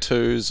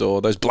cockatoos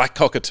or those black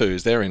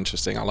cockatoos, they're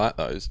interesting. I like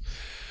those.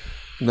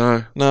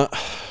 No. No,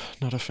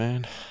 not a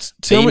fan.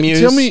 Tell me...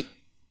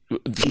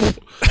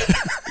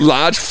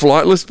 Large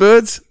flightless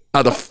birds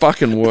are the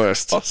fucking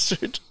worst.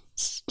 Ostrich.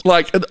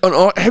 Like,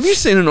 have you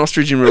seen an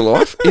ostrich in real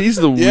life? It is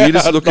the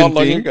weirdest looking not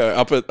long thing. ago,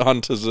 up at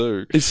Hunter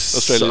Zoo. It's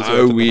Australia's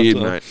so Zoo. weird,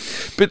 mate.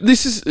 But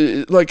this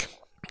is like...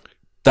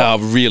 They are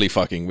really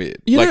fucking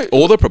weird.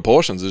 All the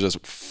proportions are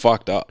just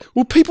fucked up.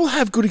 Well, people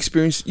have good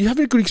experience. You have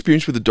a good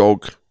experience with a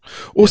dog.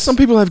 Or some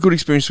people have good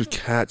experience with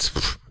cats,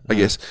 I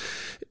guess.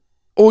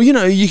 Or,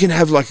 you can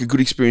have like a good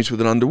experience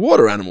with an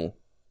underwater animal.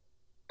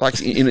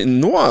 Like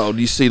in the wild,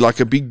 you see like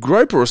a big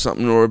groper or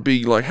something, or a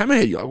big like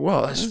hammerhead. You're like,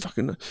 wow, that's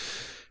fucking...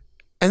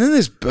 And then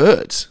there's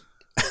birds.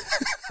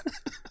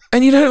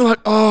 And like,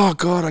 oh,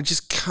 God, I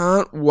just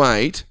can't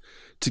wait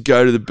to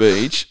go to the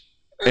beach.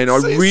 And I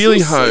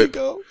really hope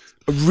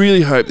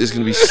there's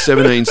going to be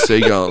 17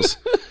 seagulls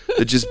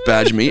that just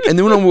badge me. And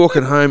then when I'm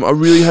walking home, I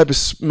really hope a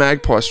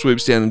magpie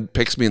swoops down and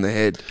pecks me in the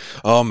head.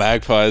 Oh,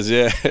 magpies,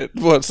 yeah.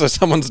 What? So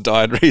someone's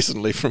died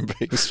recently from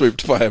being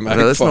swooped by a magpie.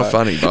 No, that's not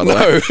funny, by the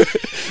way.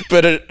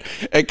 But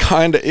it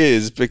kind of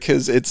is,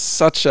 because it's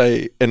such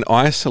an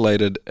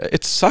isolated...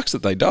 It sucks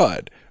that they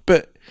died.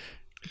 But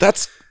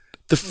that's...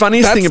 The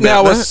funniest thing about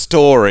now that... a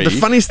story. The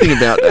funniest thing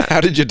about that... How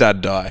did your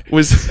dad die?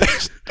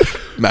 Was...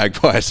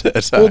 Magpie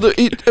attack. Well,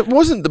 it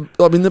wasn't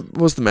that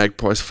was the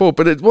magpie's fault,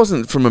 but it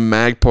wasn't from a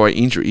magpie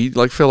injury. He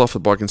like fell off the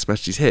bike and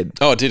smashed his head.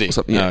 Oh, did he? Or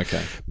something, yeah. Oh,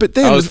 okay. But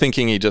then I was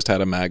thinking he just had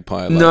a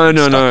magpie. No.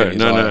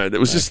 It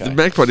was just the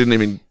magpie didn't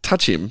even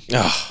touch him.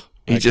 Oh,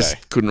 he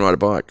just couldn't ride a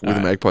bike with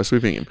a magpie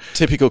swooping him.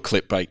 Typical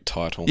clickbait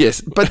title.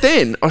 Yes, but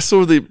then I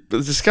saw the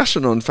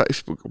discussion on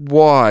Facebook.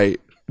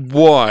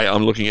 Why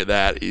I'm looking at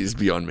that is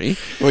beyond me.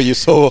 Well, you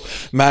saw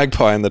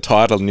magpie in the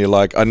title and you're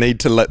like, I need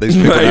to let these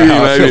people know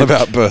how I feel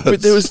about birds.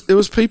 But there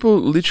was people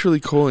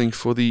literally calling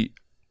for the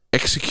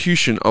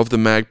execution of the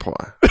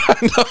magpie.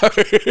 No,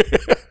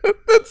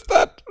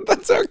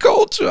 that's our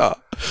culture.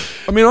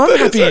 I mean, I'm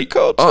happy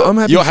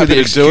for the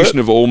execution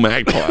of all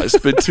magpies,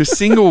 but to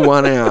single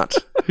one out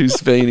who's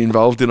been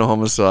involved in a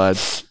homicide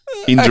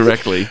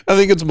indirectly. I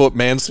think it's more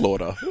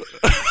manslaughter.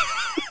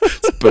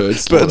 It's bird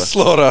slaughter. Bird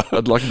slaughter.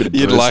 I'd like a bit of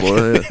bird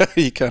slaughter. Yeah.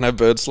 You can't have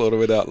bird slaughter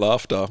without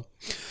laughter.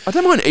 I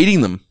don't mind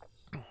eating them.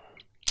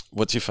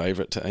 What's your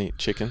favourite to eat?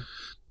 Chicken?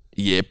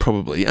 Yeah,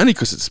 probably. Only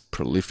because it's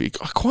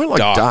prolific. I quite like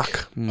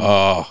duck.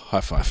 Oh, high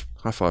five.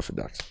 High five for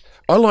ducks.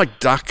 I like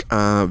duck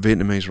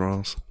Vietnamese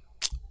rolls.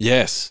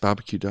 Yes.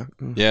 Barbecue duck.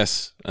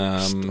 Yes.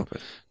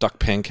 Duck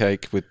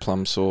pancake with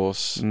plum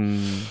sauce.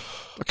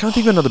 I can't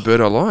think of another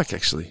bird I like,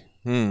 actually.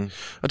 I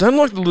don't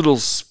like the little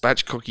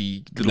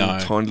spatchcocky, No.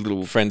 tiny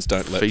little Friends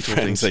don't let fetal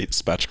friends things. eat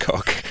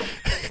spatchcock.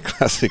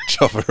 Classic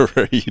Joffa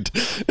Reed.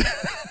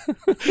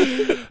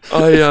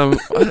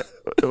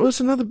 What's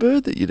another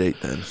bird that you'd eat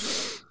then?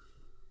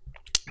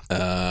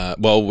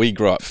 Well, we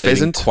grew up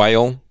Pheasant? eating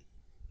quail.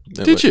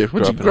 Did you?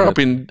 What did you grow up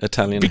in?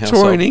 Italian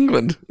Victorian household.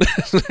 England.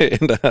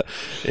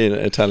 in an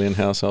Italian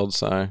household,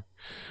 so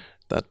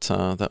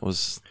that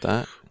was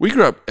that. We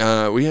grew up.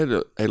 We ate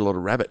a lot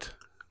of rabbit.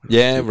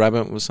 Yeah,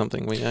 rabbit was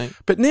something we ate.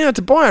 But now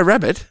to buy a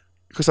rabbit,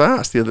 because I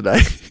asked the other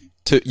day.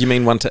 You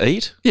mean one to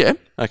eat? Yeah,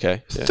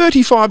 Okay. Yeah.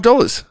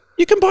 $35.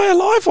 You can buy a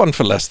live one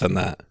for less than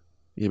that.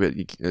 Yeah, but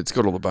it's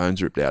got all the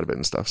bones ripped out of it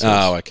and stuff. So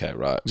Oh, okay,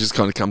 right. it just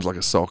kind of comes like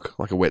a sock,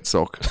 like a wet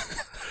sock.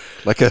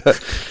 Like a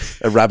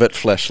rabbit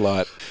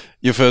fleshlight.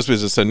 Your first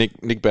business, so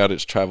Nick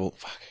Bowditch Travel.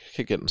 Fuck, I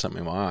keep getting something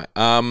in my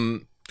eye.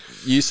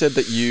 You said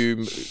that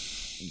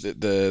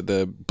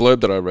the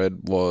blurb that I read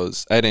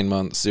was 18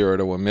 months, 0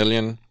 to 1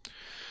 million,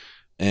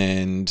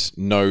 and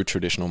no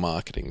traditional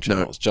marketing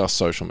channels, just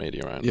social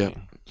media only. Yeah.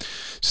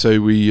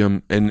 So we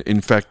and in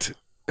fact,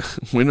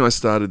 when I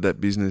started that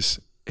business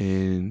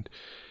and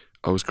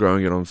I was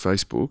growing it on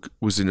Facebook,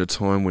 was in a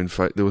time when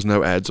there was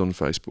no ads on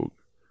Facebook.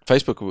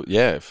 Facebook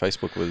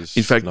was.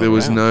 In fact, not there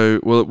was around. no.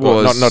 Well, it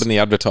was not in the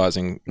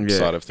advertising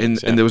side of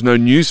things. and there was no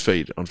news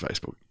feed on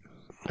Facebook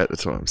at the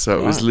time, so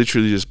it was Right.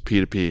 literally just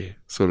peer to peer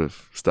sort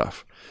of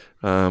stuff.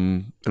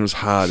 And it was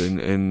hard,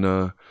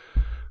 and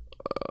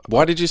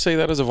Why did you see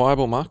that as a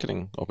viable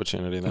marketing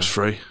opportunity it then? was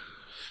free,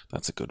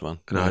 That's a good one.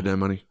 and I had no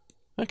money.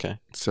 Okay.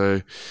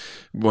 So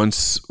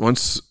once I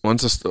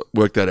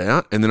worked that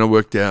out, and then I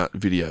worked out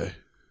video.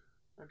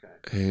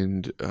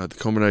 And the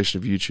combination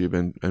of YouTube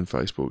and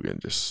Facebook, and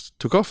just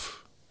took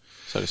off.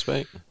 So to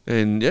speak.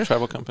 And yeah,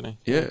 Travel company.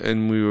 yeah,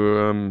 and we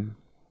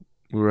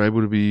were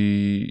able to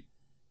be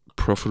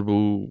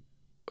profitable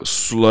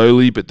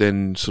slowly, but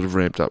then sort of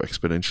ramped up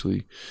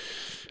exponentially.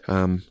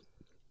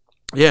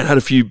 Yeah, had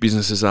a few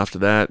businesses after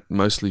that,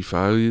 mostly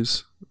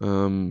failures.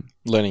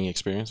 Learning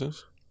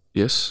experiences.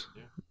 Yes,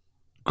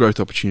 growth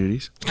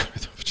opportunities,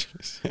 Growth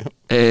opportunities. Yeah.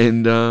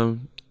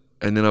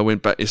 and then I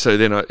went back. So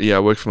then I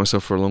worked for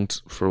myself for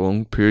a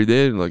long period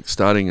there, like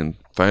starting and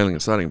failing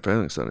and starting and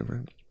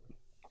failing.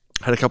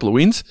 Had a couple of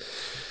wins,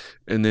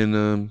 and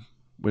then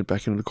went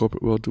back into the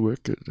corporate world to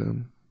work at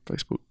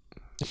Facebook.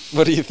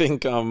 What do you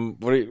think?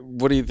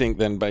 What do you think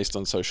then, based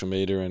on social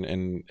media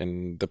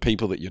and the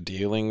people that you're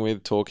dealing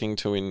with, talking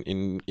to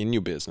in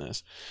your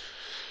business?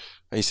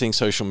 Are you seeing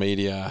social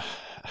media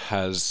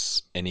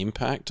has an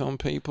impact on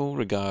people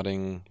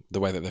regarding the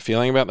way that they're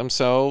feeling about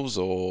themselves,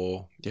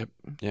 or? Yep.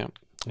 Yeah.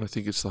 I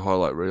think it's the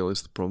highlight reel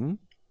is the problem.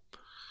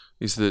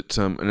 Is that,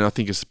 and I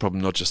think it's the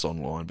problem not just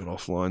online but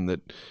offline,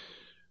 that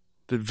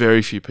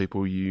very few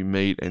people you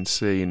meet and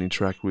see and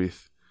interact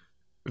with,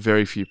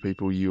 very few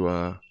people you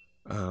are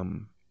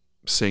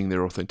seeing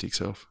their authentic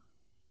self.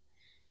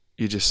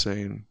 You're just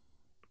seeing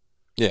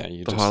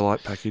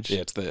highlight package.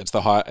 Yeah,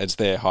 it's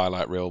their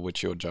highlight reel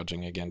which you're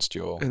judging against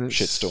your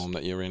shitstorm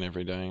that you're in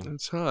every day.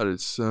 It's hard.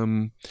 It's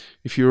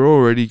if you're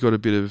already got a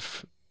bit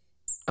of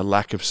a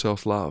lack of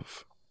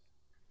self-love,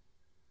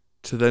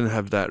 to then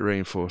have that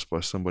reinforced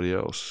by somebody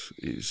else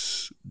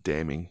is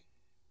damning.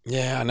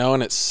 Yeah, I know,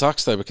 and it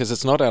sucks though because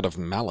it's not out of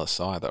malice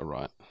either,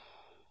 right?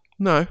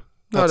 No,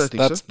 I don't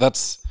think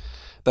so.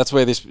 That's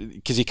where this,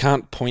 because you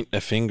can't point a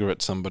finger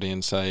at somebody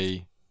and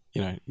say,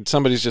 you know,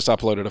 somebody's just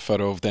uploaded a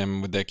photo of them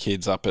with their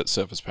kids up at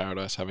Surfers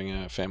Paradise having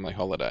a family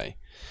holiday,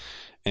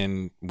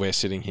 and we're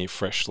sitting here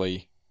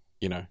freshly,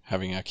 you know,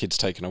 having our kids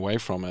taken away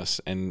from us,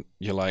 and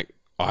you're like,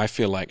 I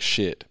feel like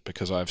shit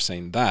because I've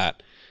seen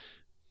that.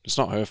 It's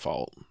not her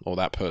fault or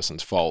that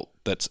person's fault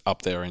that's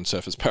up there in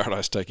Surfers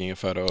Paradise taking a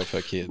photo of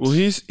her kids. Well,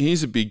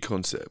 here's a big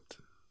concept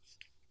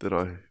that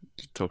I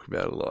talk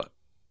about a lot.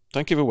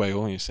 Don't give away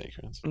all your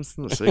secrets. It's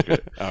not a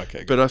secret.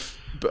 Okay, good.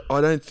 But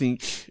I don't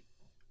think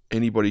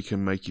anybody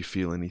can make you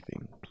feel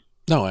anything.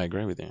 No, I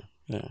agree with you.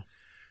 Yeah.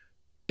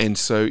 And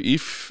so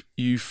if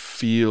you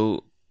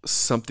feel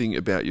something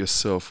about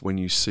yourself when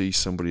you see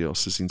somebody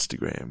else's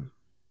Instagram,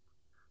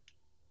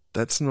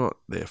 that's not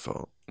their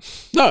fault.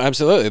 No,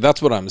 absolutely.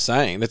 That's what I'm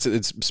saying.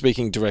 It's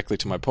speaking directly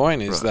to my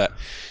point is Right. that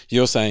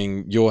you're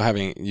saying you're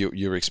having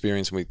your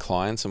experience with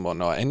clients and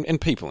whatnot, and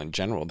people in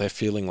general, they're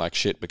feeling like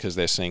shit because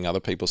they're seeing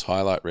other people's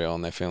highlight reel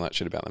and they're feeling like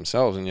shit about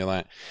themselves. And you're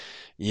like,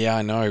 yeah,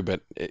 I know,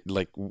 but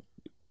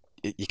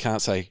you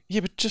can't say, yeah,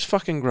 but just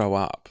fucking grow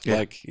up. Yeah.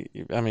 Like,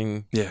 I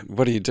mean, Yeah.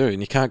 what do you do?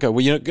 And you can't go,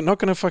 well, you're not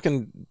going to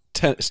fucking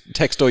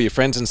text all your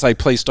friends and say,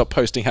 please stop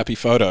posting happy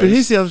photos. But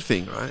here's the other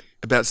thing, right,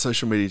 about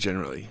social media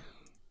generally,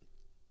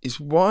 is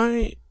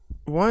why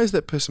has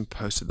that person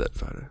posted that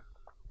photo?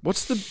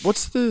 What's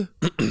the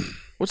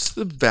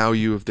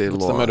value of their life?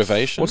 What's the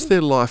motivation? What's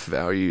their life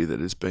value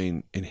that has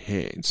been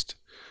enhanced?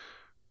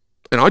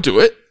 And I do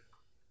it,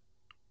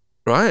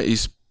 right?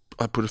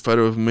 I put a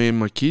photo of me and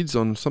my kids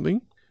on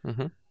something.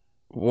 Mm-hmm.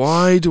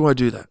 Why do I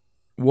do that?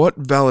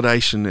 What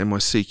validation am I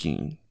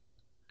seeking?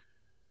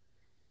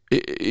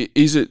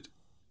 Is it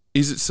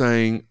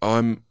saying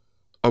I'm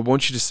I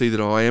want you to see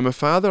that I am a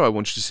father. I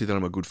want you to see that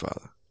I'm a good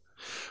father.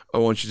 I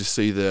want you to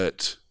see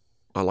that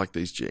I like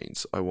these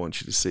jeans. I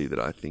want you to see that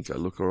I think I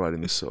look all right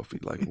in this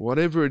selfie. Like,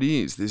 whatever it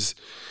is, there's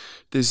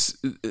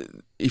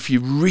if you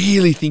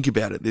really think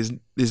about it,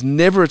 there's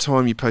never a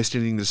time you post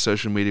anything to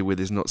social media where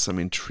there's not some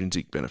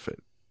intrinsic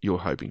benefit you're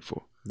hoping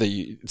for.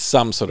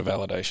 Some sort of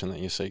validation that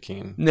you're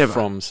seeking Never.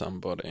 From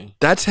somebody.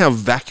 That's how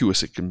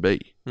vacuous it can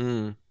be.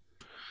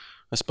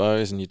 I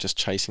suppose, and you're just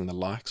chasing the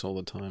likes all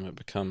the time. It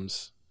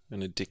becomes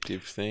an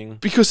addictive thing.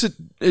 Because it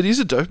is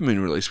a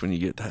dopamine release when you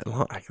get that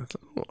like.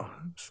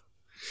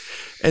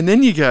 And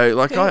then you go,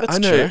 like,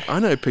 Yeah, I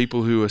know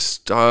people who are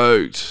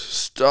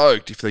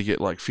stoked if they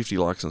get like 50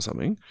 likes on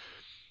something.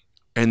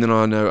 And then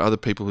I know other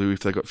people who, if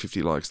they got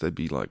 50 likes, they'd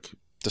be like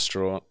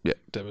distraught, yeah,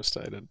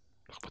 devastated.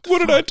 What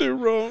did I do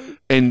wrong?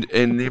 And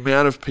the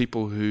amount of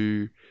people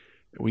who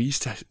we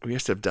used to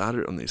have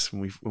data on this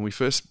when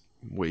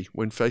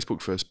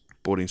Facebook first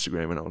bought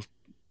Instagram, and I was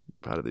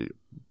part of the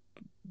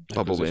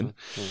bubble then.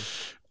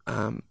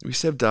 We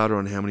used to have data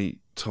on how many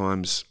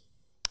times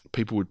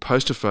people would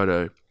post a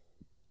photo,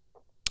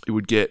 it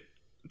would get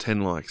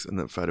 10 likes, and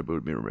that photo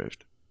would be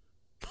removed.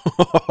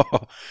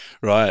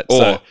 Right. Or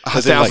So,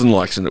 1,000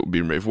 likes and it would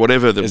be removed.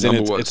 Whatever the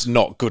number was. It's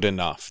not good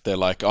enough. They're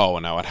like, oh,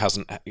 no, it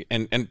hasn't.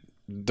 And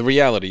the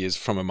reality is,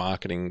 from a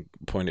marketing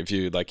point of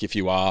view, like if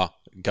you are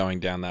going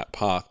down that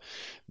path,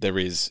 there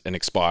is an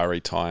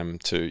expiry time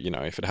to,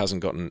 if it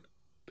hasn't gotten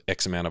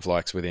X amount of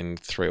likes within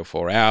 3 or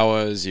 4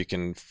 hours, you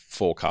can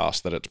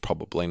forecast that it's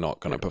probably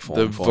not going to perform.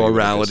 The for you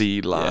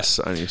virality lasts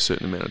only a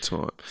certain amount of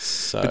time.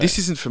 So, but this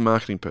isn't for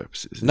marketing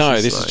purposes.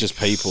 This is just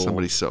people.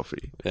 Somebody's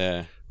selfie.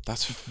 Yeah.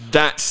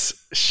 That's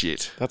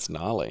shit. That's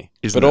gnarly.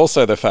 Isn't but it?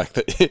 Also the fact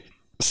that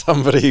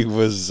somebody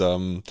was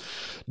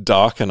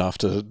dark enough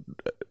to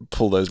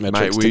pull those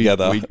metrics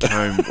together. We'd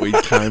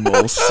comb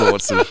all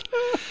sorts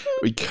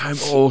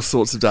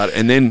of data,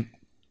 and then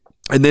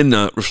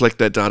reflect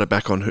that data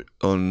back on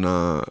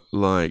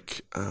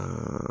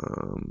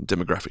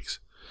demographics.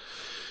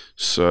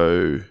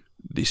 So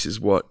this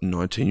is what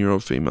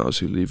 19-year-old females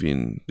who live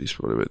in this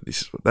whatever,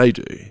 this is what they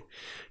do,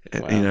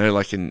 and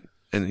Wow.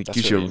 And it That's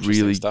gives you a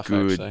really stuff,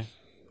 good. actually.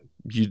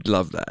 You'd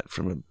love that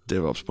from a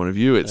DevOps point of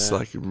view. It's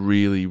like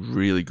really,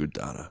 really good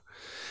data.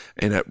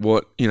 And at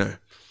what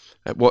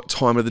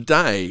time of the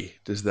day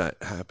does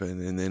that happen?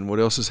 And then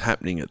what else is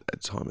happening at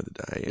that time of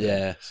the day?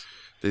 And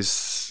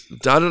there's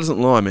data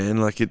doesn't lie, man.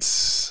 Like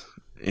it's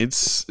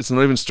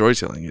not even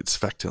storytelling; it's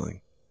fact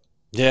telling.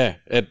 Yeah,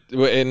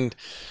 and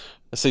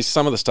I see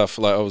some of the stuff.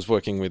 Like I was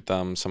working with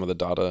some of the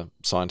data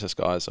scientist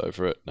guys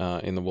over at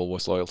in the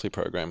Woolworths loyalty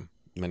program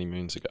many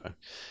moons ago,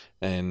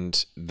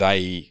 and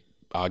they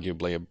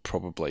arguably are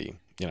probably,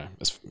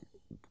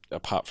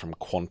 apart from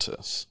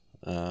Qantas,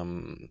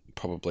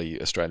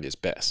 probably Australia's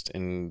best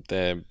in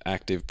their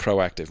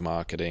proactive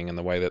marketing and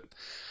the way that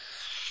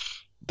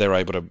they're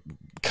able to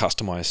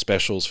customize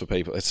specials for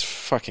people. It's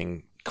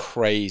fucking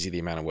crazy the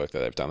amount of work that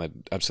they've done. They're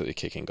absolutely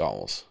kicking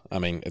goals. I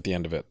mean, at the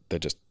end of it, they're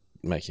just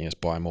making us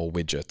buy more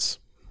widgets.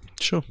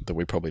 Sure. That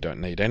we probably don't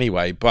need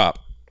anyway, but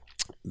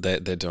they're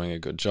doing a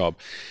good job.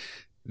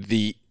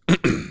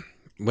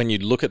 When you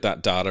look at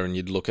that data and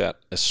you'd look at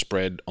a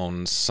spread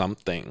on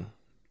something,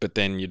 but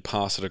then you'd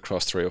pass it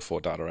across 3 or 4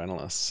 data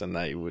analysts, and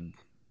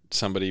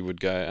somebody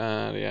would go,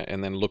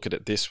 and then look at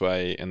it this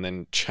way, and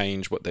then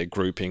change what they're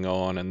grouping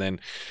on, and then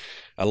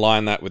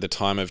align that with the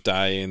time of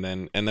day, and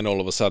then all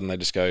of a sudden they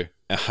just go,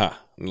 aha,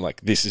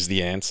 like this is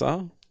the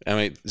answer. I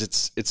mean,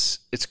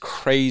 it's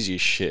crazy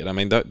shit. I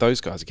mean,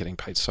 those guys are getting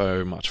paid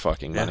so much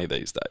fucking money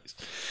these days.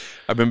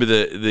 I remember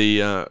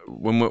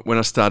when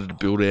I started to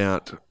build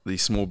out the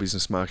small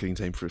business marketing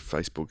team for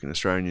Facebook in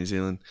Australia and New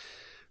Zealand,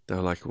 they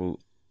were like, well,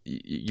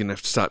 you're going to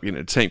have to start getting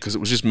a team, because it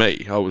was just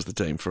me. I was the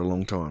team for a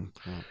long time.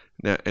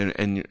 Now,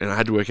 and I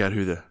had to work out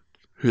who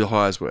the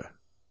hires were.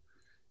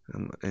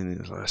 And it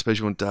was like, I suppose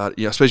you want data.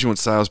 Yeah, I suppose you want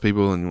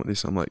salespeople and you want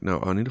this. I'm like,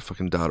 no, I need a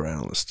fucking data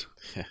analyst.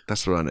 Yeah.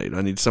 That's what I need.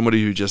 I need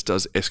somebody who just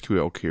does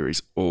SQL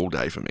queries all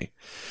day for me.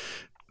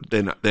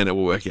 Then it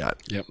will work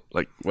out. Yep.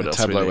 Like what else?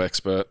 Tableau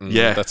expert. And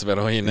that's about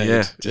all you need.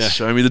 Yeah. Just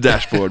show me the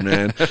dashboard,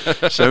 man.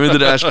 Show me the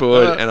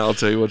dashboard, and I'll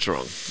tell you what's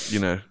wrong.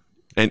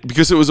 And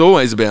because it was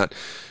always about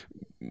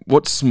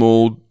what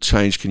small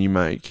change can you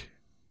make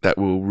that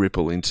will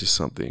ripple into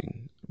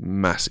something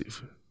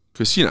massive.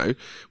 Because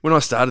when I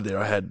started there,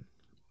 I had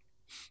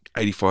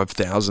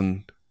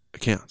 85,000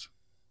 accounts,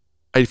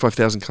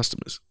 85,000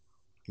 customers.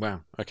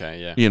 Wow.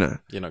 Okay. Yeah.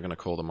 You're not going to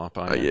call them up,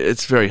 are you?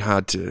 It's very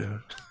hard to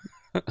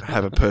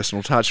have a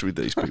personal touch with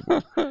these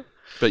people.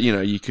 But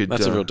you could.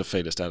 That's a real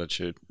defeatist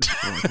attitude.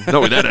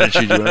 Not with that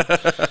attitude, you won't.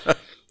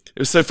 It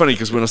was so funny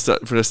because when I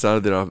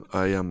started there,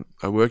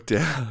 I worked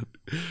out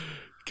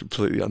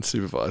completely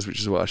unsupervised, which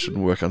is why I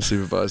shouldn't work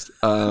unsupervised.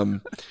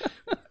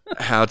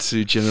 How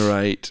to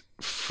generate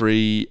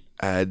free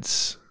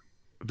ads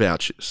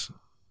vouchers.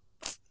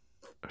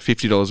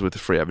 $50 worth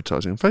of free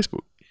advertising on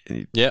Facebook.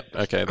 Yep.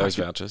 Okay. Those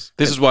vouchers.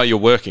 This is why you're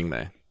working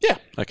there. Yeah.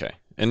 Okay.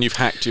 And you've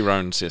hacked your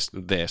own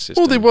system, their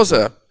system. Well, there was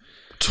a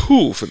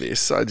tool for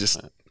this. I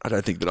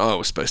don't think that I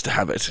was supposed to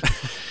have it.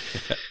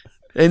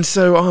 And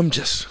so I'm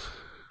just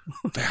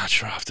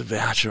voucher after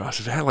voucher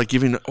after voucher, like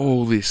giving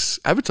all this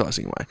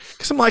advertising away.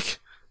 Because I'm like,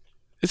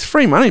 it's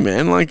free money,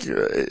 man. Like,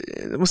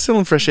 we're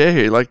selling fresh air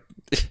here, like,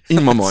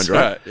 in my mind,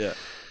 right? Yeah.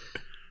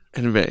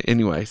 And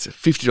anyway, it's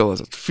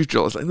 $50 after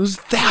 $50. Like, there was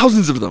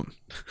thousands of them.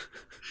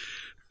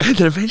 And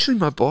then eventually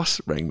my boss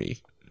rang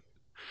me,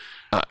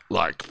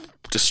 like,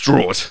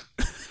 distraught.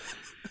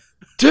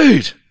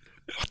 Dude,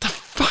 what the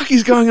fuck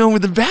is going on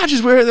with the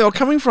vouchers? Where are they all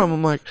coming from?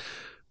 I'm like,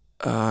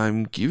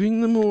 I'm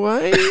giving them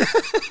away,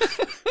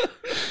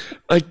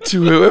 like,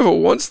 to whoever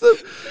wants them.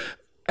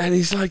 And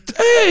he's like,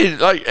 hey,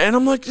 like, and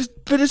I'm like,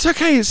 but it's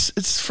okay,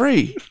 it's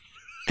free.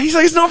 And he's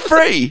like, it's not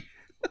free.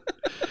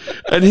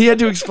 And he had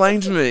to explain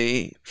to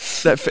me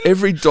that for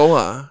every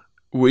 $1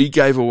 we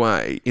gave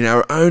away in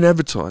our own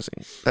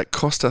advertising, that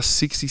cost us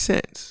 60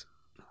 cents.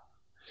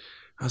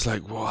 I was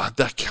like, what?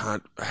 That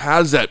can't, how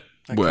does that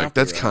work?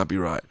 That can't be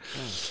right.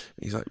 Oh.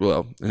 He's like,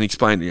 well, and he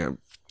explained, it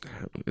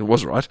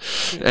was right.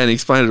 Yeah. And he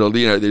explained it all,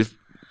 that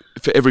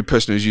for every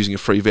person who's using a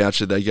free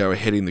voucher, they go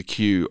ahead in the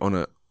queue on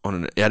an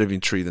out of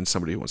entry than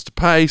somebody who wants to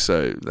pay.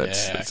 So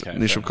that's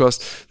initial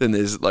cost. Then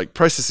there's like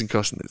processing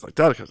costs and there's like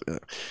data costs.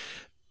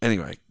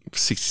 Anyway,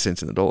 60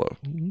 cents in the dollar.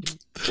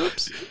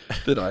 Oops.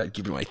 That I had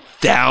given away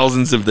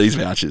thousands of these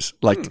vouchers.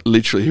 Like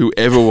literally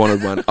whoever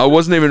wanted one. I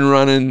wasn't even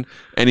running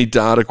any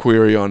data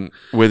query on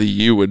whether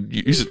you would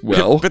use it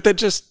well. But they're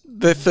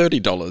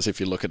 $30 if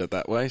you look at it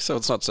that way, so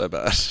it's not so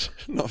bad.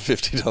 Not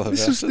 $50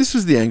 vouchers. This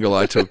was the angle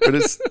I took, but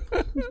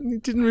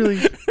it didn't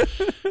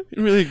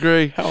really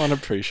agree. How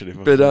unappreciative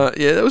of But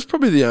yeah, that was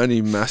probably the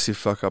only massive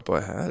fuck up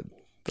I had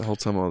the whole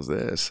time I was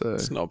there. So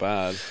it's not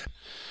bad.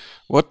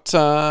 What's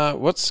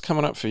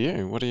coming up for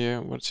you?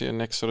 What's your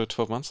next sort of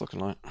 12 months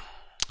looking like?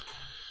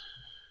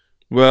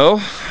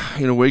 Well,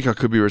 in a week I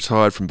could be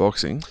retired from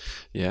boxing.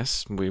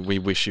 Yes, we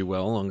wish you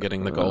well on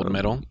getting the gold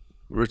medal.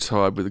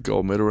 Retired with a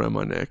gold medal around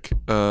my neck.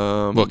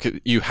 Look,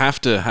 you have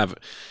to have.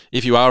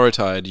 If you are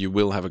retired, you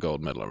will have a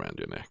gold medal around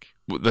your neck.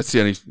 Well, that's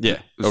the only. Yeah,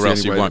 or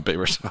else you won't be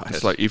retired.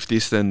 It's like if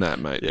this, then that,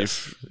 mate.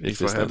 Yes.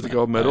 If I have the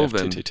gold medal,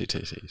 then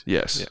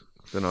yes, yeah.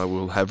 Then I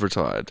will have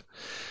retired.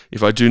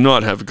 If I do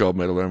not have a gold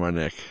medal around my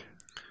neck,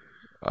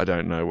 I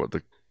don't know what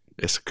the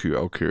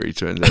SQL query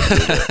turns out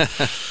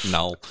to be.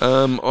 Null.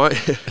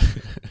 I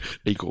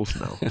equals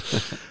null.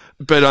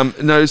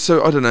 But no.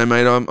 So I don't know,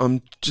 mate.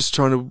 I'm just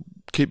trying to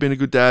keep being a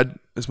good dad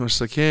as much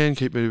as I can.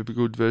 Keep being a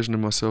good version of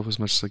myself as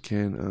much as I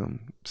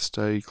can.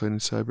 Stay clean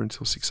and sober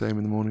until 6 a.m.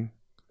 in the morning.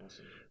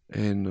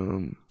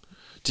 And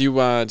do you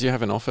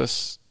have an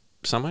office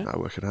somewhere? I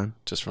work at home.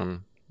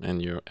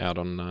 And you're out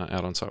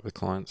on site with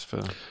clients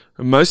for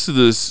most of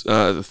this.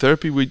 The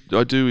therapy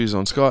I do is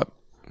on Skype.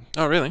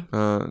 Oh, really?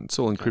 It's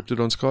all encrypted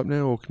on Skype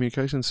now, all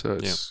communication, so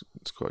it's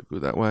quite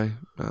good that way.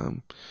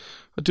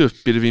 I do a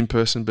bit of in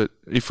person, but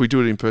if we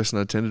do it in person,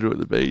 I tend to do it at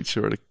the beach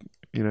or at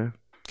a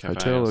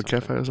hotel or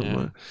cafe or something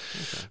like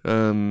that.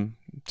 Okay.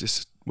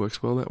 Just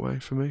works well that way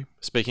for me.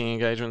 Speaking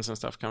engagements and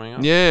stuff coming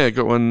up? Yeah,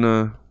 got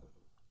one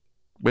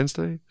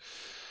Wednesday.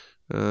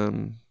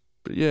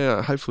 But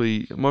yeah,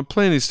 hopefully my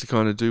plan is to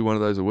kind of do one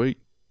of those a week.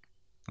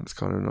 It's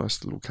kind of a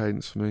nice little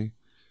cadence for me.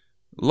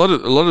 A lot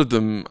of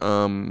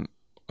them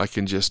I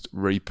can just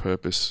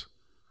repurpose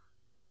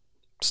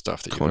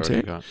stuff that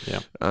content. You've already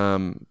got.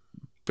 Yeah.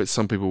 But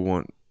some people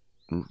want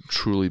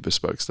truly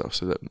bespoke stuff.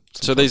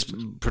 So these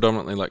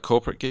predominantly like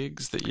corporate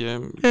gigs that you're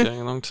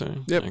going along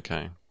to? Yep.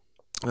 Okay.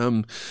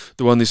 The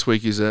one this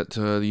week is at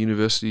the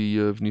University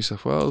of New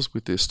South Wales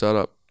with their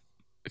startup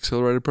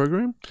accelerator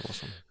program.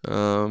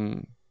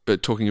 Awesome.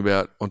 But talking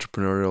about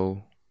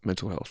entrepreneurial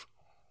mental health.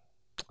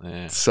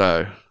 Yeah.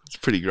 So it's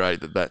pretty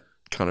great that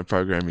kind of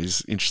program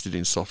is interested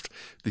in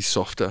the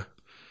softer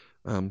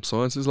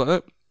sciences like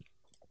that.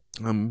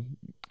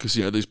 Because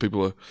these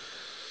people are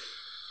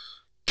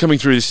coming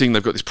through this thing,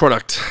 they've got this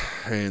product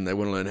and they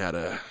want to learn how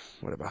to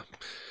whatever.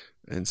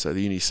 And so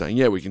the uni's saying,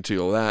 yeah, we can do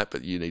all that,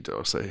 but you need to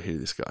also hear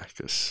this guy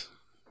because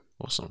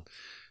awesome.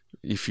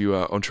 If you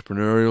are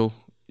entrepreneurial,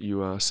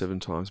 you are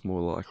 7 times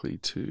more likely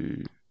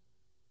to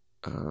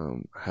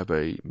have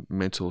a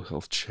mental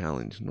health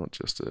challenge, not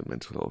just a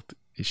mental health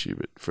issue,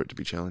 but for it to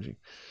be challenging.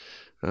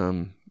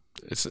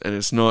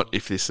 It's not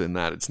if this and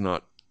that. It's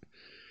not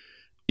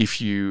if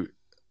you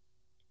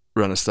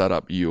run a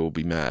startup, you'll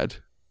be mad.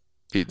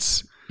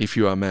 It's if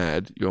you are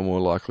mad, you're more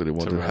likely to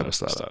want to have a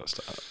startup.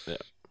 Yeah.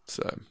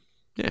 So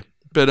yeah,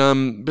 but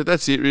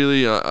that's it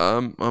really.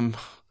 I'm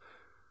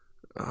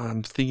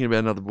thinking about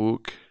another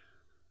book,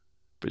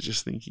 but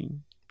just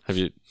thinking. Have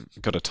you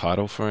got a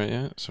title for it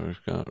yet? So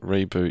we've got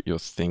Reboot Your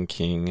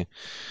Thinking.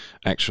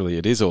 Actually,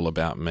 it is all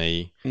about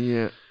me.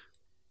 Yeah.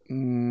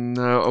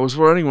 No, I was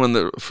writing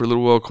one for a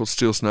little while called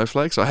Steel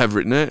Snowflakes. I have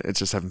written it. It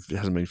just hasn't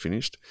been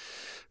finished.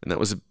 And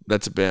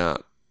that's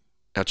about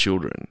our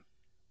children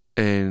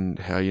and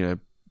how,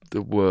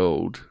 the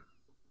world,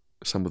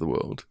 some of the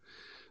world,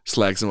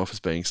 slags them off as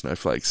being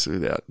snowflakes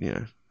without,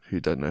 who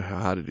don't know how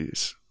hard it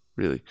is,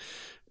 really.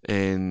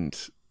 And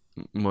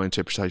my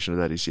interpretation of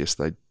that is, yes,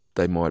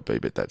 they might be,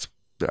 but that's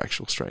their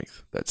actual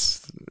strength.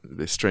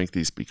 Their strength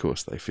is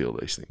because they feel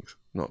these things,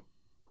 not,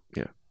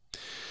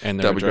 And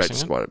they're they'll be great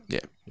addressing despite it. Yeah.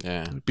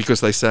 Yeah.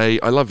 Because they say,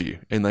 I love you,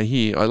 and they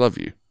hear, I love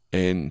you,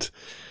 and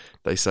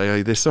they say,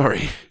 oh, they're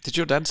sorry. Did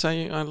your dad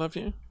say I love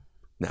you?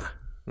 Nah.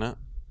 No.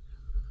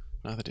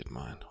 Neither did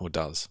mine. Or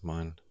does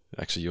mine.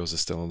 Actually, yours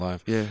is still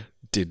alive. Yeah.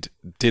 Did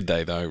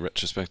they though?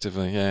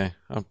 Retrospectively, yeah.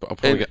 I'll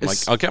probably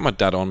I'll get my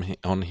dad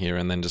on here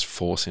and then just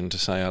force him to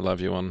say I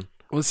love you on.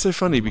 Well, it's so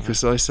funny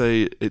because I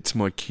say it to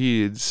my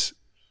kids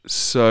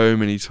so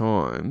many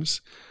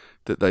times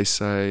that they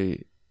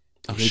say,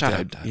 Oh, yeah, shut Dad,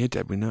 up, Dad. Yeah,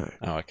 Dad, we know.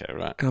 Oh, okay,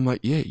 right. And I'm like,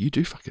 yeah, you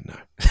do fucking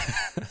know.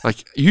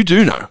 Like, you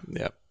do know.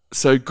 Yep.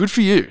 So good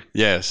for you.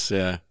 Yes.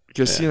 Yeah.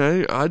 Because, Yeah.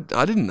 you know,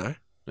 I didn't know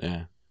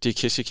Yeah. Do you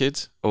kiss your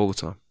kids? all the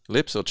time.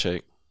 Lips or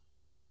cheek?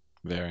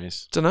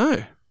 Varies. Don't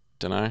know.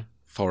 Dunno.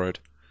 Forehead.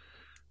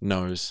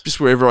 Nose. Just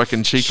wherever I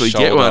can cheekily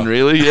get Shoulder. one,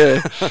 really.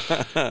 Yeah.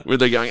 Where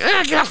they're going,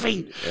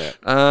 Guffy. Yeah.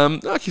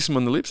 I kiss them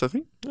on the lips, I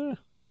think. Yeah.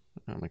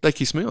 Oh my They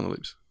kiss me on the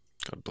lips.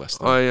 God bless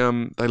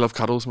them. They love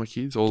cuddles, my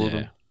kids, all of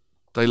them.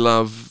 They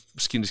love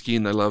skin to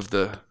skin. They love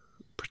the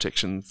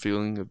protection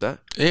feeling of that.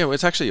 Yeah, well,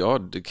 it's actually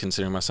odd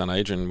considering my son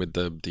Adrian with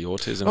the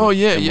autism. Oh,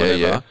 yeah, and yeah, whatever,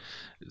 yeah.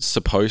 It's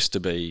supposed to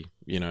be,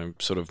 you know,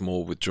 sort of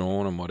more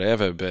withdrawn and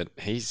whatever, but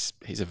he's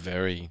a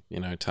very, you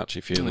know,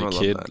 touchy feely I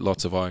love kid. that.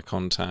 Lots of eye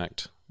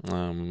contact,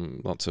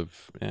 lots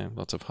of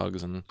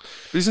hugs and.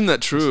 But isn't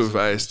that true of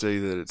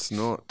ASD that it's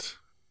not?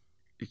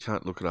 You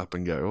can't look it up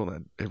and go, oh,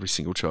 that every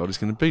single child is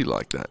going to be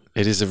like that.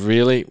 It is a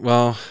really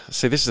well.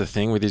 See, this is the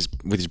thing with his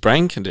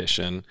brain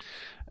condition.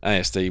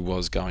 ASD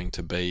was going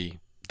to be.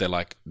 They're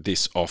like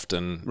this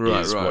often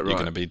is what you're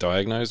going to be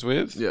diagnosed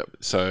with. Yep.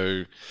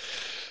 So,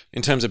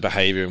 in terms of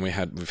behaviour, and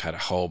we've had a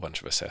whole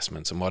bunch of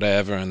assessments and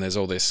whatever, and there's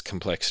all this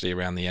complexity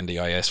around the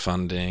NDIS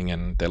funding,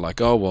 and they're like,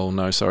 oh well,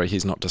 no, sorry,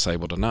 he's not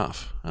disabled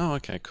enough. Oh,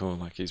 okay, cool.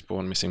 Like he's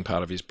born missing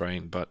part of his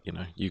brain, but you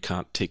know, you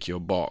can't tick your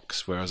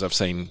box. Whereas I've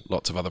seen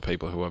lots of other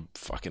people who are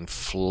fucking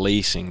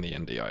fleecing the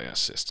NDIS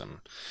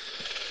system.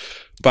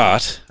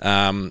 But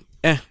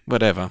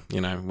whatever.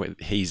 You know,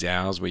 he's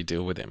ours. We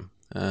deal with him.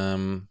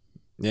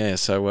 Yeah.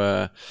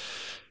 So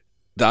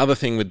the other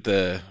thing with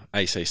the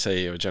ACC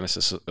or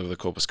genesis of the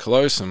corpus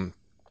callosum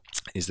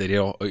is that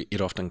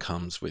it often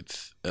comes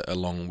with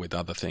along with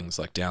other things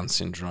like Down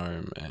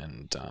syndrome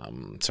and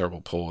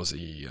cerebral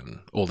palsy and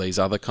all these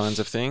other kinds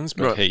of things.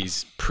 But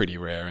he's pretty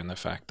rare in the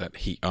fact that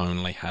he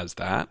only has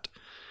that.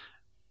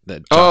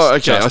 I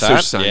see what you're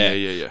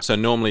saying. Yeah. Yeah. So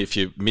normally, if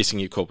you're missing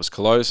your corpus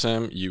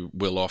callosum, you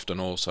will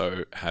often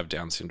also have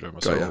Down syndrome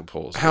or cerebral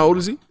palsy. How old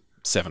is he?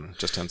 7,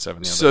 just turned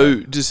 7 the other So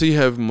day. does he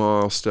have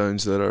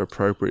milestones that are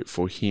appropriate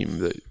for him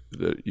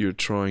that you're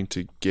trying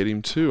to get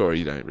him to, or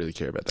you don't really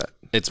care about that?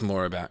 It's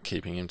more about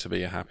keeping him to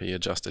be a happy,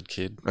 adjusted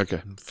kid.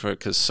 Okay.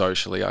 Because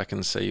socially, I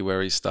can see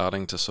where he's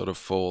starting to sort of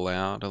fall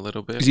out a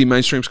little bit. Is he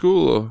mainstream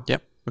school or?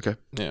 Yep. Okay.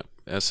 Yeah.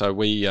 So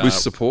we With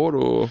support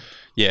or?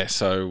 Yeah.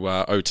 So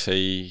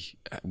OT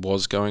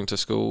was going to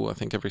school, I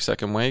think, every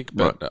second week,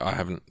 but I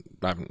haven't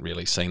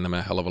really seen them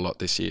a hell of a lot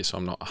this year, so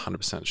I'm not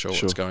 100% sure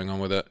what's going on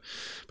with it.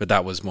 But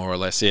that was more or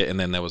less it. And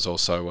then there was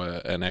also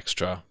an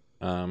extra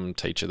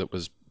teacher that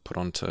was put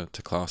on to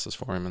classes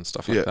for him and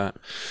stuff like that.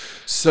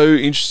 So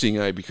interesting,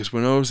 because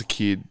when I was a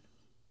kid,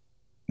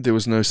 there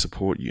was no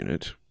support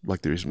unit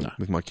like there is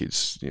with my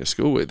kids'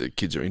 school, where the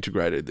kids are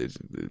integrated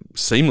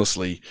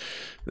seamlessly.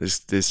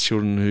 There's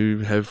children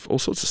who have all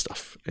sorts of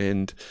stuff,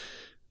 and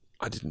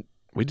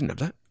we didn't have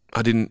that.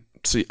 I didn't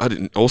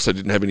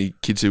have any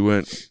kids who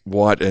weren't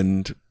white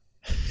and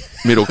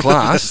middle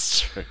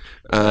class.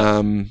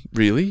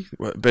 Really,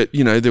 but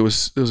there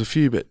was a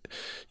few. But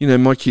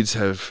my kids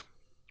have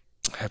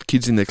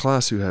kids in their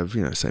class who have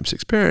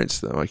same-sex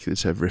parents. My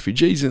kids have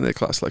refugees in their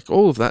class. Like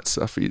all of that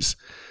stuff is.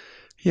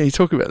 Yeah, you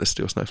talk about the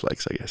steel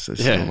snowflakes, I guess.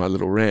 That's my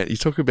little rant. You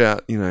talk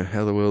about,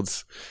 how the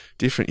world's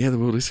different. Yeah, the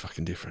world is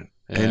fucking different.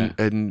 Yeah.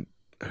 And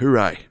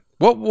hooray.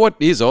 What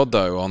is odd,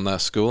 though, on the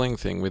schooling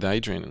thing with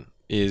Adrian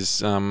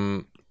is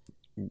I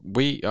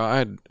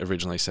had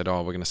originally said,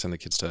 we're going to send the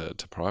kids to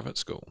private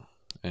school.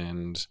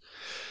 And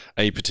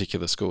a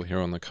particular school here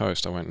on the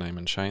coast, I won't name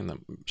and shame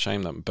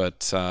them,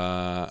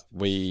 but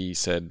we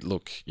said,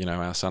 look,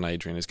 our son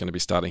Adrian is going to be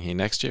starting here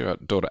next year. Our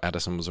daughter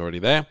Addison was already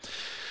there.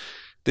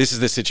 This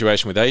is the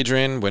situation with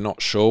Adrian. We're not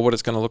sure what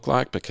it's going to look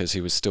like because he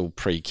was still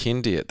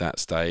pre-kindy at that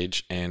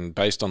stage. And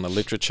based on the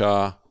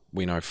literature,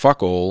 we know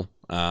fuck all.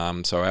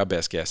 So our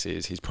best guess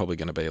is he's probably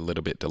going to be a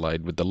little bit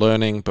delayed with the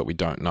learning, but we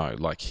don't know.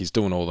 Like he's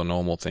doing all the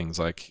normal things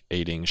like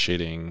eating,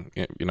 shitting,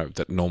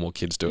 that normal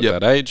kids do at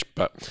that age.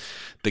 But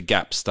the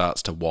gap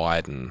starts to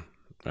widen,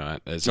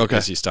 right? As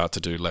you start to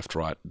do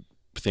left-right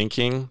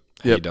thinking,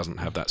 he doesn't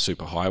have that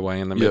super highway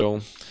in the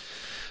middle.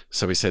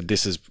 So we said,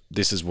 this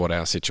is what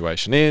our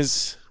situation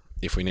is.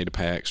 If we need to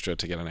pay extra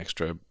to get an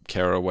extra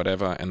carer or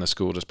whatever, and the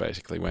school just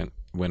basically went,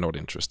 we're not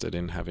interested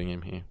in having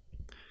him here.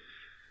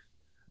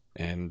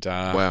 And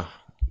wow.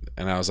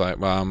 And I was like,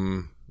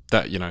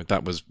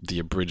 that was the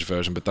abridged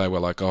version, but they were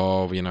like,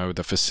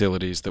 the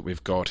facilities that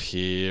we've got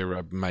here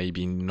are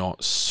maybe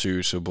not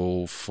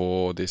suitable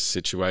for this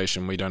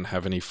situation. We don't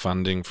have any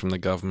funding from the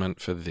government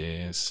for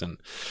this. And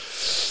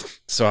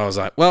so I was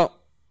like, well,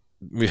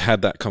 we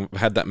had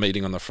that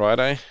meeting on the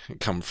Friday.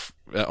 On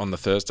the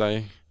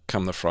Thursday,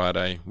 come the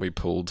Friday, we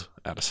pulled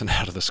Addison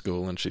out of the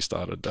school, and she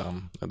started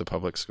at the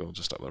public school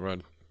just up the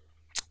road.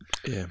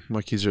 Yeah,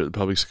 my kids are at the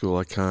public school.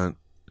 I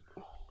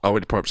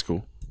went to private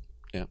school.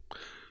 Yeah.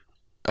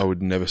 I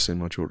would never send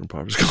my children to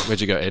private school.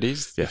 Where'd you go,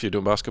 Eddie's? Yeah. If you're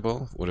doing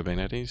basketball, would have been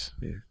Eddie's.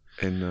 Yeah.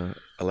 And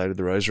I Lady of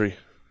the Rosary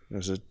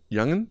as a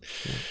young'un.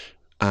 Yeah.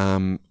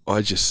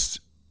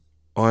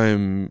 I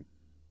am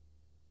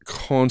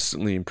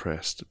constantly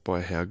impressed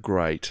by how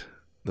great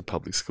the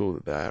public school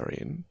that they are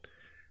in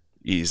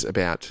is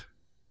about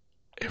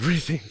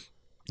everything.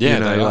 Yeah,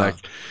 they are.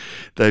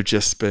 They've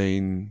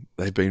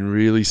been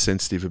really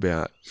sensitive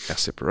about our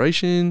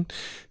separation.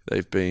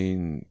 They've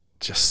been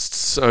just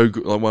so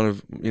good. Like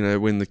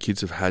when the kids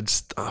have had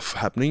stuff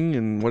happening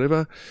and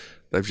whatever,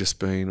 they've just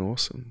been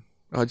awesome.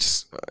 I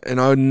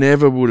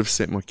never would have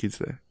sent my kids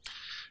there.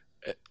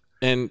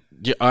 And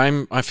yeah,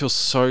 I feel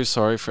so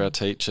sorry for our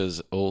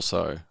teachers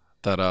also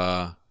that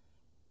are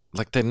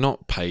like they're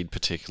not paid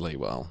particularly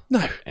well.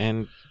 No,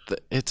 and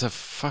it's a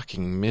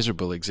fucking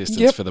miserable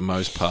existence for the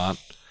most part.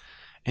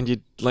 And you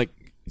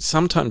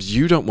sometimes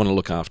you don't want to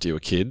look after your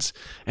kids,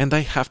 and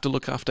they have to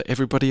look after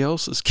everybody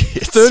else's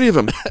kids. 30 of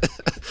them.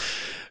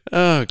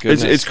 Oh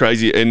goodness, it's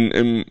crazy.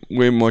 And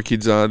where my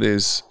kids are,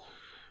 there's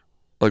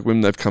like when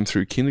they've come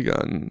through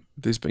kindergarten,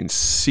 there's been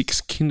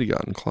 6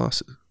 kindergarten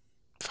classes.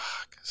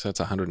 Fuck. So it's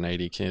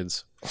 180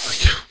 kids.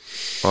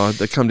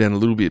 They come down a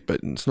little bit, but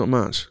it's not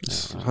much.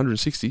 It's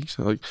 160.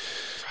 So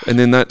and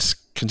then that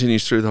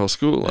continues through the whole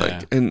school.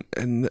 And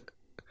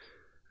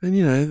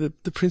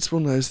the principal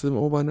knows them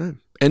all by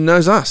name and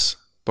knows us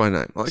by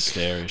name. Like,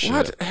 scary shit.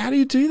 What? How do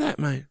you do that,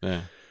 mate?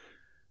 Yeah.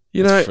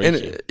 It's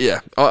freaky.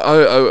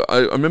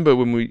 I remember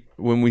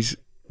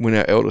when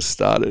our eldest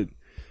started,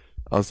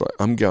 I was like,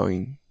 I'm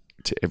going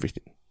to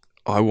everything.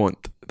 I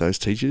want those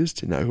teachers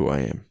to know who I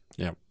am.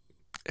 Yeah.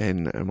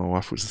 And my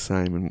wife was the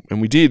same,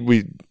 and we did.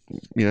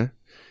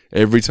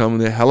 Every time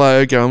they're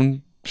hello, go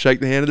and shake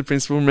the hand of the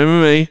principal.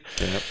 Remember me?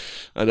 Yep.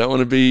 I don't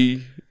want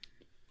to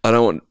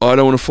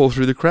fall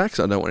through the cracks.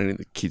 I don't want any of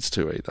the kids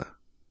to either.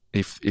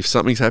 If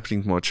something's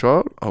happening to my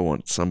child, I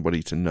want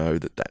somebody to know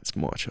that that's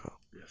my child.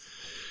 Yes.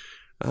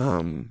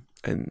 And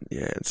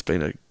yeah, it's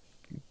been a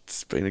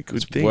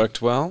good thing.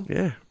 Worked well.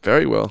 Yeah,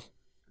 very well.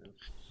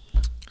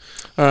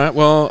 All right.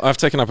 Well, I've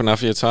taken up enough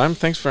of your time.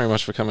 Thanks very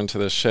much for coming to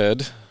the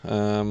shed.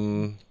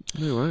 No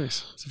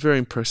worries. It's a very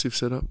impressive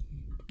setup,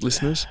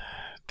 listeners.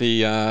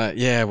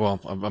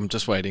 I'm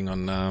just waiting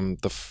on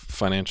the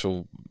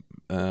financial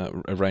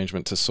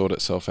arrangement to sort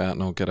itself out,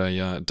 and I'll get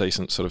a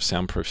decent sort of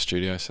soundproof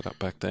studio set up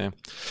back there.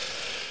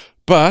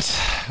 But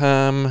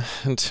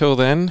until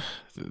then,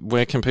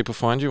 where can people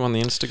find you on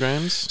the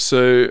Instagrams?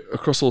 So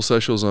across all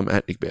socials, I'm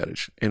at Nick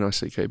Bowditch,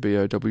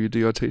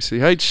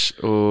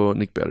 NickBowditch, or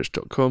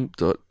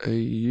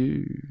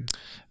nickbowditch.com.au.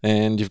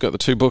 And you've got the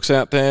 2 books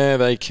out there.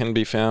 They can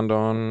be found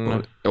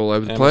on all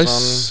over the Amazon,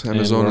 place,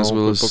 Amazon as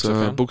well as books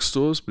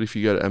bookstores. But if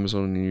you go to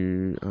Amazon and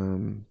you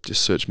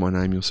just search my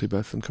name, you'll see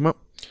both of them come up.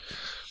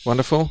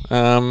 Wonderful.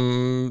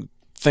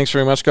 Thanks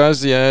very much,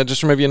 guys. Yeah,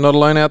 just remember you're not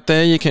alone out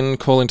there. You can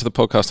call into the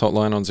podcast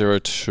hotline on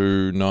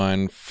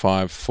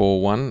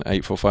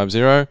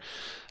 0295418450.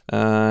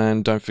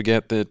 And don't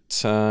forget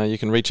that you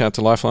can reach out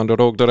to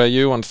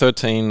lifeline.org.au on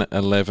 13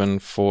 11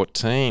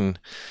 14.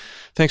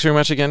 Thanks very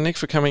much again, Nick,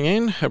 for coming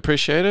in.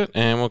 Appreciate it.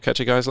 And we'll catch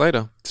you guys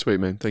later. Sweet,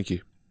 man. Thank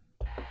you.